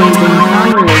witness these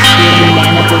incongruous human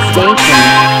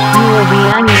manifestations, you will be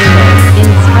unable, in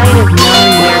spite of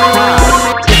knowing their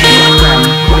cause, to keep from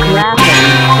laughing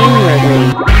inwardly.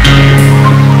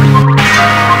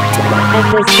 At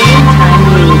the same time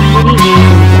you will pity these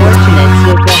unfortunates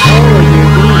with the whole of your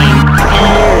being, and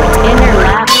their inner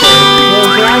laughter will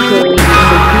gradually be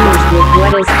suffused with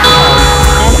what is called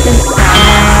essence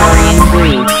Salvatorian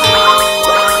grief.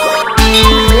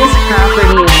 This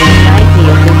property of the psyche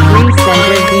of the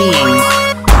free-centered being.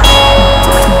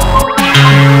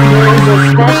 There is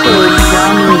especially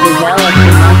strongly developed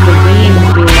among the beings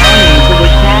belonging to the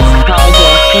caste called the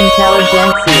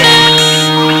intelligentsia.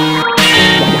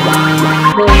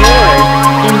 The word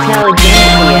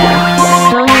intelligentsia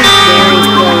comes very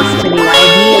close to the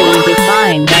idea we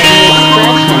define by the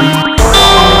expression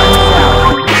forcing oneself.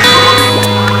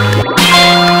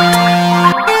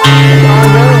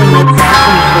 Although in its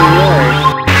essence the word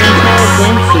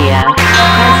intelligentsia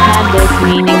has had this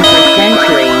meaning for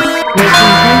centuries, with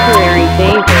contemporary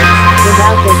favorites,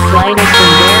 without the slightest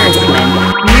embarrassment,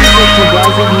 use it to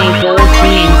designate those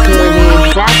beings who are the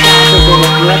exact opposite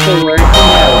of what the word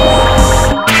denotes.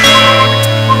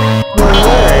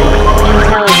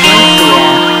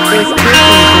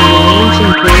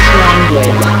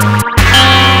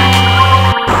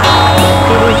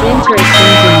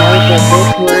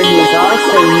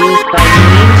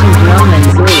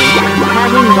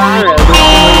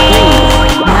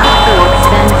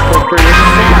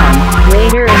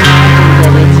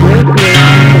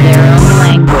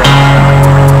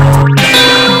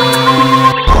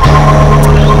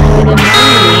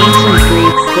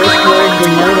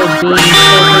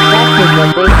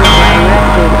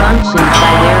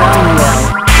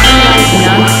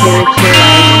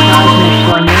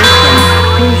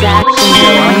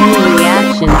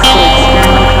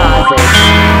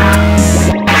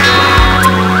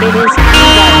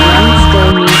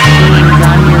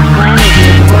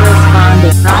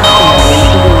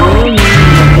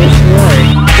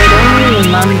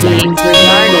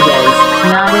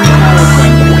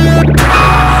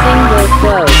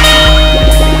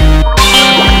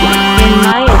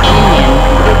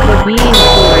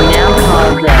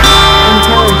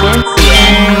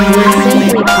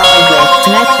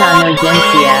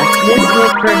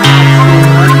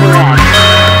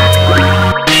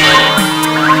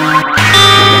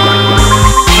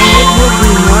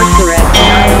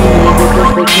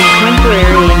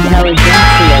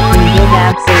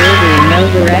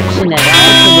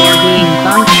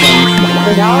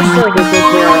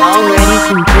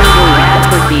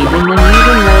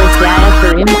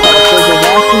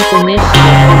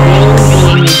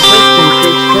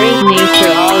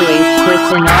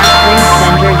 in all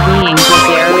free-centered beings at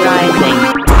their arising.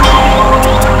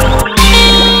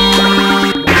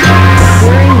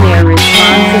 During their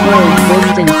responsible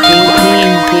existence, these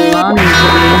beings belonging to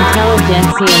the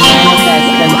intelligentsia manifest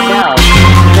themselves,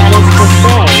 that is to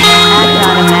say, act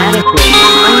automatically,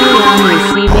 only on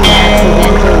receiving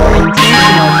accidental or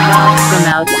intentional shocks from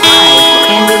outside,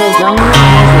 and it is only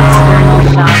these external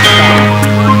shocks that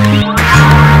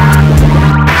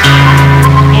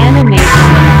animate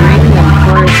them and bring them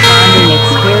corresponding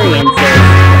experiences,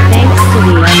 thanks to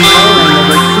the unrolling of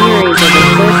a series of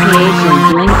associations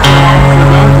linked to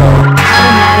accidental,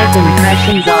 automatic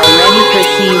impressions already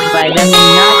perceived by them and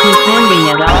not depending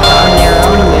at all on their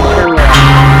own wish or will.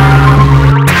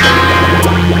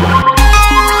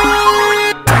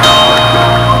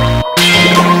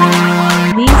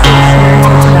 These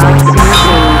external shocks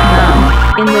usually come,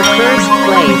 in the first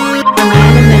place, from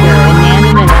animate or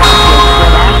inanimate objects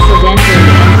that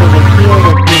accidentally enter the field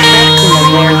of perception of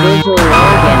their visual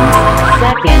organs.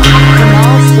 Second, from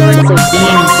all sorts of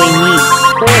beings they meet.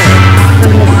 Third,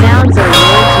 from the sounds or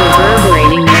words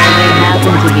reverberating where they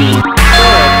happen to be.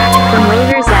 Fourth, from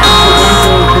odors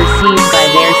accidentally perceived by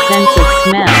their sense of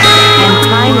smell. And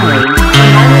finally, from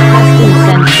unaccustomed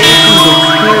sensations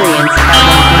experienced by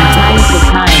them from time to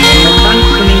time in the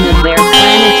functioning of their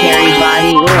planetary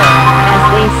body or, as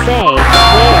they say,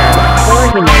 their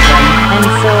organism, and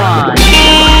so on.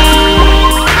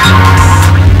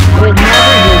 But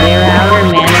never do their outer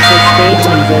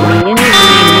manifestations or the inner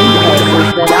impulses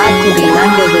that ought to be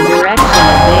under the direction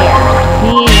of their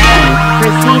being on,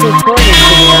 proceed according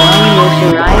to their own wish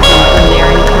arising from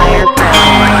their entire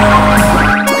presence.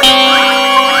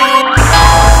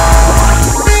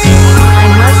 I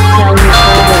must tell you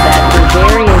further that for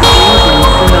various reasons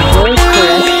some of those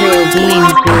terrestrial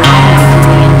beings belonging to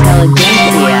the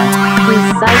intelligentsia, whose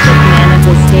psychic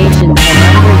manifestations have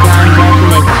undergone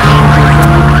definite changes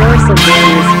in the course of their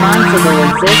responsible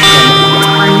existence,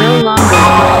 are no longer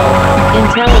called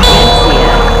intelligentsia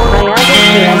by other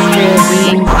terrestrial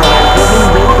beings but are given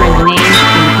different names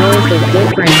composed of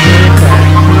different nature,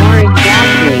 more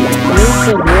exactly, roots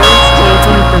of words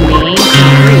taken from the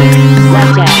ancient Greek,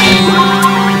 such as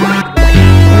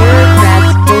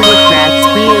bureaucrats, plutocrats,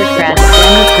 theocrats,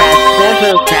 democrats,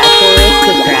 zebrocrats,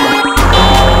 aristocrats,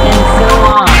 and so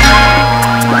on.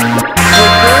 The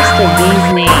first of these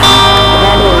names,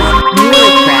 that is,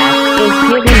 bureaucrat, is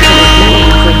given to the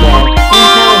beings of the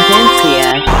intelligentsia,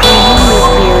 in whom the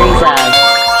series of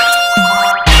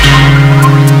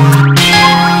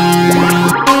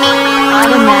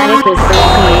automatic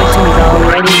associations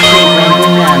already present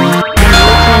in them, and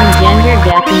which engender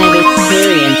definite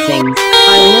experiencings,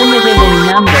 are limited in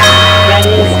number, that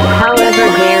is, however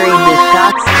varied the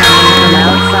shocks coming from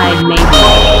outside may be,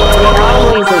 they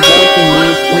always evoke in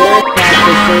these bureaucrats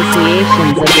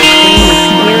associations of the same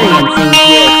experiencings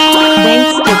which,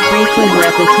 thanks to frequent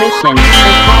repetition,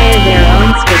 acquire their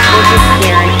own specific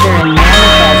character and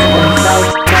manifest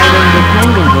themselves quite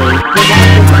independently, without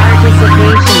the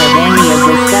participation of any of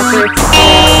the separate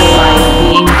spheres for life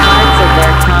being parts of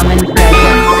their common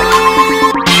presence.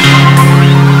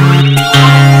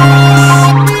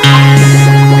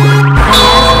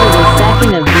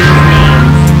 Second of these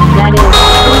names, that is,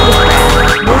 plutocrat,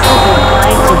 this is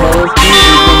applied to those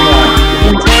beings in the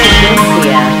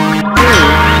intelligentsia, who,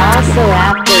 also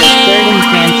after a certain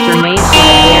transformation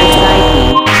of their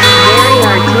psyche, very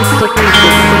artistically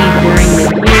succeed during the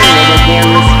period of their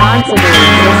responsible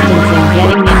existence in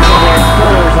getting into their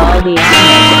clothes all the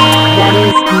honest, that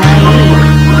is, naive,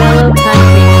 fellow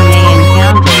countrymen they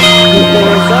encounter, with the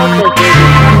result that they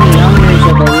become the owners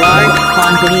of a large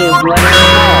quantity of what are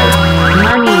called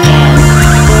money and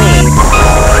slaves.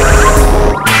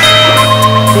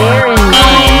 Bear in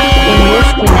mind, in this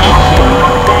connection,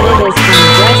 that it is from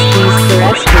just these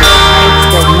terrestrial types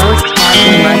that most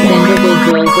haunting-less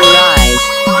individuals arise.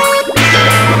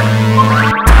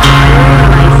 During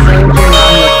my sojourn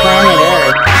on the planet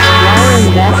Earth, while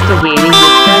investigating the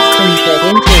questions that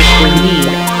interested me,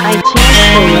 I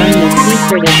chanced to learn the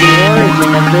secret of the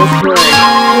origin of this word,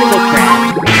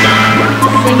 plutocrat.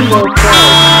 Single quote.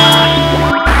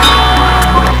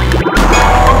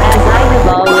 As I have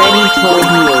already told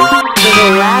you, for the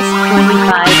last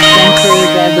 25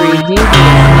 centuries every dubious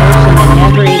notion and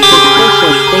every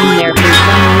suspicious thing there for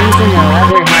some reason or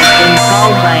other has been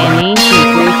called by an ancient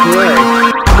Greek word.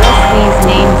 Thus these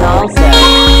names also,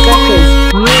 such as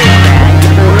bureaucrat,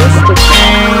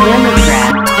 aristocrat,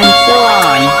 democrat, and so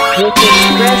on, which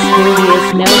express dubious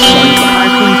notions, are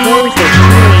composed of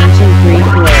two ancient Greek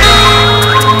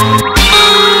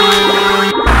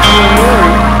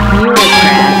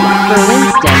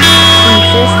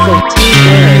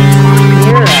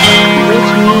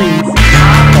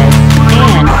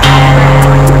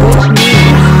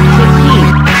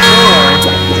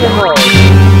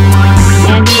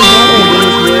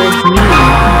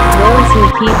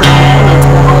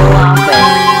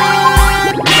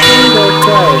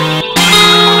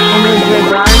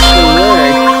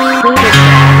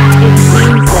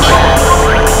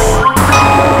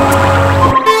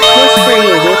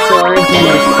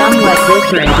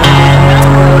different and does not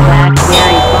go back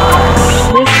very far.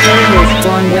 This word was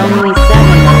formed only 7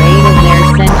 or 8 of their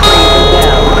centuries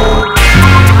ago.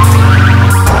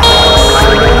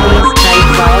 Although these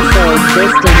types also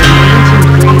existed in ancient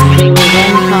Greece, they were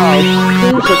then called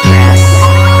plutocrats.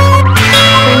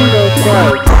 Single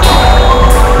quote.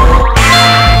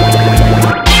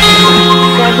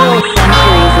 Several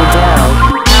centuries ago,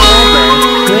 however,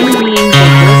 when beings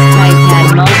of this type had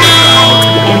multiplied,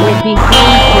 and it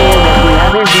became clear that the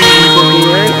other beings of the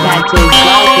earth had to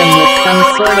exalt them with some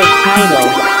sort of title,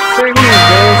 certain of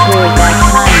those who at that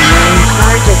time were in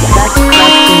charge of such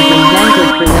questions invented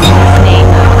for them this name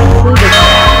of plutocrat.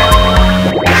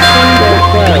 Single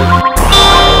quote.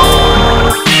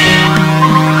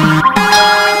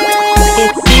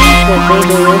 It seems that they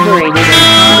deliberated and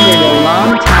pondered a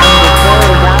long time before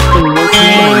adopting this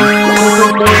name, because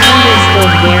they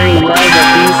understood very well that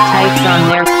these types on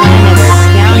their planet are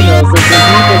scoundrels of the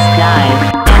deepest dye,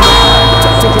 and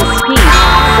are, so to speak,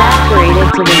 saturated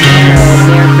to the marrow of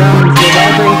their bones with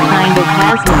every kind of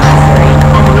haslamossery,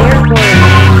 and therefore a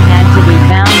name had to be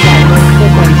found that would fit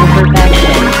them to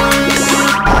perfection.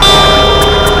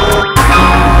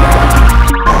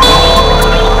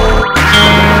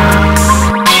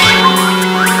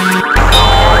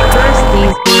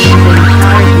 These beings in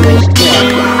charge wished to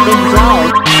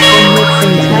exalt them with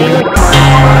some title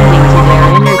corresponding to their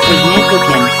inner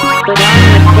significance, but on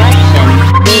reflection,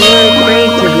 they were afraid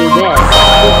to do this,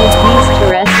 because these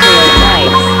terrestrial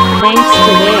types, thanks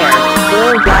to their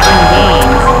ill-gotten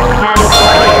gains, had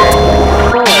acquired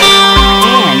force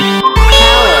and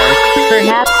power,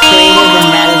 perhaps greater than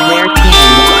that of their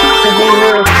kin, so they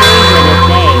were afraid that if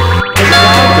they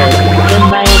exalted them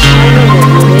by a title that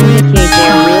would indicate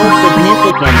their real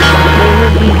significance, they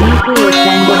would be deeply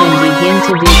offended and begin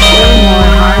to do still more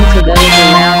harm to those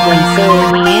around them. So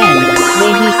in the end,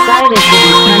 they decided to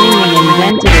be cunning and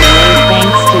invented a way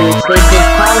thanks to which they could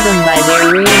call them by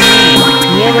their real name,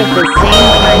 yet at the same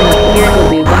time appear to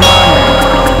do them honor.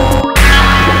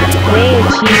 They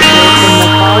achieved this in the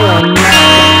following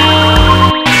way.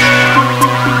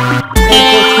 As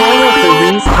the title for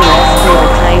these terrestrial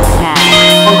types had,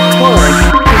 of course,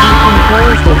 to be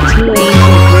composed of 2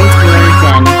 ancient Greek words,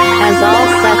 and, as all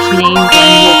such names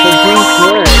end with the Greek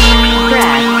word,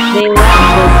 "krat," they left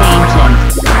this ancient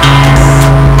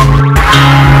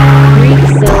Greek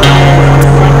syllable as the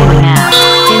second half,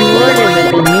 in order that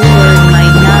the new word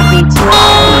might not be too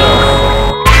obvious.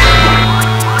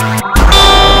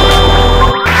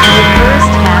 The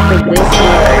first half of this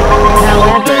word,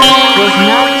 however, was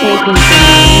not taken from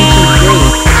the ancient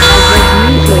Greek, as is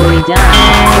usually done,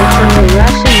 but from the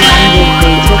Russian language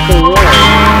they took the word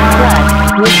 "krat,"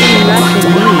 which in Russian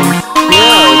means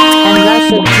road, and thus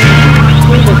obtained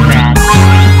plutocrat.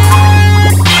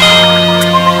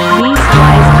 These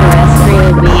wise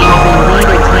terrestrial beings indeed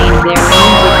attained their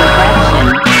aim to perfection,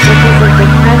 because at the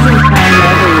present time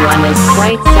everyone is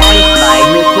quite satisfied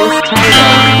with this title,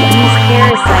 these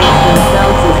parasites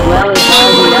themselves as well as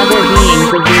all the other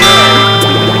beings of the earth.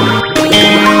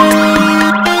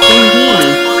 Indeed,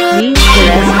 these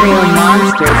terrestrial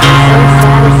monsters are so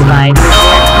satisfied with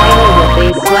their title that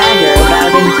they swagger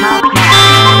about in top hats,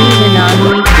 even on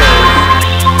weekdays.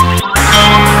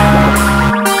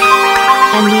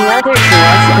 And the other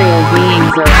terrestrial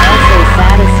beings are also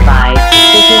satisfied,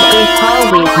 because they call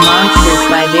these monsters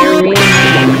by their real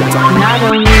name, not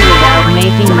only without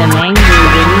making them angry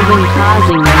but even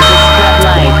causing them to strut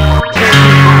like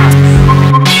turkey cocks.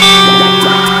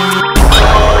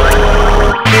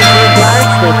 As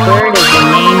regards the third of the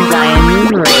names I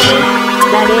enumerated,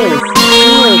 that is,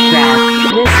 plutocrat,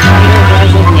 this title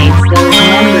designates those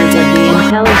members of the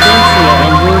intelligentsia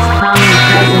in whose common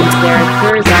presence there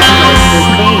occurs almost the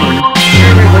same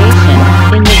perturbation,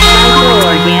 in the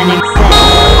psycho-organic sense,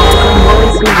 as in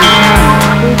those who become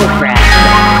plutocrats.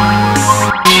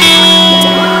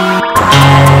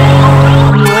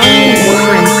 The only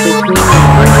difference between the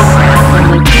plutocrats and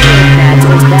the plutocrats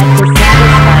is that to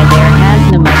satisfy their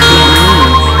haslamosian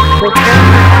needs, the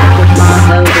former act upon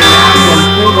those around them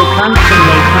through the function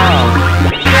they call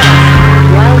trust,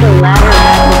 while the latter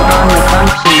act upon the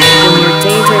function which in your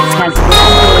favorites has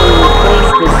gradually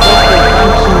replaced the sacred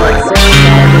function that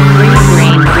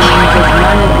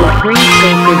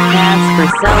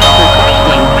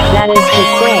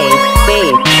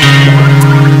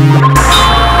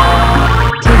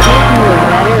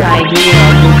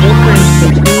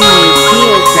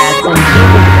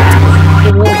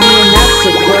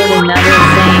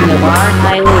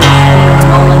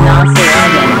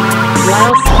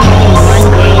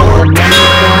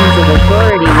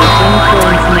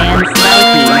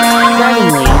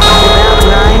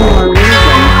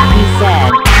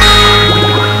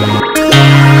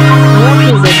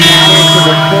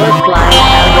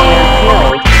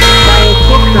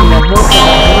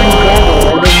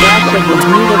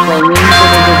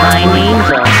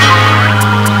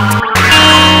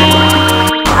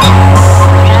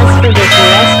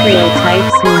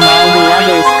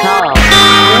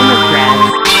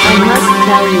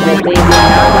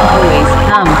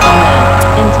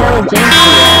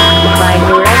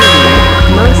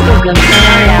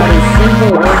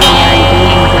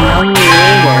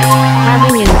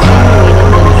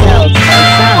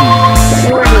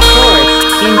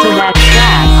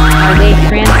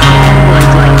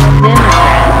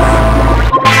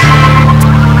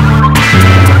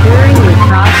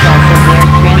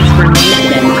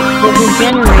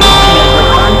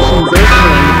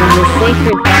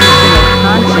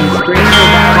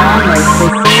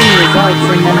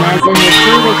as in the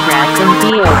plutocrats and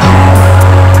theocrats.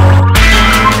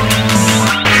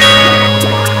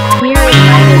 Here it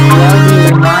might as well be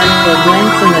remarked that when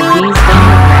some of these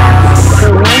democrats,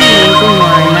 for one reason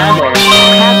or another,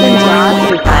 happen to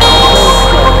occupy the posts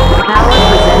of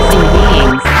power-possessing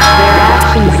beings, their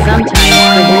actions sometimes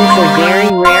produce a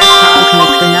very rare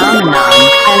cosmic phenomenon,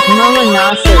 as Mullah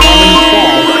Nasser Eddin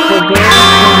says, the very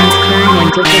stones turn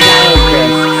into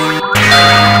podiatrists.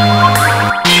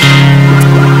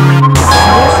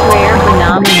 This rare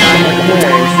phenomenon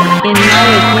occurs, in my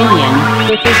opinion,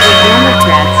 because the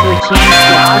Democrats who chance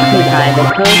to occupy the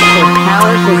posts of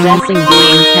power-possessing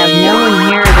beings have no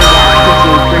inherited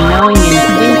aptitude for knowing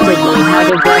instinctively how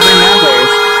to govern others,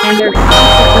 and are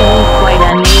consequently quite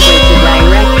unable to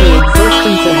direct the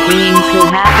existence of beings who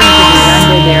happen to be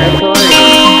under their authority.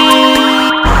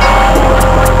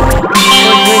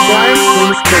 With regards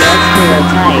these terrestrial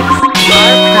types,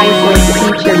 our priceless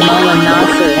teacher Mullah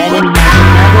Nasser Eddin has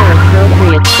another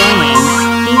appropriate saying: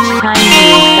 each time he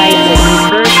recites it he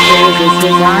first raises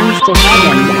his arms to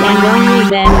heaven, and only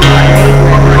then will grave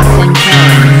reverence in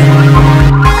tones.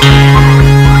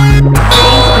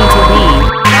 Praise be to thee,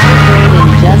 our great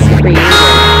and just Creator,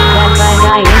 that by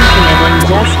thy infinite and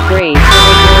just grace it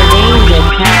is ordained that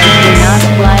cows do not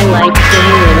fly like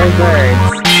pretty little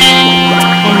birds.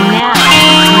 And now,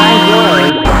 my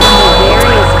boy, from the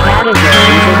various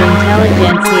categories of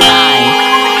intelligentsia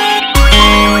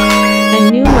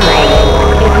enumerated,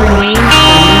 it remains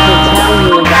for me to tell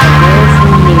you about those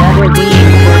whom the other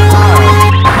beings were called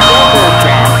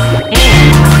Democrats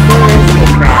and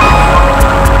aristocrats.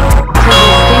 To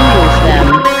distinguish them,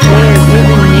 they are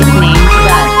given nicknames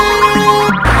such as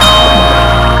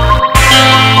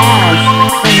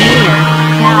Emir,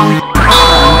 Count,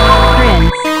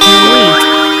 Prince, Malik,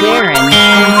 Baron,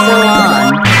 and so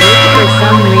on, which for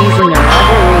some reason or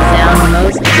other resound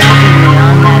most strongly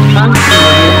on that function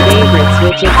of your favorites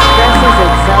which expresses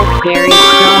itself very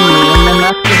strongly in them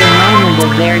up to the moment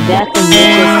of their death and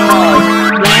which is called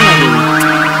vanity.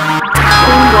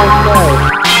 Single quote.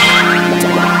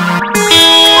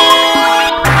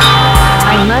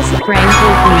 I must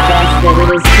frankly confess that it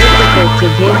is difficult to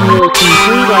give you a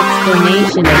complete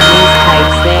explanation of these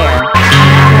types there,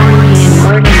 not only in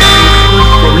ordinary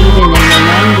speech but even in the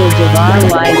language of our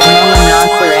wise Mullah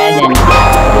Nasser Eddin.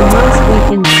 The most we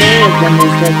can say of them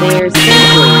is that they are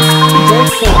simply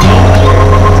gifts of nature.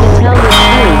 To tell the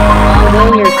truth,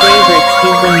 although your favorites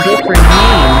give them different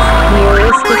names, the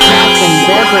aristocrats and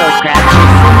democrats are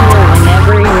similar in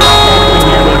every respect and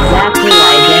have exactly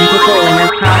identical inner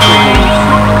properties.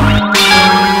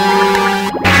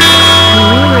 Do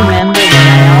you remember that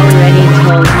I already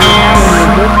told you how in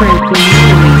the different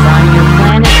communities on your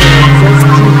planet there exist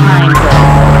two kinds of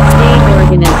state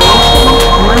organization,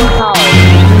 one called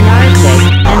monarchic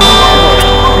and the other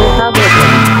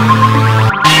republican?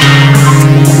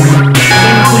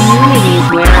 In communities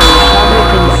where a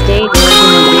republican state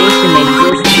organization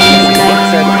exists, these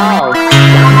types are called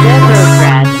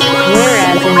democrats,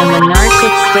 whereas in a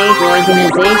monarchic state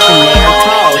organization they are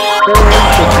called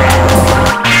aristocrats.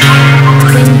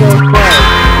 Single quote.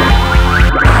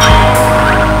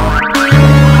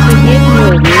 To give you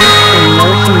a useful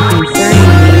notion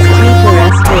concerning these two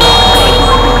terrestrial types,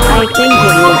 I think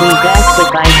it will be best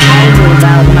if I tell you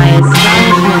about my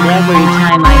astonishment every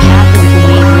time I happen to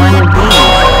meet one of these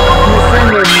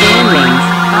misunderstandings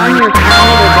on your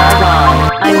planet. Above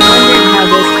all, I wondered how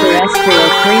this terrestrial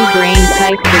free-brain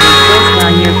type could exist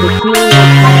on your peculiar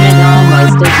planet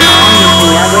almost as long as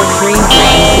the other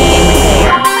free-brain beings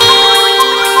there.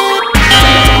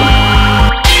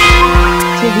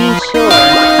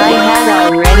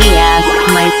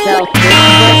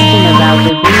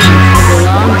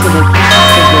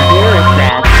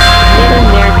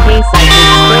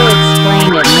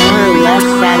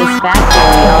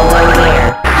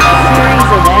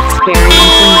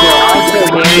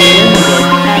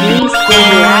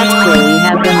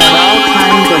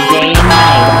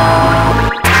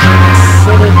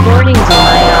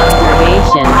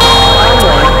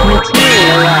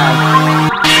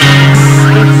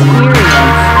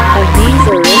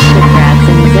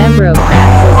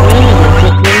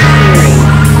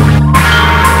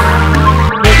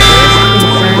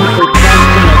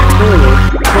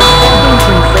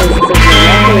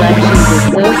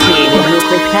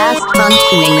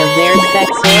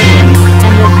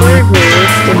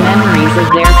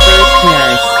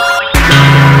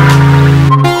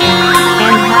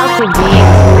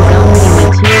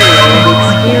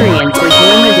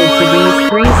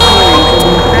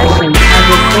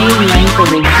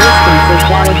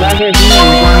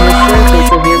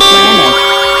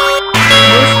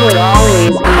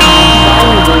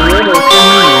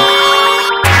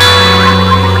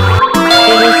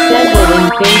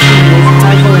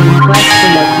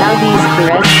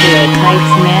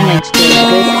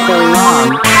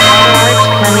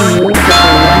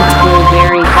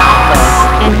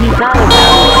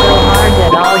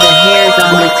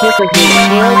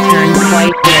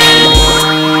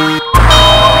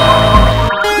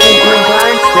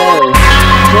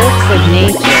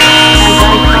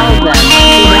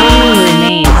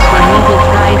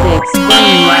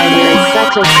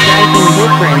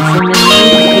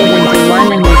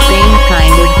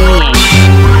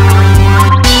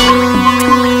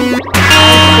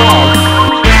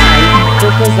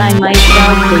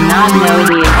 not know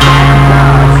the exact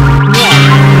cause, yet,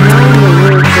 knowing the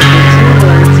roots of the two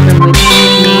words from which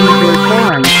these names were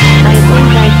formed, I think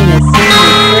I can assume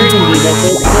with certainty that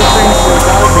this difference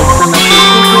resulted from a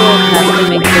particular custom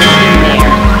existing there.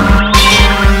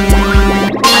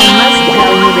 I must tell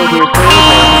you that your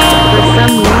favorites, for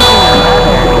some reason or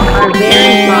other, are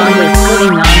very fond of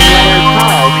putting on what are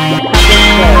called puppet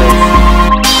shows.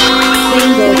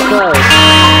 Single quote.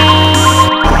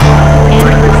 And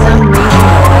for some reason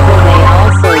or other they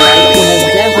also like to have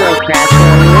Zebrocrats or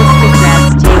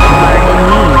aristocrats take part in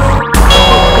these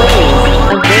plays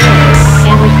of theirs,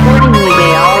 and accordingly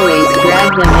they always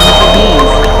drag them into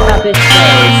these puppet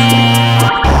shows.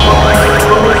 Because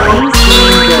these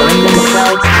beings are in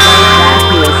themselves quite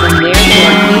vacuous and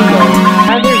therefore feeble,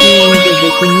 other beings of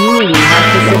the community have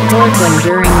to support them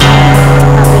during these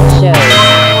puppet shows.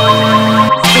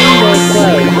 Single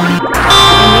quote.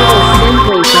 And it is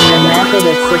simply from the method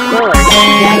of support,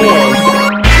 that is,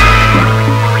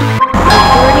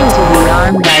 according to the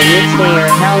arm by which they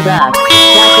are held up,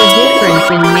 that the difference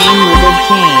in name was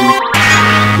obtained.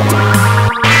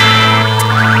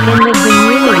 In the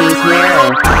communities where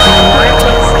a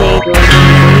monarchic state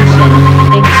organization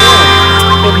exists,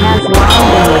 it has long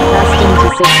been the custom to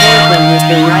support them with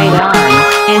the right arm,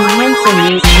 and hence in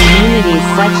these communities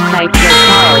such types are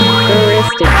called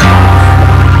aristocrats.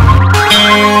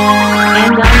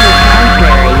 And on the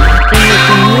contrary, in the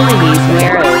communities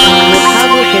where a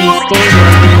Republican state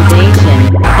organization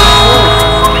exists,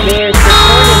 they are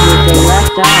supported with the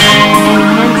left arm, and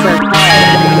hence are called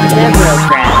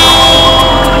Zebrocrats.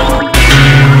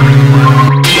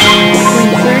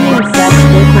 Concerning such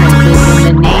differences in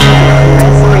the names of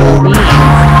terrestrial beings,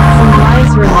 some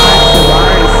wise remarks of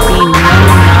our esteemed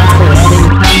Nasa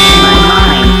come to my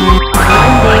mind.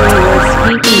 One day we were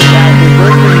speaking about the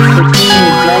difference between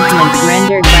the judgments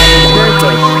rendered by the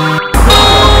Turkish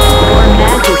or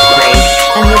magistrates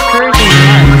and the Persian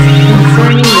nuns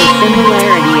concerning the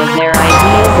similarity of their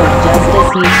ideas of justice.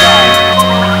 He said,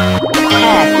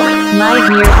 "Heck, my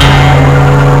dear friend,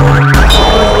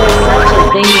 is there such a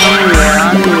thing anywhere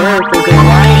on the earth as a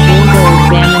wise legal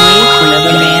examination of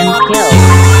a man's guilt?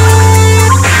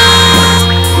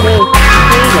 The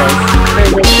status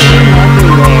are the same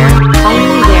everywhere,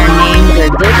 only their names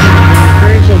are different. In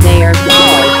Persia they are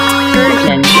called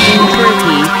Persian, in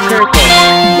Turkey, Turkish."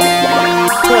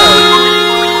 Quote.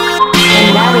 And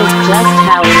that is just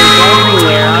how it is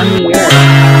everywhere on the earth.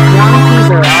 Donkeys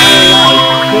are all alike,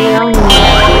 they only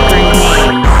have different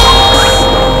names.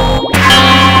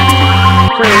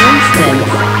 For instance,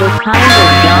 the kind of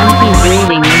donkey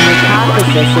breeding in the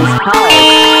Caucasus is called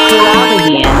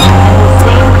Karabagian, and the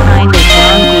same kind of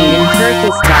donkey in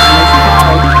Turkestan is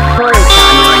called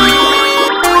Khorassanian.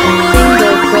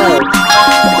 Single quote.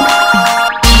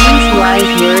 These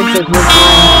wise words of his were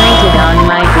imprinted on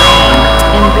my brain,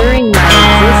 and during my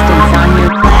existence on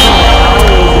your planet I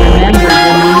always remembered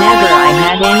them whenever I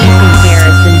had any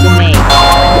comparison to make.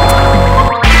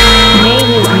 May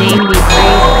his name be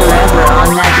praised forever on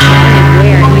that planet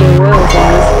where he arose and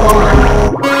was formed.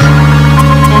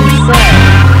 And so,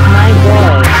 my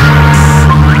boy,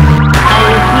 I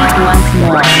repeat once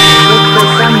more, if for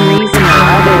some reason or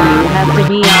other you have to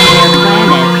be on their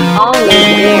planet, always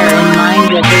bear in mind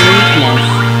that the weakness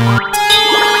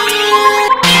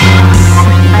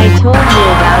I told you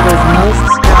about is most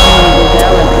strongly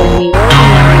developed in the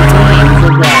ordinary beings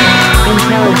of the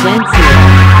intelligentsia,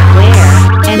 where,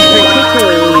 and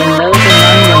particularly in those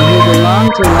among them who belong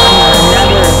to one or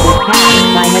another of the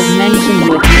castes I have mentioned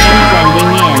with names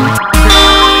ending in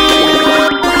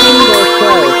single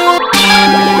quote.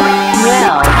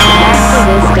 Well, after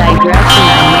this digression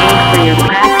I made for your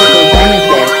practical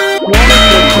benefit, let us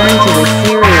return to the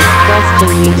serious question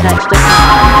we touched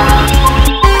upon.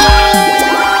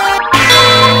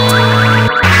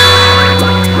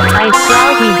 I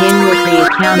shall begin with the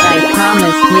account I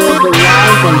promised you of the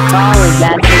rise and fall of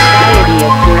that society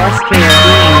of terrestrial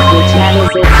beings which had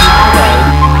as its motto,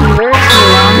 "The earth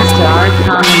belongs to our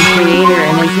common creator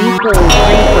and is equally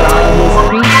free for all his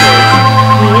creatures."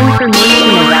 The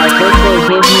information about this will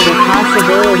give you the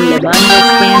possibility of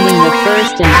understanding the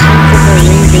first and principal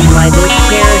reason why this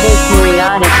terrible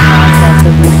periodic process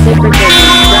of reciprocal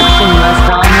destruction must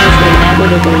almost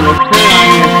inevitably occur on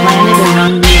your planet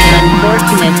among these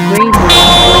unfortunate free-born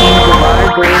flames of our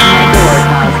great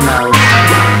megalocosmos.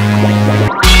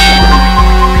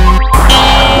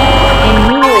 And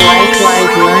you will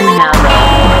likewise learn how the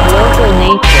local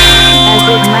nature, as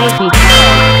it might be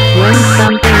called, when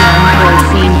something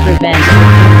unforeseen prevents it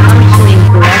from functioning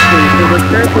correctly for the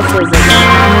purposes of a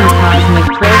common cosmic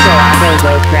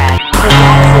trogo-autogocrat,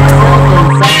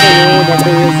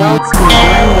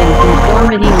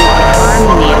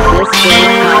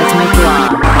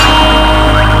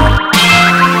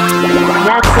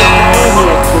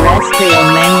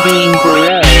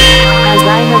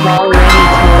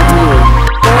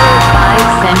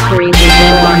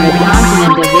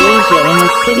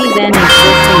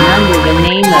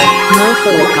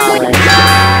 Mosolopolis.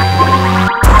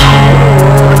 Another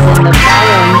arose in the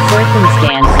following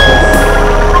circumstances.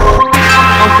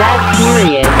 At that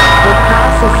period, the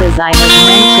processes I have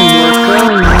mentioned were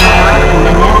growing more often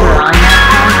than ever on that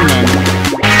continent.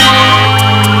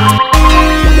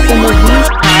 Some of these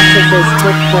processes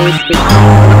took place between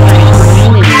different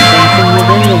communities and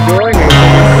within the borders of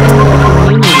a single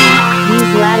community.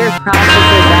 These latter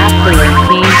processes afterward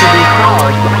came to be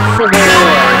called civil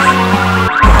wars.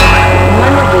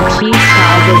 One of the chief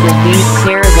causes of these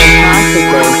terrible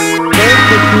processes, both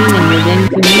between and within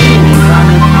communities on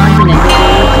the continent of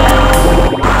Asia.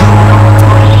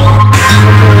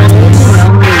 But the religion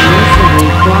only recently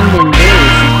formed and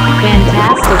based,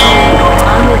 fantastically,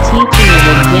 on the teaching of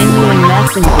a genuine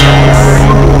messenger of our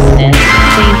endlessness,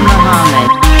 Saint Muhammad.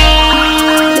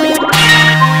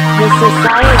 The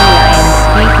society I am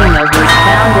speaking of was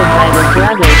founded by the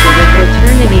brothers of a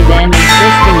fraternity then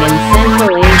existing in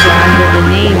Central Asia under the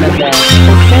name of the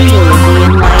Assembly of the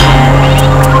Enlightened.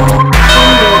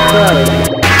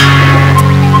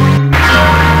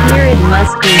 Here it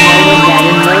must be noted that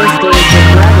in those days the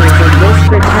brothers of this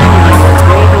fraternity were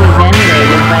greatly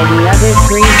venerated by the other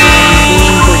three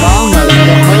beings of almost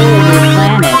the whole of the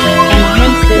planet, and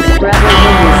hence this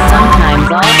brotherhood was sometimes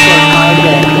also called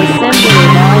the Assembly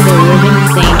of all the living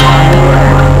saints on the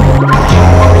earth.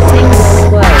 Single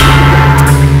quote.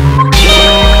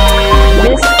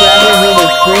 This brotherhood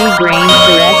of free-brained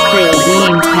terrestrial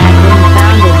beings had been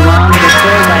founded long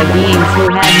before by beings who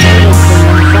had noticed in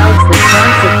themselves the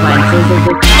consequences of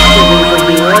the processes of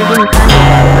the organ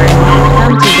cunnilover and had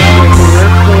come together to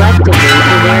work collectively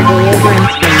for their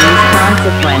deliverance from these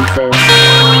consequences.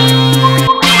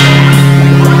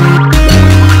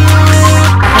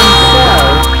 And so,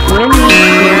 when these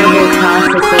terrible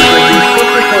processes of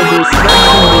reciprocal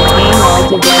destruction became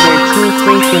altogether too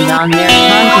frequent on their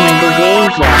continent of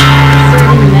Asia,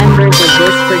 certain members of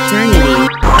this fraternity,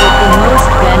 with the most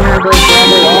venerable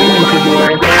brother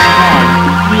Ormentador at their head,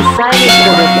 decided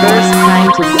for the first time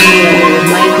to see whether it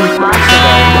might be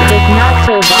possible, if not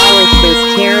to abolish this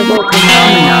terrible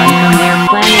phenomenon from their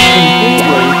planet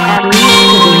completely, at least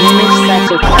to diminish such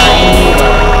a crying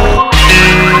evil.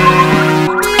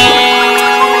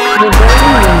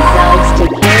 Devoting themselves to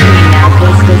carrying out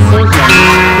this decision,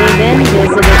 they then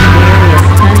visited various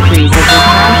countries of the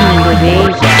continent of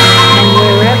Asia, and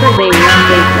wherever they went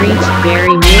they preached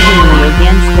very movingly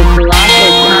against the colossal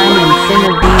crime and sin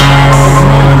of these acts of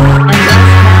men, and thus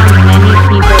found many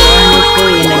people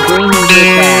earnestly in agreement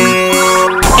with them.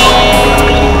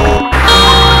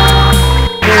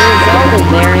 The result of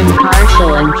their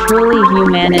impartial and truly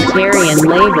humanitarian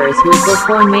labors was the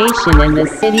formation in the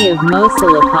city of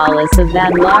Mosolopolis of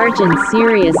that large and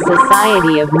serious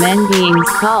society of men beings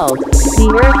called, the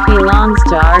earth belongs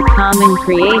to our common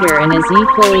creator and is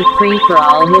equally free for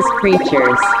all his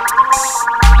creatures.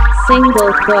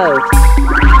 Single quote.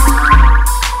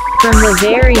 From the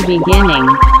very beginning,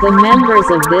 the members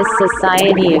of this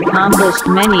society accomplished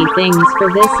many things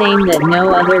for this aim that no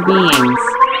other beings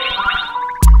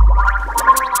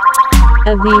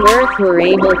of the earth were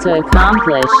able to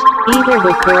accomplish, either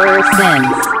before or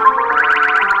since.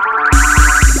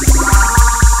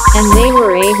 And they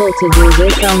were able to do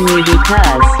this only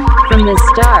because, from the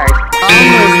start,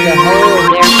 almost the whole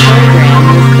of their program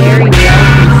was very well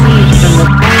conceived from the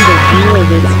point of view of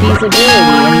its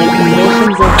feasibility and the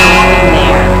conditions of the living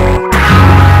there.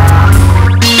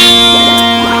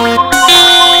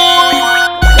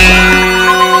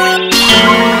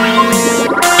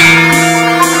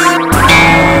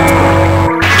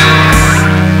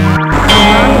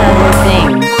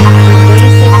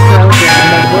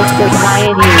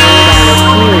 Society laid out a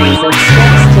series of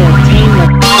steps to obtain the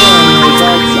following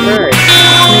results. First,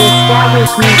 the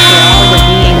establishment for all the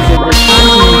beings of the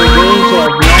continent of Asia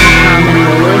of one common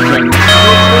religion,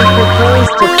 which they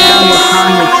proposed to found upon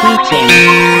the teaching,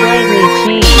 slightly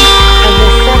changed, of the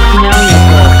sect known as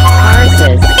the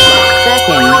Parsis.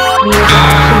 Second, the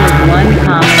adoption of one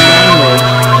common language,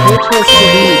 which was to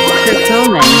be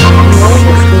Turcoman, the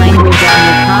oldest language on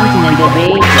the continent of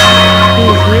Asia,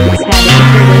 whose roots had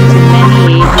entered into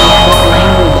many Asiatic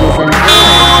languages and words.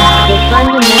 The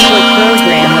fundamental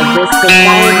program of this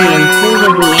society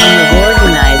included the aim of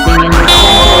organizing in the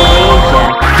Central Asia,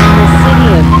 in the city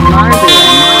of Margarin,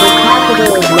 the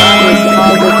capital of what was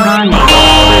called Wakane,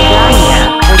 Regania,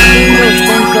 a single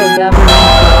central government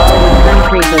for all the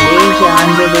countries of Asia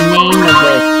under the name of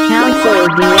the Council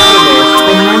of the Elders,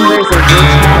 the members of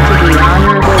which had to be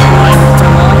honorable beings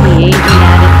from all the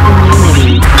Asiatic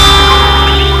communities.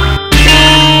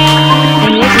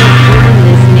 And it was given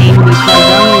this name because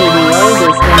only the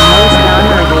oldest and most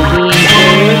honorable beings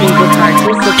were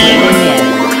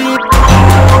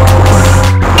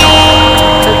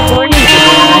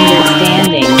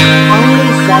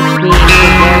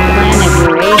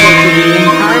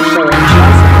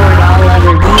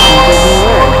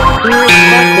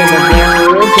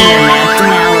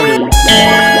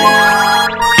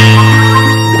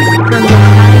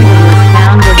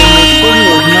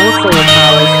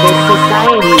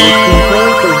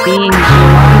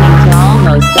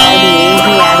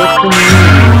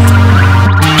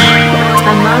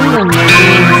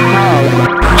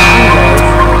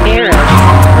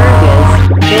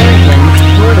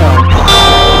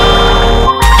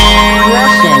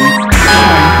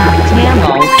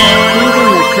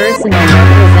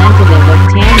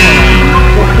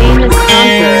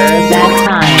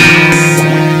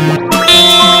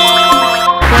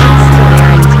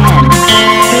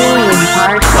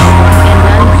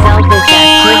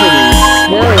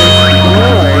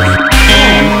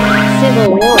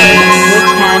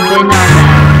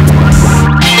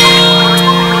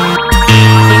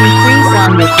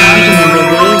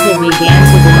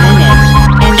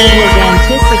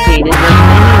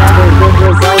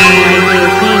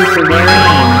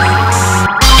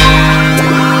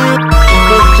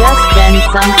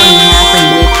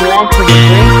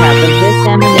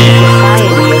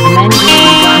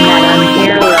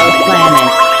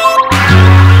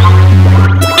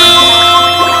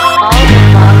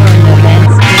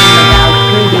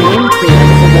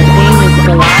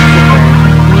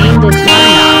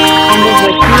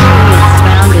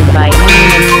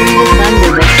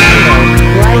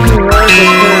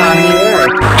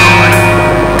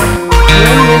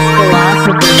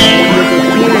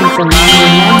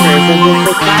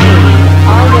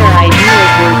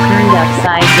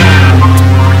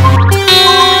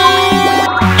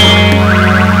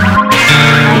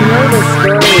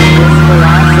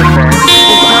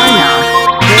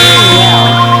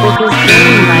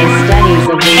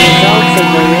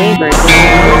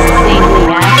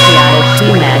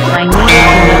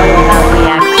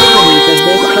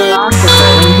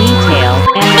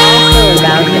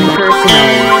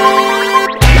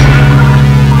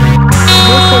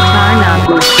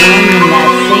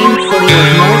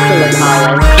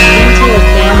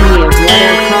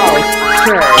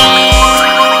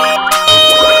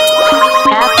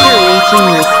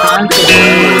reaching responsible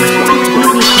age, he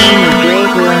became a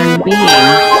great learned being,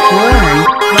 learned,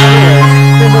 that is,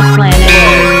 for the planet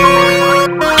Earth.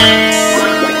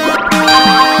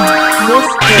 This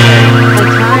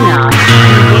Patarnath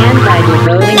began by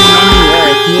devoting many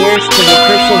Earth years to the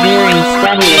persevering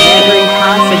study of every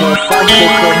possible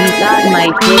subject that he thought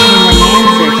might give him an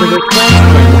answer to the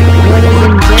question, what is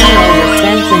in general the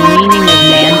sense and meaning of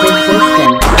man's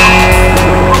existence?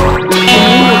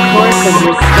 In the course of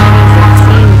his studies it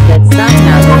seems that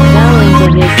somehow there fell into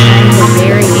his hands a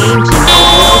very ancient but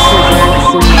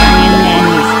well-preserved Sumerian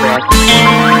manuscript.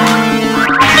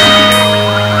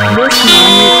 This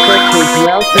manuscript was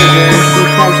well preserved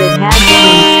because it had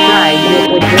been inscribed with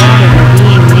the birth of a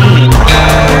being named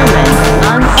Herman,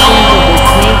 on scent of the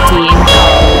snake being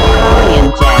called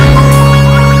Polyinject.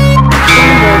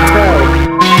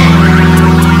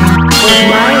 As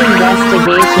my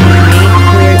investigations made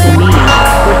clear to me,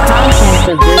 the contents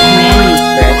of this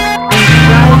manuscript,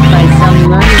 inscribed by some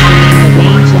learned being of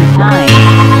ancient times,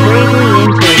 greatly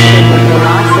interested the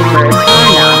philosopher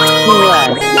Tarnock, who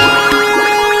was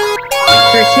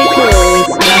particularly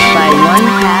struck by one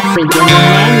passage in the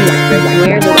manuscript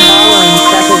where the following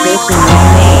supposition was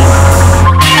made.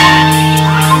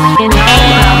 In all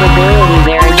probability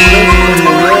there exists in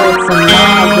the world some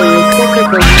law of the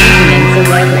reciprocal maintenance of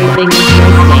everything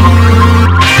existing.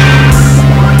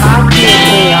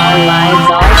 Obviously our lives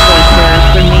also serve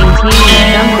for maintaining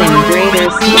something greater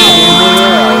still in the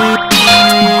world.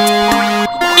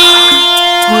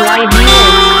 The idea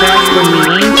expressed in the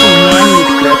ancient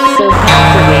manuscript so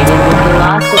captivated the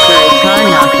philosopher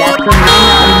Tarnock that from then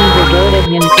on he devoted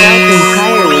himself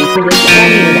entirely to the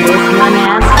study of this one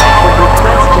aspect of the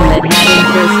question that had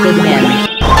interested him.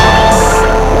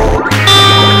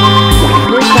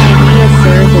 This idea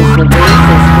served as the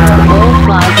basis for a whole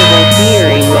plausible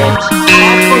theory which,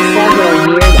 after several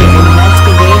years of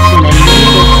investigation and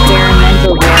neat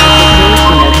experimental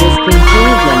verification of his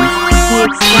conclusions, he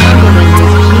expounded in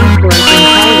his chief work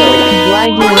entitled, Why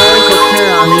Do Wars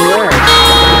Occur on the Earth?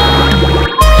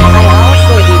 I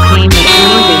also became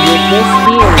acquainted with this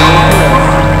theory of his.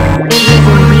 It was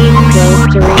indeed close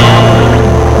to reality.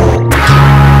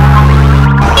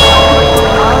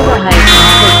 All the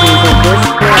hypotheses of this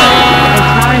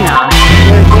Tarnock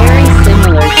were very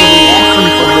similar to the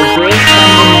essence of the great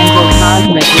fundamental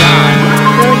cosmic law,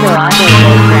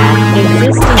 proto-autograph,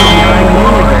 existing in our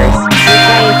universe, which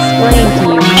I explained to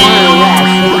you more or less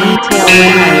in detail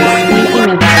when I was speaking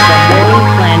about the holy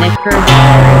planet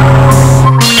Purgatory.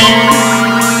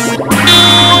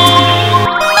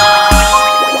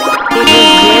 It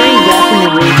was very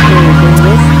definitely proved in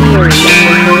this theory of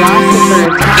the philosopher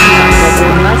Tarnock that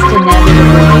there must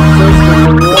inevitably exist in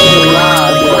the world a law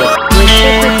of the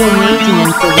reciprocal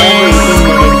maintenance of everything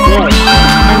that exists,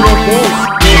 and that this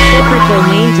reciprocal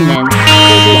maintenance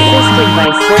is assisted by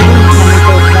certain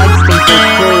chemical substances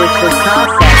through which the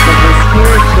process of the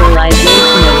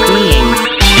spiritualization of beings,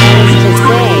 that is to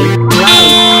say,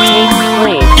 life, takes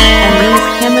place, and these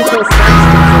chemical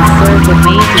substances serve the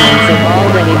maintenance of all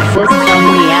that exists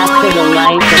only after the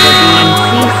life of a being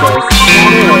ceases,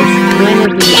 that is, when a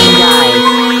being dies.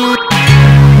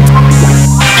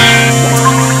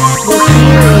 The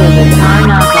theory of the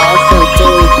Tarnock also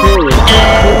fully proves,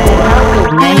 with the help of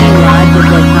many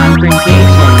logical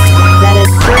confrontations, that at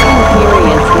certain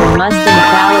periods there must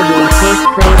infallibly take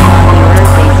place on the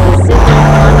Earth a specific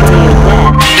quantity of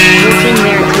death, which in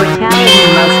their totality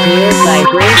must yield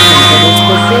vibrations of a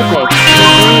specific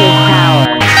degree of power.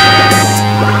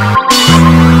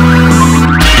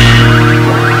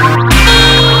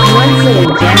 Once at a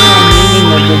general meeting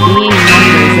of the being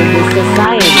members of the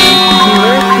society, the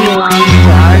Earth belongs to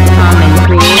our common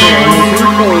Creator and is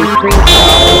equally free to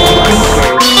all its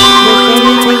creatures, with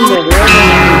anything but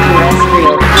ordinary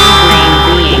terrestrial free-brain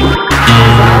being. He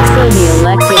is also the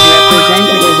elected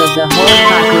representative of the whole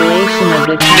population of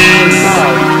the country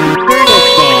called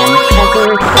Kurdistan, at the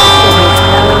request of his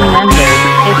fellow members,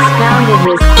 expounded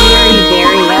his theory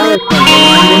very eloquently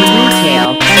and in detail,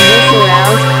 and this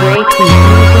aroused great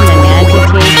confusion and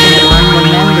agitation among the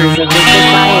members of the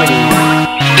society.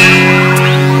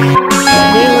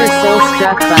 They were so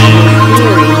struck by his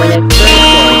theory that at first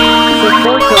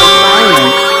sepulchral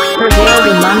silence prevailed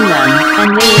among them, and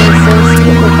they were so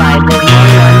stupefied that no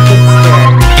one could stir.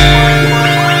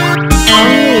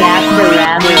 Only after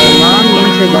rather a long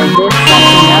interval did such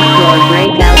an uproar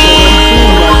break out that it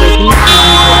seemed as if each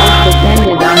one's life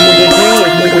depended on the degree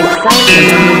of his excitement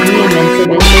and the vehemence of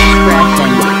its expression.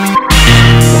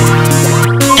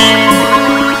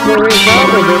 The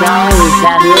result of it all is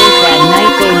that late that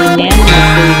night they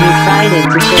unanimously decided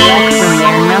to select from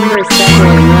their number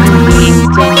several learned beings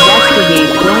to investigate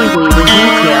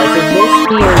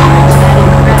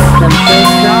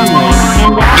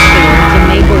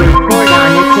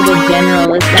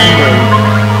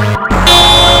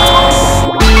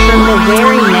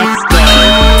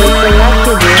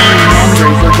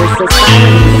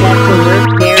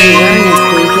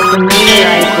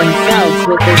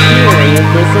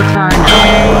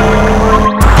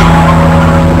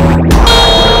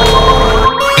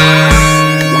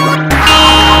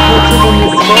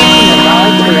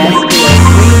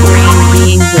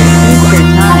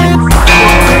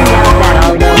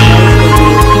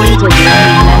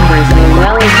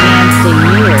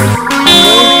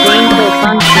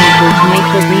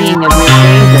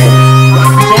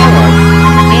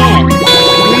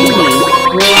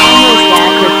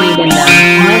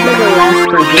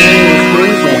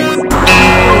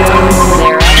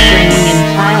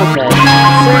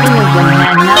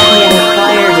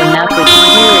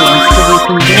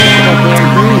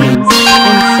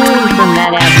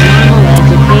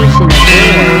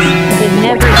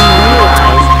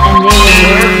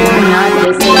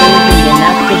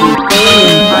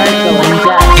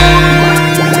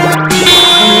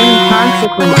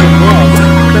subsequent to this,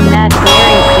 from that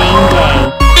very same day.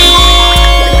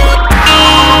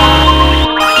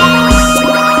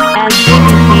 As they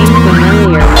became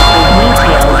familiar with the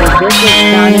details of this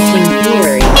astonishing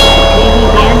theory, they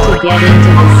began to get into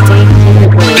the state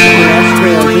typical of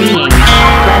terrestrial beings.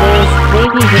 That is, they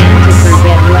began to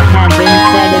forget what had been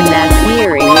said in that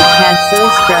theory which had so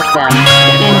struck them,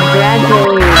 and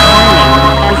gradually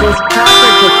returning, as is proper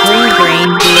to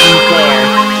three-brained beings there,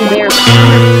 to their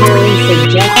former purely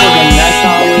subjective and thus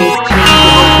always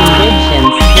changeable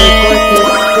convictions, their corpus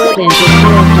split into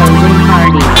two opposing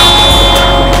parties.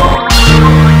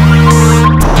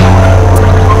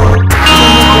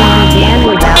 Began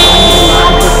without any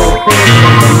logical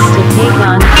criticisms to take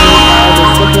on faith all the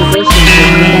suppositions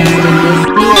advanced in this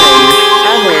theory.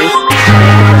 Others,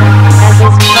 however, as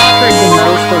is proper to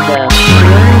most of the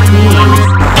learned beings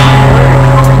on earth,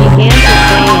 began to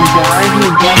say and to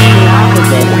argue just the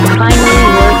opposite, finally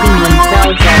working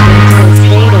themselves up into a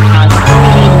state of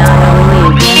hostility not only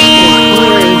against his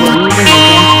theory but even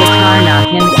against the Karnak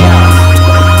himself.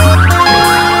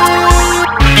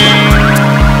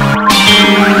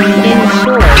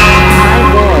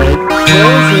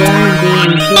 Those learned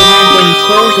beings who had been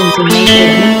chosen to make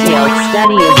a detailed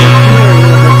study of the theory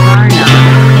of the Karnak,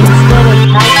 instead of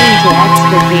helping to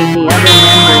extricate the other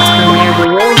members from their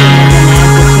bewilderment and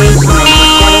agitation and to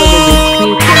settle the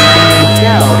disputes among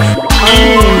themselves,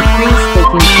 only increased the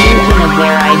confusion of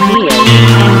their ideas,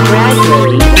 and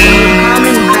gradually, in the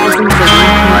common presence of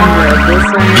each member of this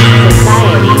earnest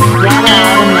society, data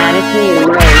automatically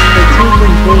arose for two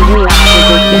completely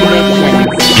opposite convictions.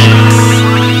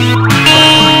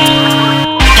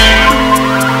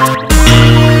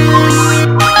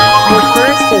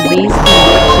 Of these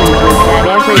convictions was that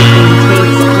everything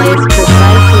takes place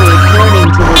precisely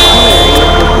according to the theory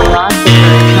of the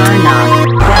philosopher Karnak,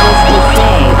 that is to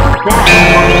say, that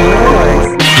wars,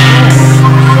 and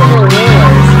civil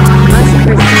wars, must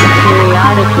proceed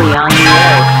periodically on the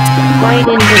earth,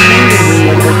 quite independently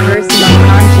of the personal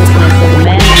consciousness of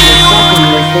men, and the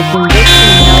second was the conviction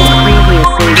held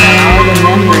previously by all the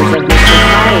members of the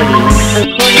society,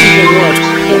 according to which,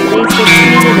 if they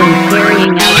succeeded in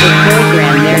carrying out the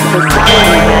program their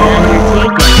society had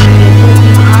undertaken, it would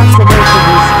be possible to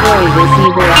destroy this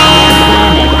evil on their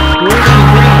planet, root and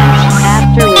branch,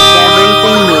 after which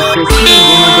everything would proceed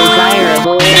in a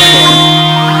desirable order.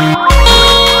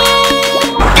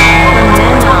 From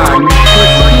then on,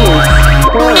 disputes,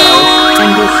 quarrels,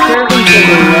 and disturbances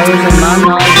arose among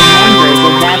all the members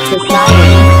of that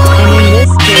society, and in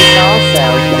this case also,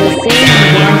 the same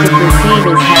began to proceed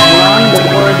as had long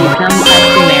before become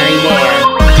customary there.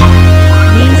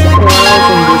 These quarrels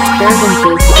and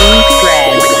disturbances soon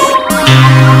spread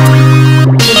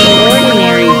to the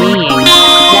ordinary beings,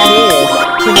 that is,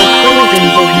 to the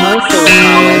citizens of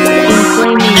Mosulpolis,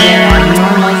 inflaming their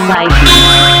abnormal psyches.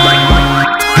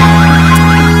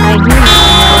 I do not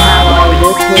know how all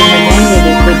this would have ended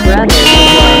if the brothers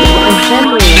of the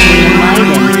assembly of the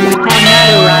Enlightened had not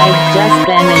arrived just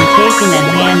then and taken a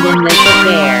hand in this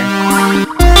affair.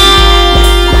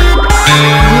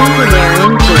 Due to their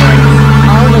influence,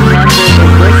 all the members of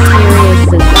this serious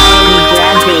society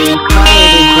gradually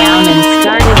quieted down and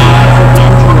started once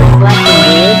again to reflect and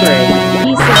deliberate,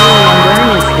 peaceably and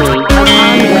earnestly,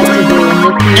 upon what to do in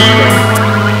the future.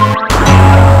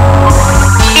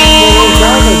 The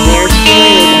result of their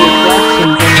serious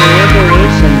reflections and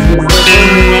deliberations was that they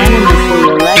unanimously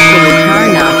elected a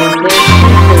Karnak as their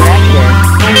chief director,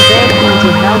 and begged him to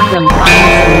help them find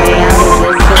some way out of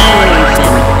this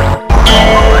situation.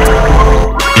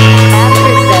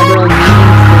 After several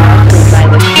meetings directed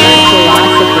by the first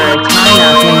philosopher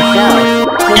Karnak himself,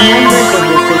 the members of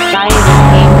the society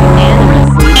came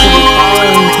unanimously to the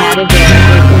following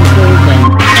categorical conclusion.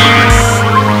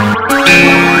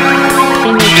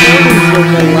 In accordance with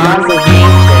the laws of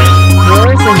nature,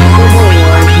 wars and civil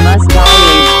wars must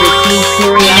always proceed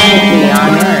periodically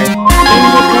on earth,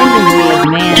 independently of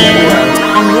man's will,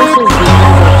 and this is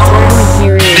because at certain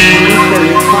periods nature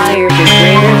requires a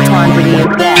greater quantity of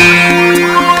deaths.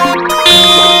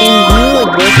 In view of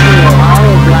this we are all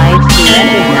obliged to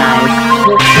recognize,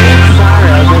 with great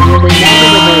sorrow but with a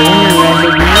inevitable inner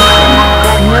resignation,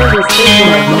 that no decision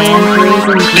of man's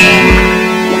reason can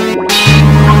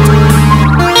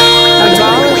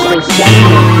abolish the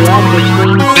shedding of blood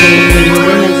between states, and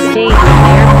within a state we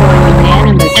therefore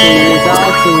unanimously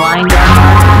resolve to wind up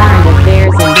our current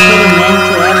affairs and put an end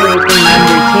to everything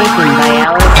undertaken by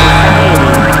our society,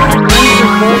 and when to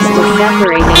force to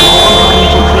separate in order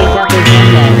to take up again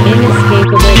that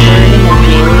inescapable burden of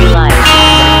daily life.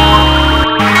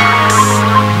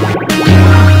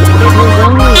 It was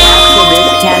only after this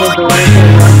categorical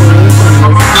resolution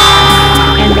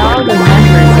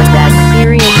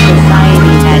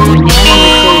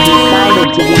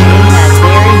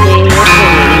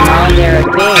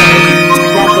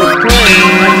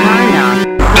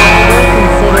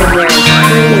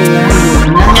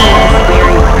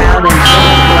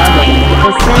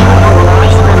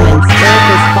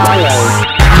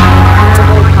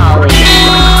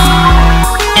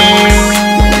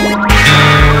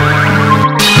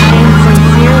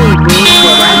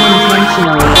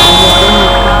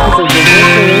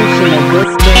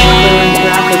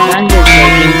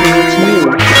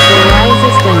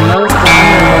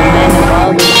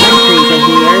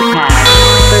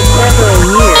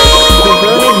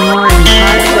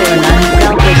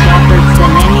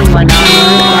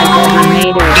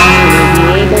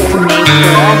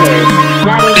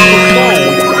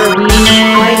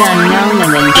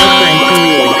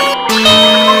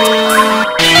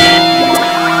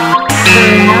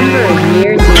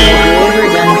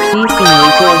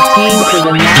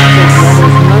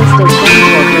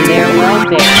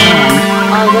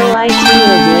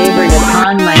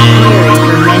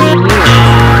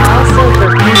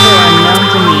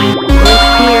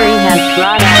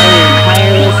brought all your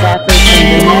tireless efforts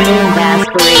and benevolent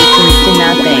aspirations to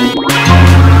nothing.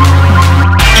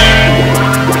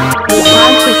 The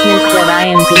consciousness that I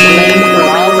am to blame for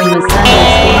all the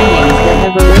misunderstandings that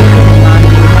have arisen among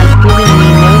you has given me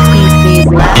no peace these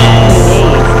last few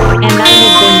days, and I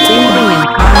have been thinking and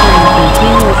pondering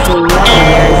continuously whether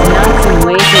there is not some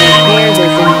way to repair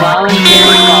this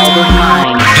involuntary fault of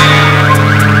mine.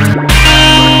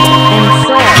 And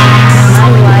so, my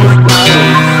wise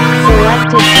colleagues,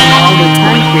 selected from all the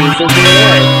countries of the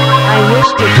earth, I wish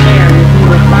to share with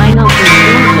you the final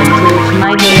conclusion to which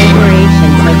my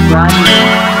deliberations have brought me.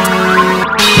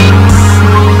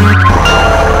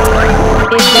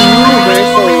 If the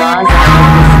universal laws I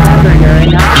have discovered are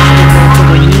an obstacle to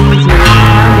the means you are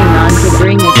counting on to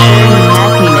bring a certain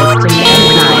happiness to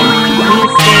mankind,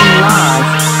 these same laws,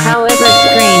 however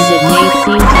strange it may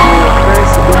seem to you at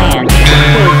first glance,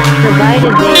 could,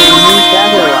 provided they are used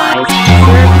otherwise,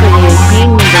 serve for the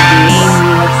attainment of the aim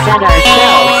we have set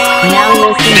ourselves. Now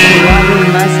listen to what we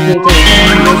must do to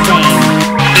attain this aim.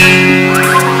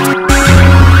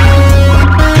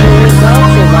 The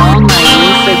results of all my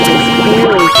researches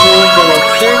clearly prove that at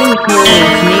certain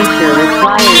periods nature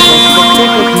requires a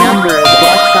specific number of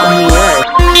deaths on the earth.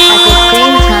 At the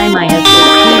same time I have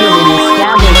succeeded in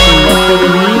establishing that for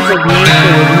the needs of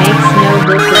nature it makes no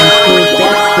difference whose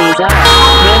deaths these are,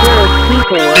 whether of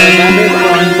people or of other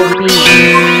forms of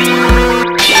beings.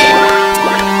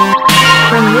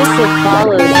 From this it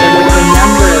follows that if the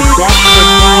number of deaths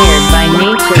required by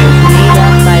nature is made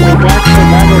up by the deaths of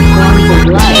other forms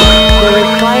of life, the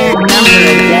required number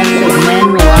of deaths of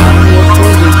men will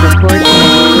obviously be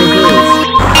proportionately reduced.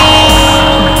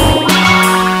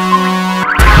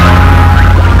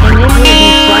 And it will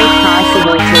be quite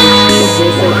possible to achieve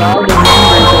this if all the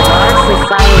members of our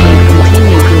society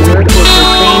continue to work with the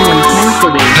same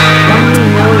intensity, only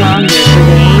no longer for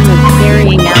the aim of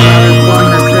carrying out our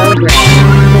former program,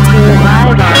 but to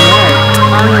revive on earth,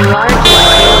 on a larger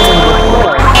scale than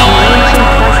before, the ancient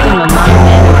custom among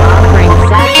men of offering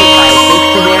sacrifices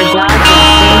to their gods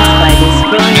and saints by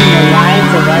destroying the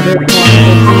lives of other forms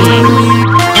of beings.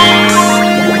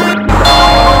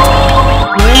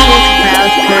 When this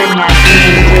proud herd has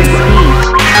finished his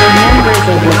speech, the members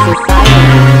of the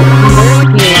society, the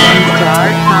earth belongs to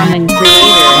our common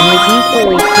Creator and is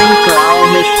equally free for all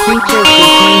His creatures,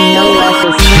 became no less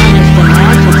astonished and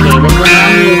agitated than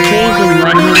on the occasion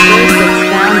when He first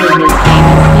expounded His famous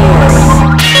theory.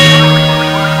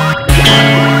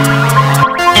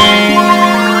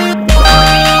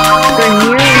 For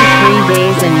nearly 3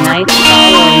 days and nights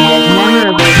following that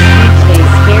memorable speech they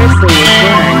scarcely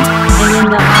adjourned, and in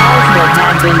the halls that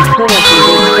had been put at the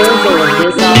disposal of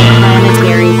this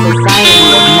all-planetary society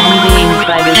of men beings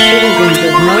by the citizens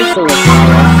of Merciless,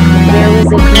 there was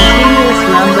a continuous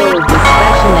rumble of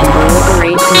discussion and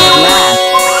deliberation. At last,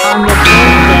 on the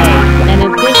 4th day, an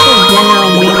official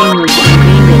general meeting was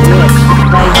convened at which,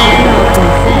 by general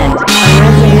consent, a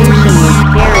resolution was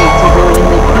carried to go in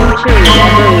the future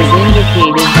whatever was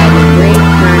indicated by the great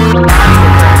third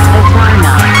philosopher,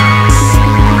 Atarnath.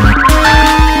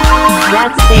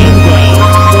 That same day,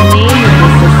 the name of the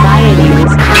society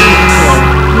was changed to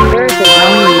 "The Earth is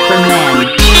Only for Men."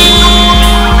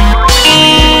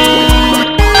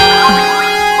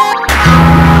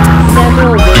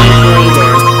 Several days later,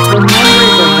 the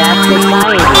members of that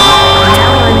society,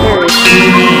 now under its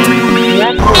new name,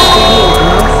 left the city of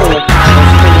Merciless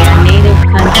for their native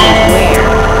countries where,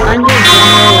 under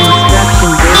general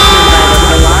instructions issued by the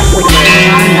philosopher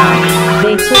Atarnath,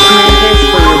 they took measures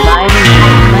for reviving and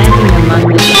implanting among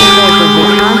the peoples of the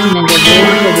continent of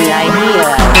Asia the idea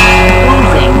of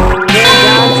pleasing their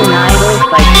gods and idols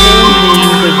by killing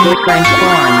beings of different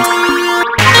forms.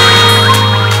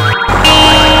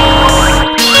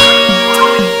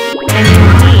 And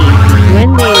indeed, when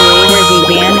they later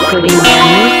began putting their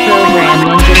new program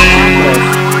into practice,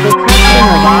 the custom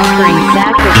of offering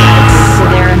sacrifices to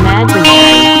their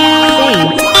imaginary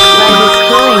saints, by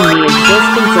destroying the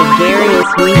existence of various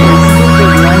weaker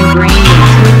stupid one-grain and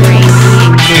two-grain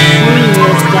beings, was soon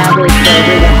re-established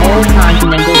over the whole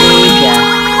continent of Asia.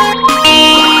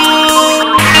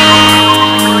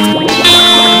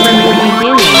 From the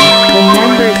beginning, the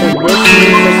members of this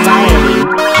new society,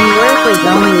 the earth is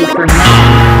only for men,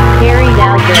 carried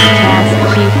out their task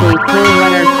chiefly through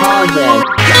what are called the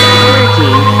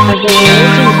liturgy of the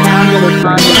religion founded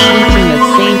upon the teaching of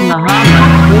Saint Muhammad,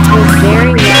 which was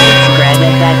very widespread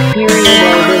at that period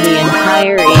over the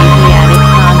entire Asiatic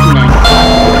continent.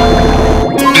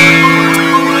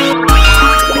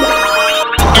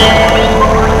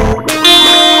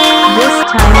 This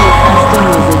time the custom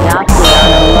was adopted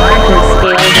on a larger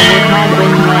scale than it had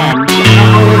been when, at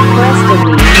the request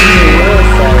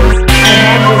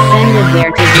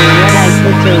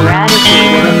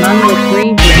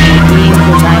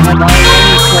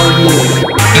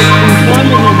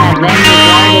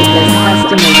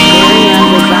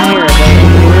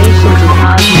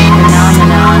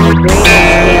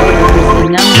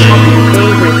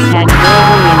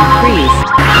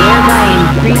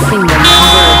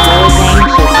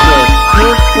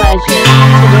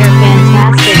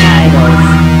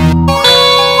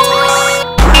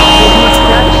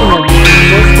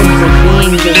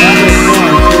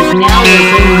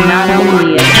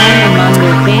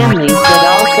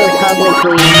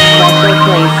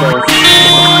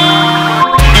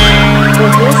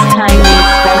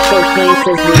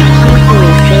places were chiefly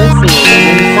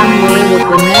associated in some way with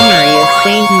the memory of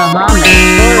Saint Muhammad,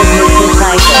 or of his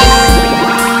disciples.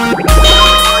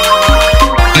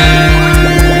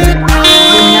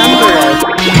 The number of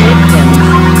victims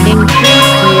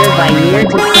increased year by year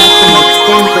to such an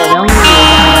extent that only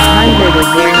about 100 of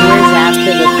their years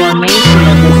after the formation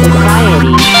of the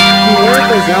society, the work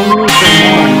was only for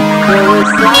men, there were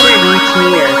slaughtered each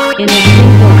year, in a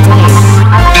single place,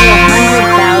 up to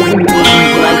 100,000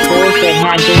 beings like those that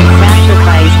had been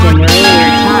sacrificed in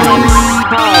earlier times,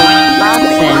 called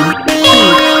oxen,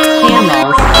 sheep,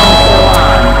 camels, and so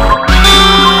on.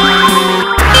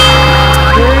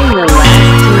 During the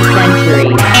last 2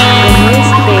 centuries, the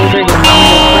most favored among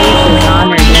the places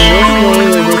honored in this way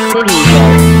were the cities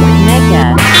of Mecca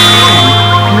and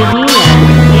Medina,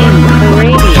 in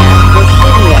Arabia, the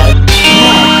city of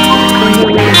Mecca, in the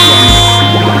regions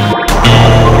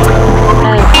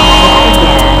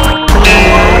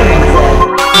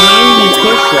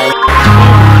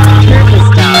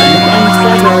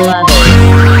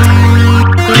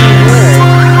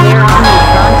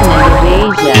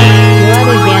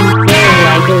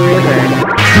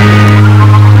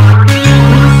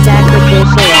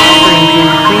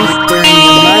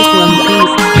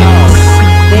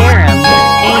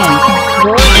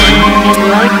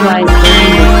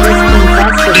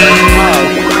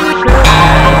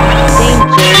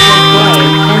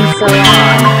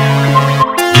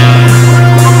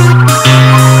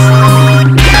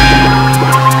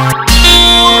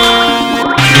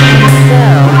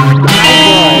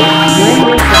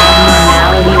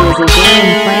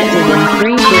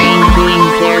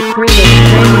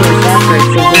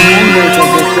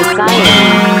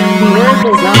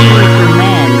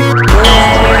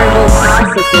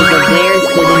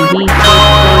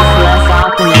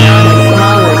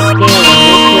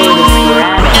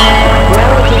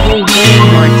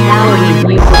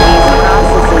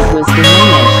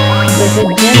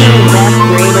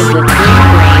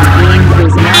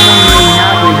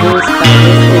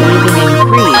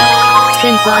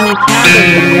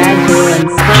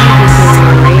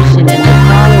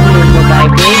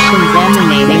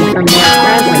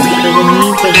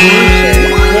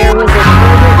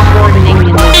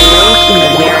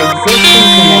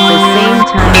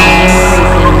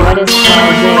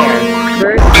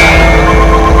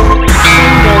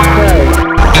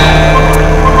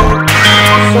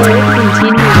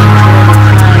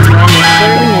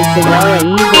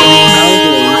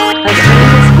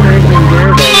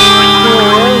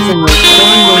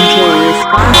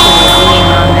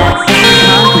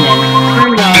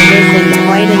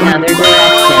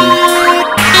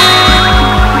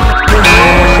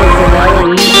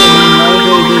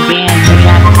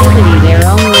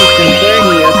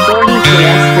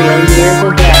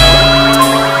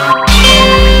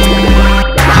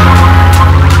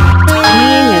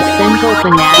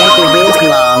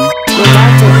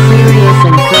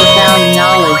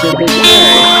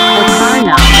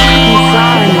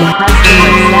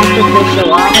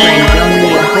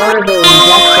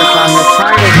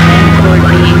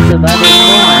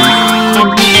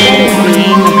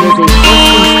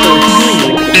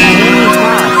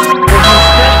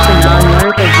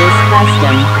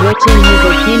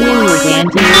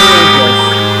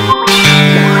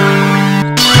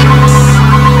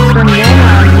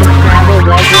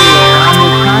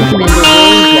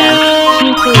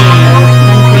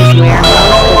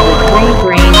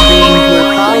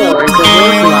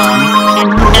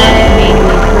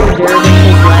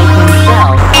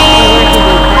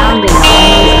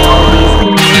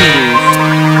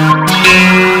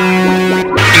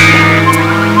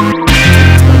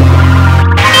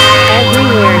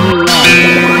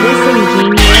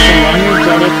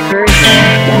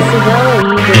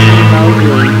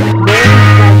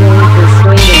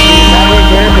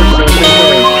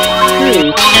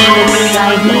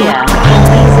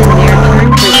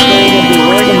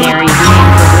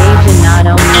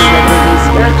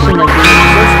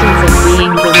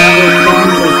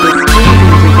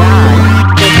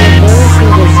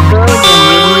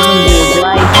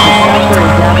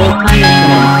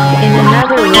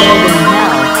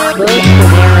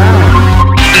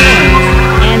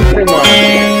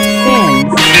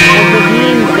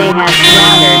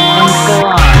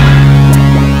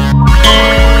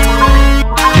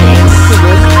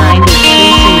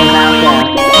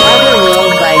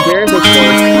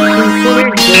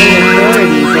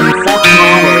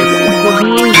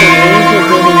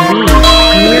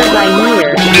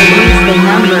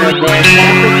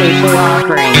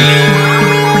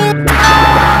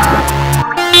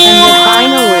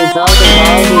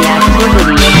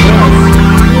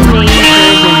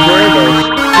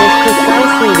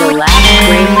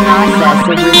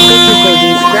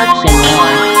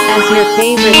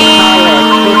Favorites call it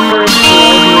the first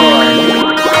World War.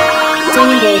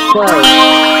 Single quote.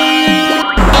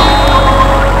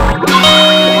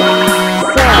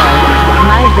 So,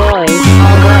 my boys,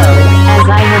 although, as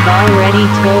I have already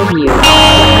told you, the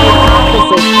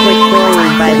hypothesis put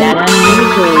forward by that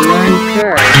unusual learned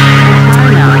cur,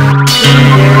 Karnock, being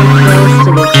very close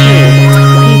to the truth,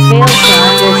 he fails to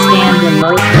understand the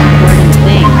most important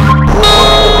thing, which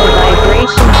is that the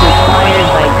vibrations required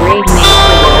by great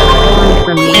nature that are formed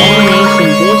from the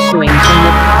emanations issuing from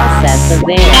the process of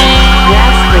their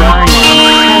Rascalarna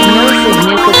have no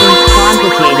significance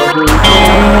quantitatively but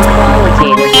only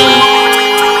qualitatively.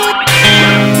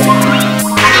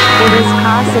 It is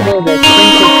possible that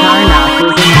Prince Karnock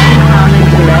was an uncommon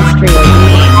terrestrial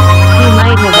being. He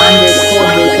might have understood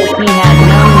this if he had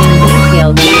known in detail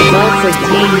the results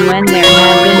obtained when there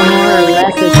had been more or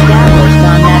less established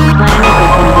on that planet the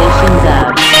conditions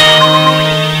of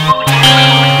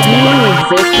being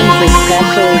existence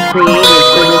especially created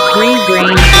for the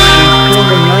three-grained beings through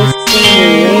the most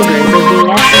saintly labors of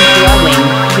the essence-loving,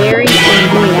 very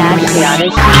saintly Ashiata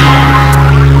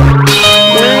Shemash.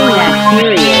 During that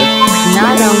period,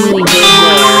 not only did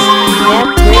their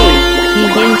death rate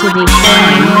begin to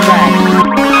decline, but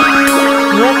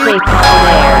what they call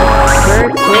their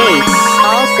birth rate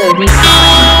also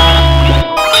declined.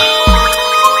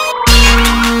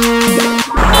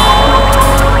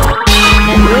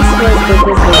 And this was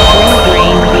because the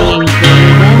three-grained beings that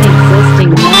were then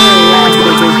existing more or less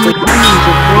as becoming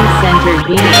to three-centered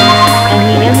beings, and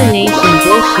the emanations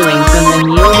issuing from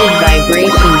them yielded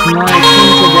vibrations more akin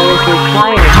to those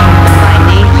required from them by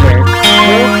nature,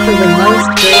 both for the most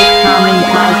great common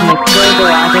cosmic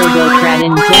Autogocrat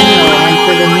in general and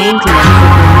for the maintenance of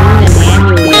the moon and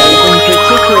annulios in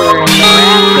particular and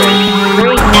thereafter.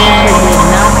 Great nature did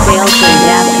not fail to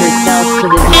adapt herself to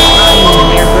the decline in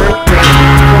their birth rate,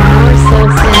 but more so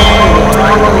since for the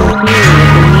following period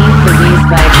the need for these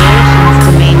vibrations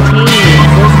to maintain the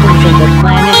existence of the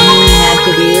planet moon had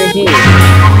to be reduced.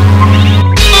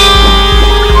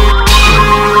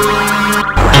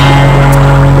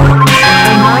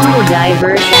 Among the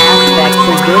diverse aspects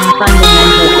of this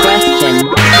fundamental question,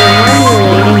 the one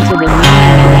relating to the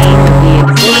meaning and aim of the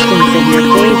existence of your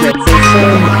favorites is so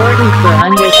important for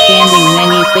understanding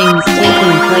many things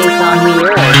taking place on the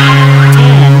Earth,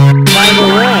 and, by the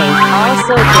way,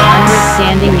 also for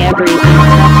understanding everything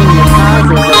touching the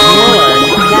causes of war,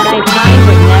 that I find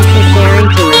it necessary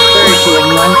to refer to it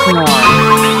once more.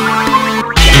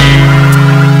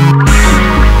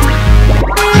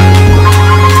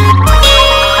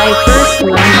 I first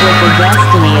learned that the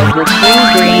destiny of the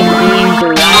three-grained beings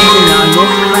arising on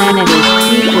this planet is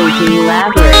chiefly to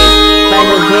elaborate, by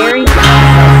the very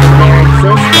process of their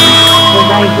existence, the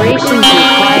vibrations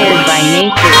required by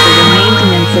nature for the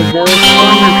maintenance of those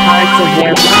former parts of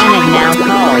their planet now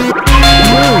called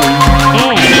moon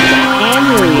and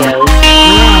annulios,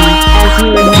 when, as you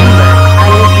remember,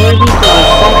 I was worthy for the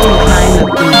second time of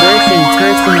conversing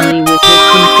personally with his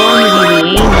conformity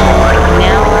the angel,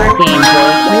 now archangel,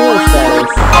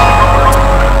 Ulysses.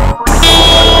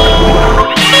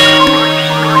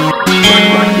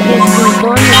 His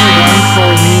conformity then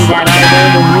told me that although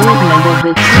the movement of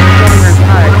the two former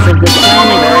parts of the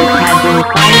planet Earth had been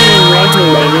finally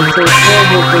regulated to accord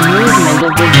with the movement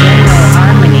of the general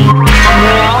harmony,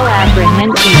 under all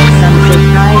apprehension of some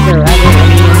surprise or other in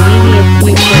the immediate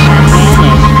future had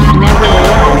vanished,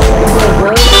 nevertheless, there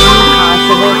arose two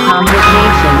possible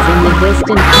complications in the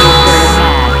distant future